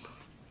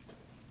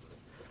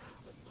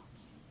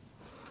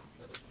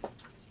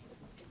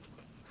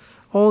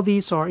 All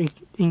these are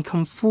in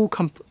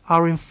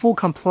full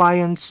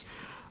compliance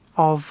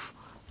of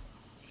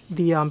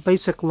the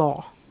basic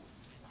law.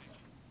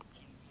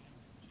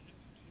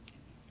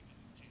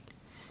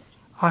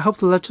 I hope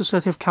the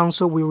Legislative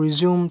Council will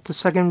resume the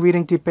second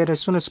reading debate as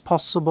soon as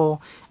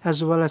possible,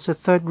 as well as the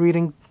third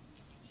reading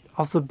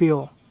of the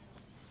bill,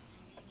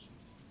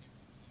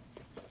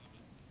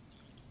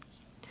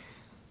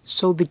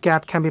 so the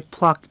gap can be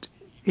plugged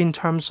in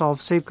terms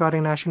of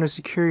safeguarding national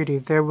security.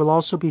 There will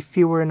also be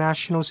fewer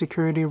national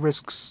security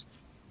risks.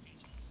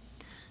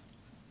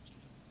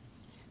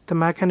 The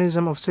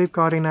mechanism of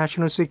safeguarding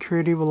national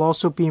security will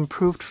also be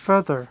improved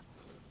further.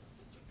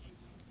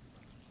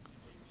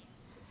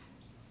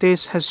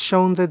 This has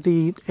shown that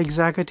the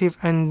executive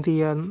and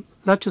the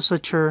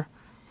legislature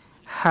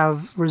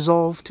have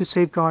resolved to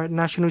safeguard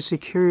national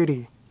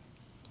security.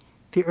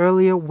 The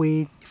earlier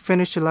we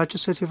finish the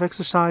legislative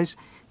exercise,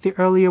 the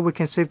earlier we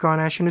can safeguard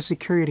national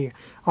security.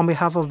 On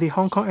behalf of the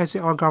Hong Kong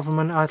SAR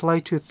government, I'd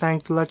like to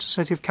thank the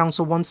Legislative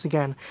Council once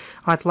again.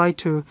 I'd like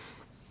to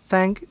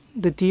thank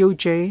the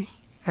DOJ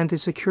and the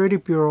Security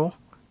Bureau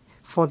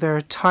for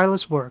their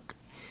tireless work.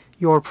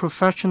 Your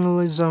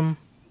professionalism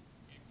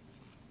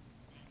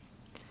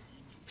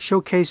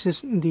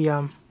showcases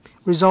the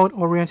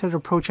result-oriented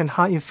approach and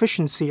high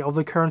efficiency of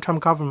the current term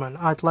government.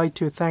 I'd like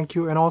to thank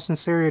you in all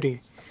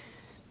sincerity.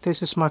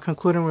 This is my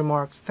concluding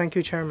remarks. Thank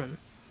you, Chairman.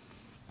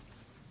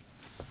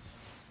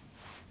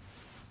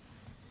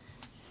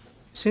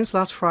 Since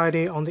last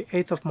Friday, on the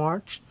 8th of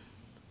March,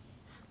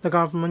 the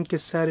government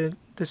gazetted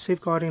the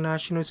Safeguarding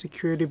National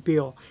Security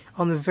Bill.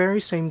 On the very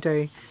same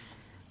day,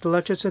 the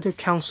Legislative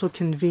Council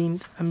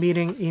convened a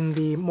meeting in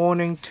the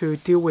morning to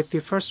deal with the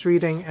first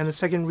reading and the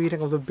second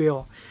reading of the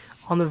bill.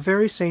 On the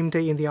very same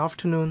day in the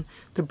afternoon,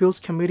 the Bills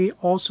Committee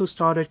also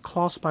started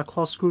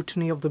clause-by-clause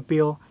scrutiny of the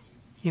bill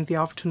in the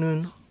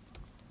afternoon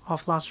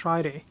of last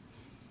Friday.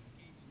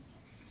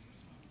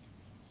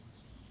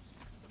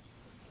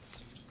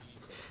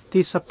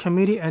 The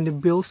subcommittee and the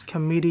Bills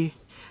Committee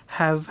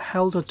have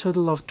held a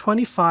total of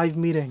 25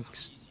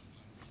 meetings.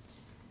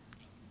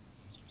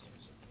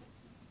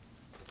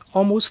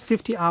 Almost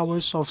 50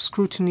 hours of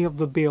scrutiny of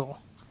the bill.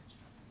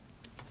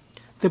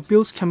 The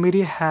Bills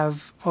Committee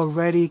have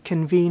already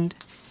convened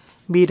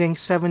meetings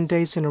 7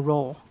 days in a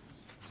row,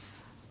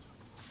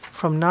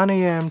 from 9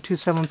 a.m. to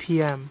 7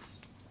 p.m.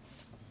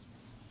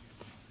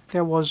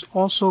 There was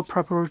also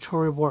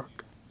preparatory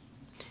work.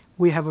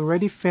 We have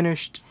already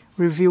finished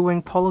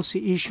reviewing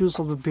policy issues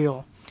of the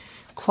bill,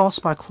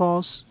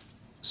 clause-by-clause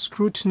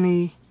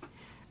scrutiny,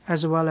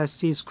 as well as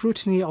the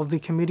scrutiny of the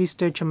committee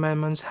stage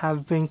amendments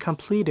have been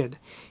completed.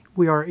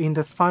 We are in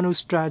the final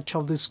stretch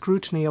of the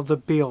scrutiny of the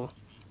bill.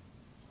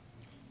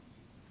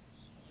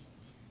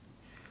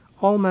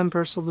 All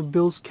members of the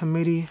Bills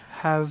Committee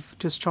have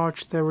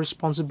discharged their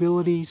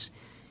responsibilities,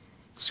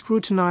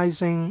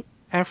 scrutinizing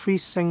every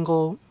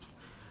single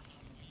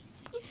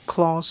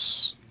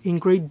clause in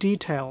great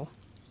detail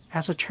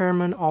As a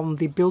chairman of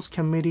the Bills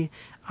Committee,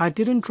 I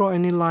didn't draw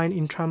any line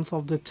in terms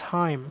of the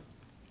time.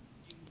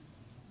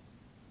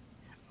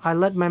 I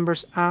let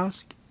members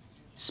ask,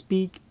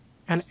 speak,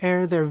 and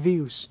air their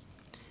views.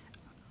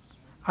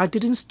 I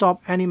didn't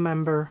stop any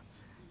member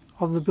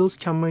of the Bills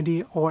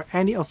Committee or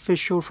any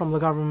official from the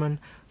government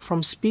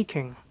from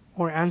speaking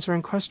or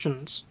answering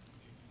questions.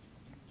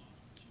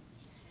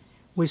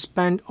 We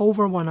spent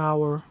over 1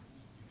 hour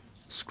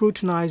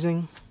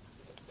scrutinizing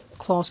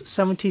Clause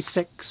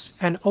 76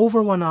 and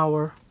over 1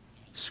 hour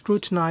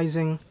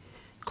scrutinizing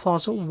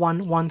Clause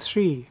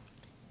 113.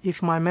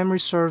 If my memory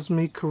serves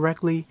me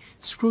correctly,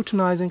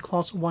 scrutinizing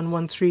Clause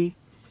 113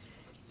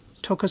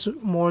 took us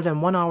more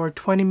than 1 hour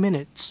 20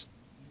 minutes.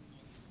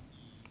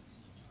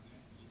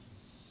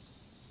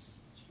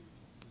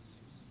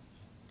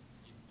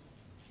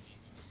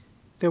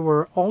 There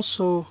were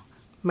also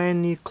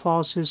many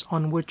clauses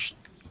on which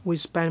we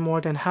spent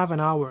more than half an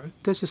hour.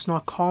 This is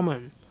not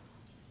common.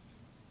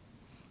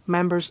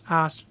 Members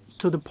asked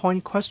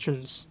to-the-point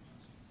questions.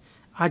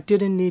 I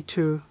didn't need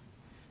to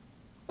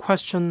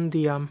question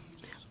the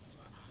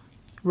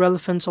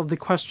relevance of the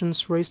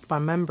questions raised by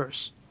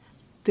members.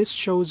 This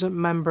shows that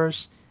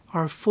members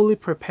are fully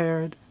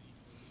prepared,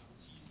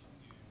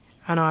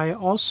 and I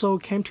also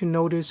came to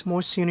notice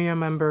more senior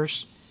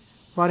members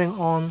writing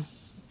on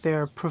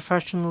their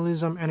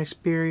professionalism and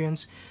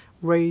experience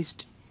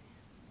raised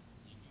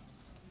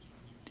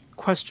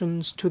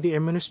questions to the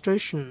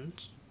administration.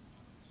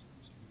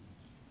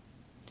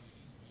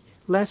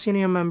 Less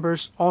senior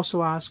members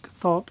also ask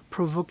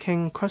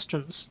thought-provoking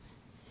questions.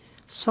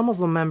 Some of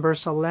the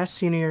members are less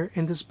senior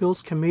in this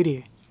Bills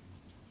Committee,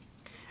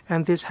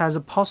 and this has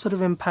a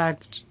positive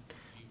impact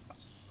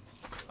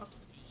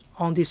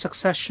on the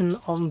succession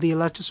of the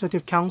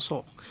Legislative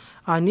Council.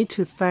 I need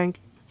to thank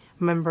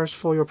members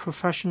for your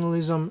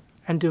professionalism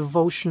and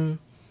devotion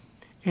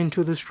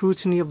into the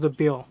scrutiny of the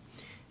bill.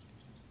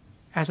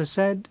 As I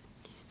said,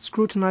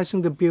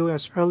 scrutinizing the bill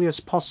as early as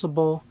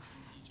possible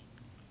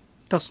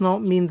does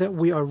not mean that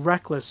we are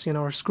reckless in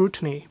our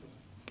scrutiny.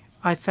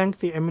 I thank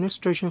the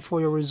administration for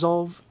your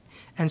resolve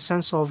and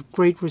sense of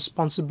great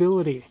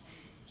responsibility.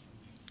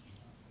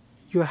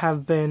 You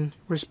have been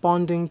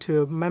responding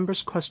to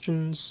members'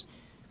 questions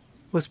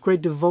with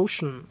great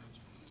devotion.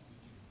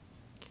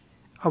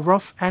 A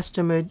rough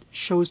estimate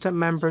shows that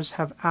members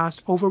have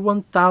asked over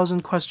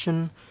 1,000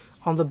 questions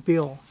on the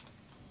bill.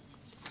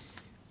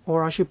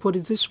 Or I should put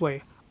it this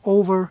way,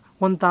 over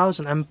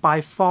 1,000, and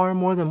by far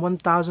more than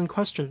 1,000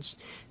 questions.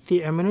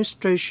 The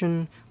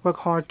administration worked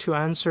hard to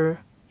answer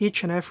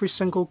each and every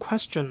single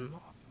question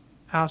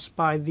asked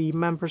by the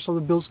members of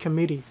the Bills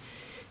Committee.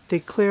 They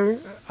cleared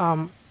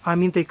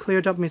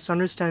up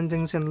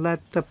misunderstandings and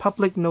let the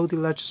public know the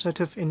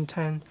legislative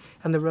intent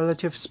and the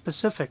relative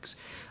specifics.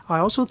 I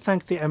also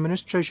thank the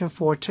administration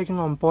for taking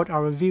on board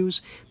our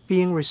views,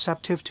 being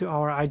receptive to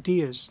our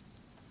ideas.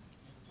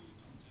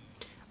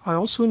 I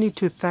also need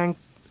to thank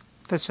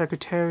the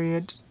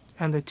Secretariat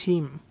and the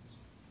team.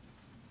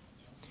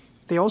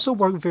 They also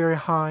worked very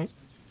hard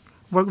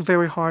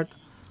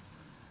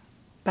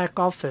back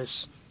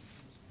office.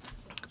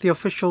 The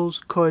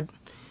officials could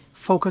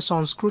focus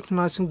on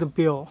scrutinizing the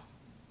bill.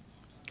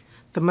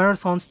 The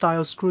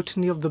marathon-style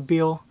scrutiny of the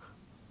bill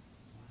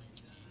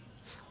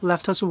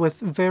left us with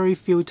very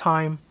few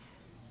time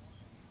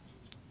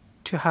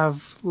to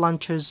have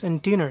lunches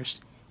and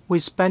dinners. We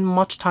spent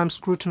much time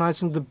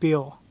scrutinizing the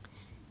bill.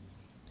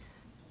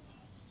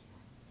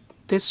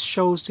 This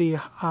shows the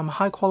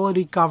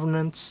high-quality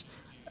governance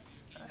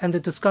and the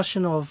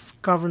discussion of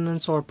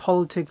governance or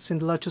politics in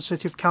the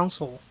Legislative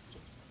Council.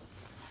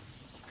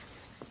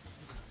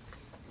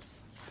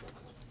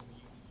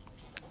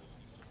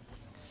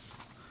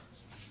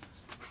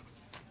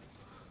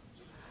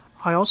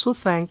 I also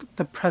thank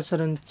the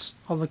President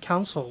of the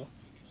Council.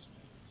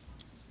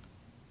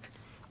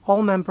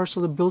 All members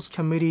of the Bills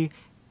Committee,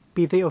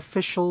 be they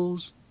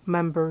officials,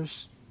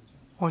 members,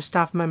 or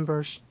staff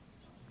members,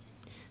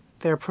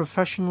 their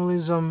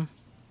professionalism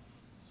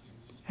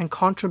and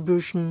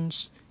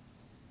contributions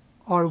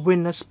are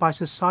witnessed by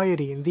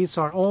society, and these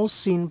are all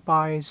seen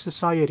by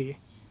society.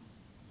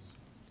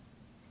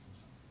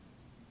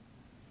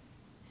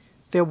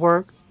 Their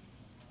work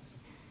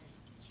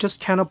just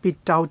cannot be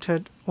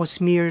doubted or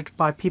smeared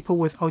by people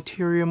with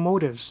ulterior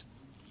motives.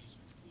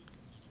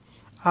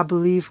 I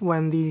believe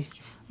when the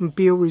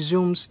bill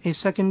resumes a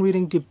second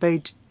reading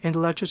debate in the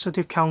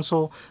Legislative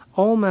Council,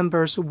 all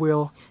members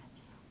will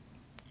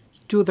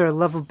do their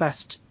level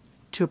best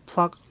to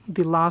plug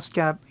the last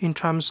gap in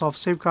terms of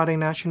safeguarding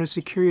national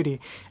security.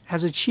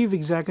 As the Chief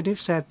Executive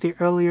said, the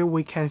earlier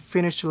we can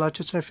finish the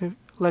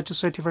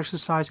legislative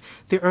exercise,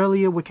 the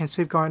earlier we can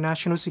safeguard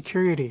national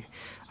security.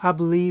 I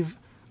believe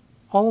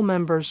all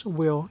members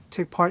will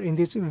take part in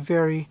this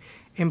very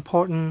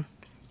important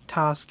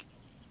task.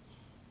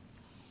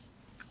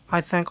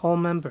 I thank all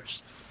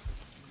members.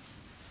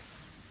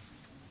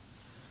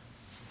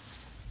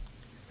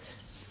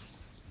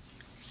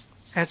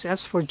 As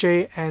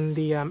S4J and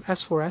the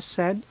S4S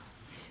said,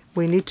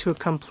 we need to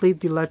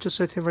complete the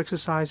legislative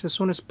exercise as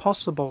soon as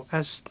possible,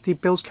 as the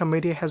Bills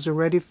Committee has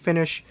already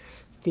finished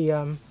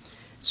the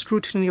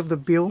scrutiny of the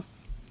bill.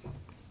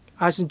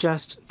 I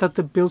suggest that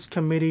the Bills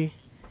Committee,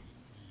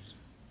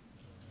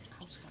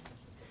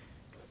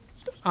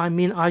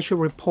 I should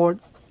report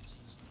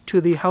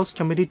to the House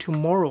Committee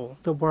tomorrow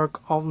the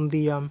work on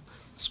the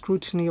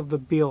scrutiny of the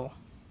bill.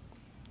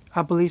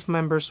 I believe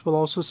members will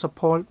also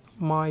support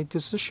my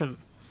decision.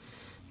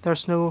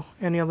 There's no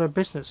any other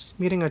business.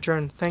 Meeting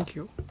adjourned. Thank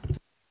you.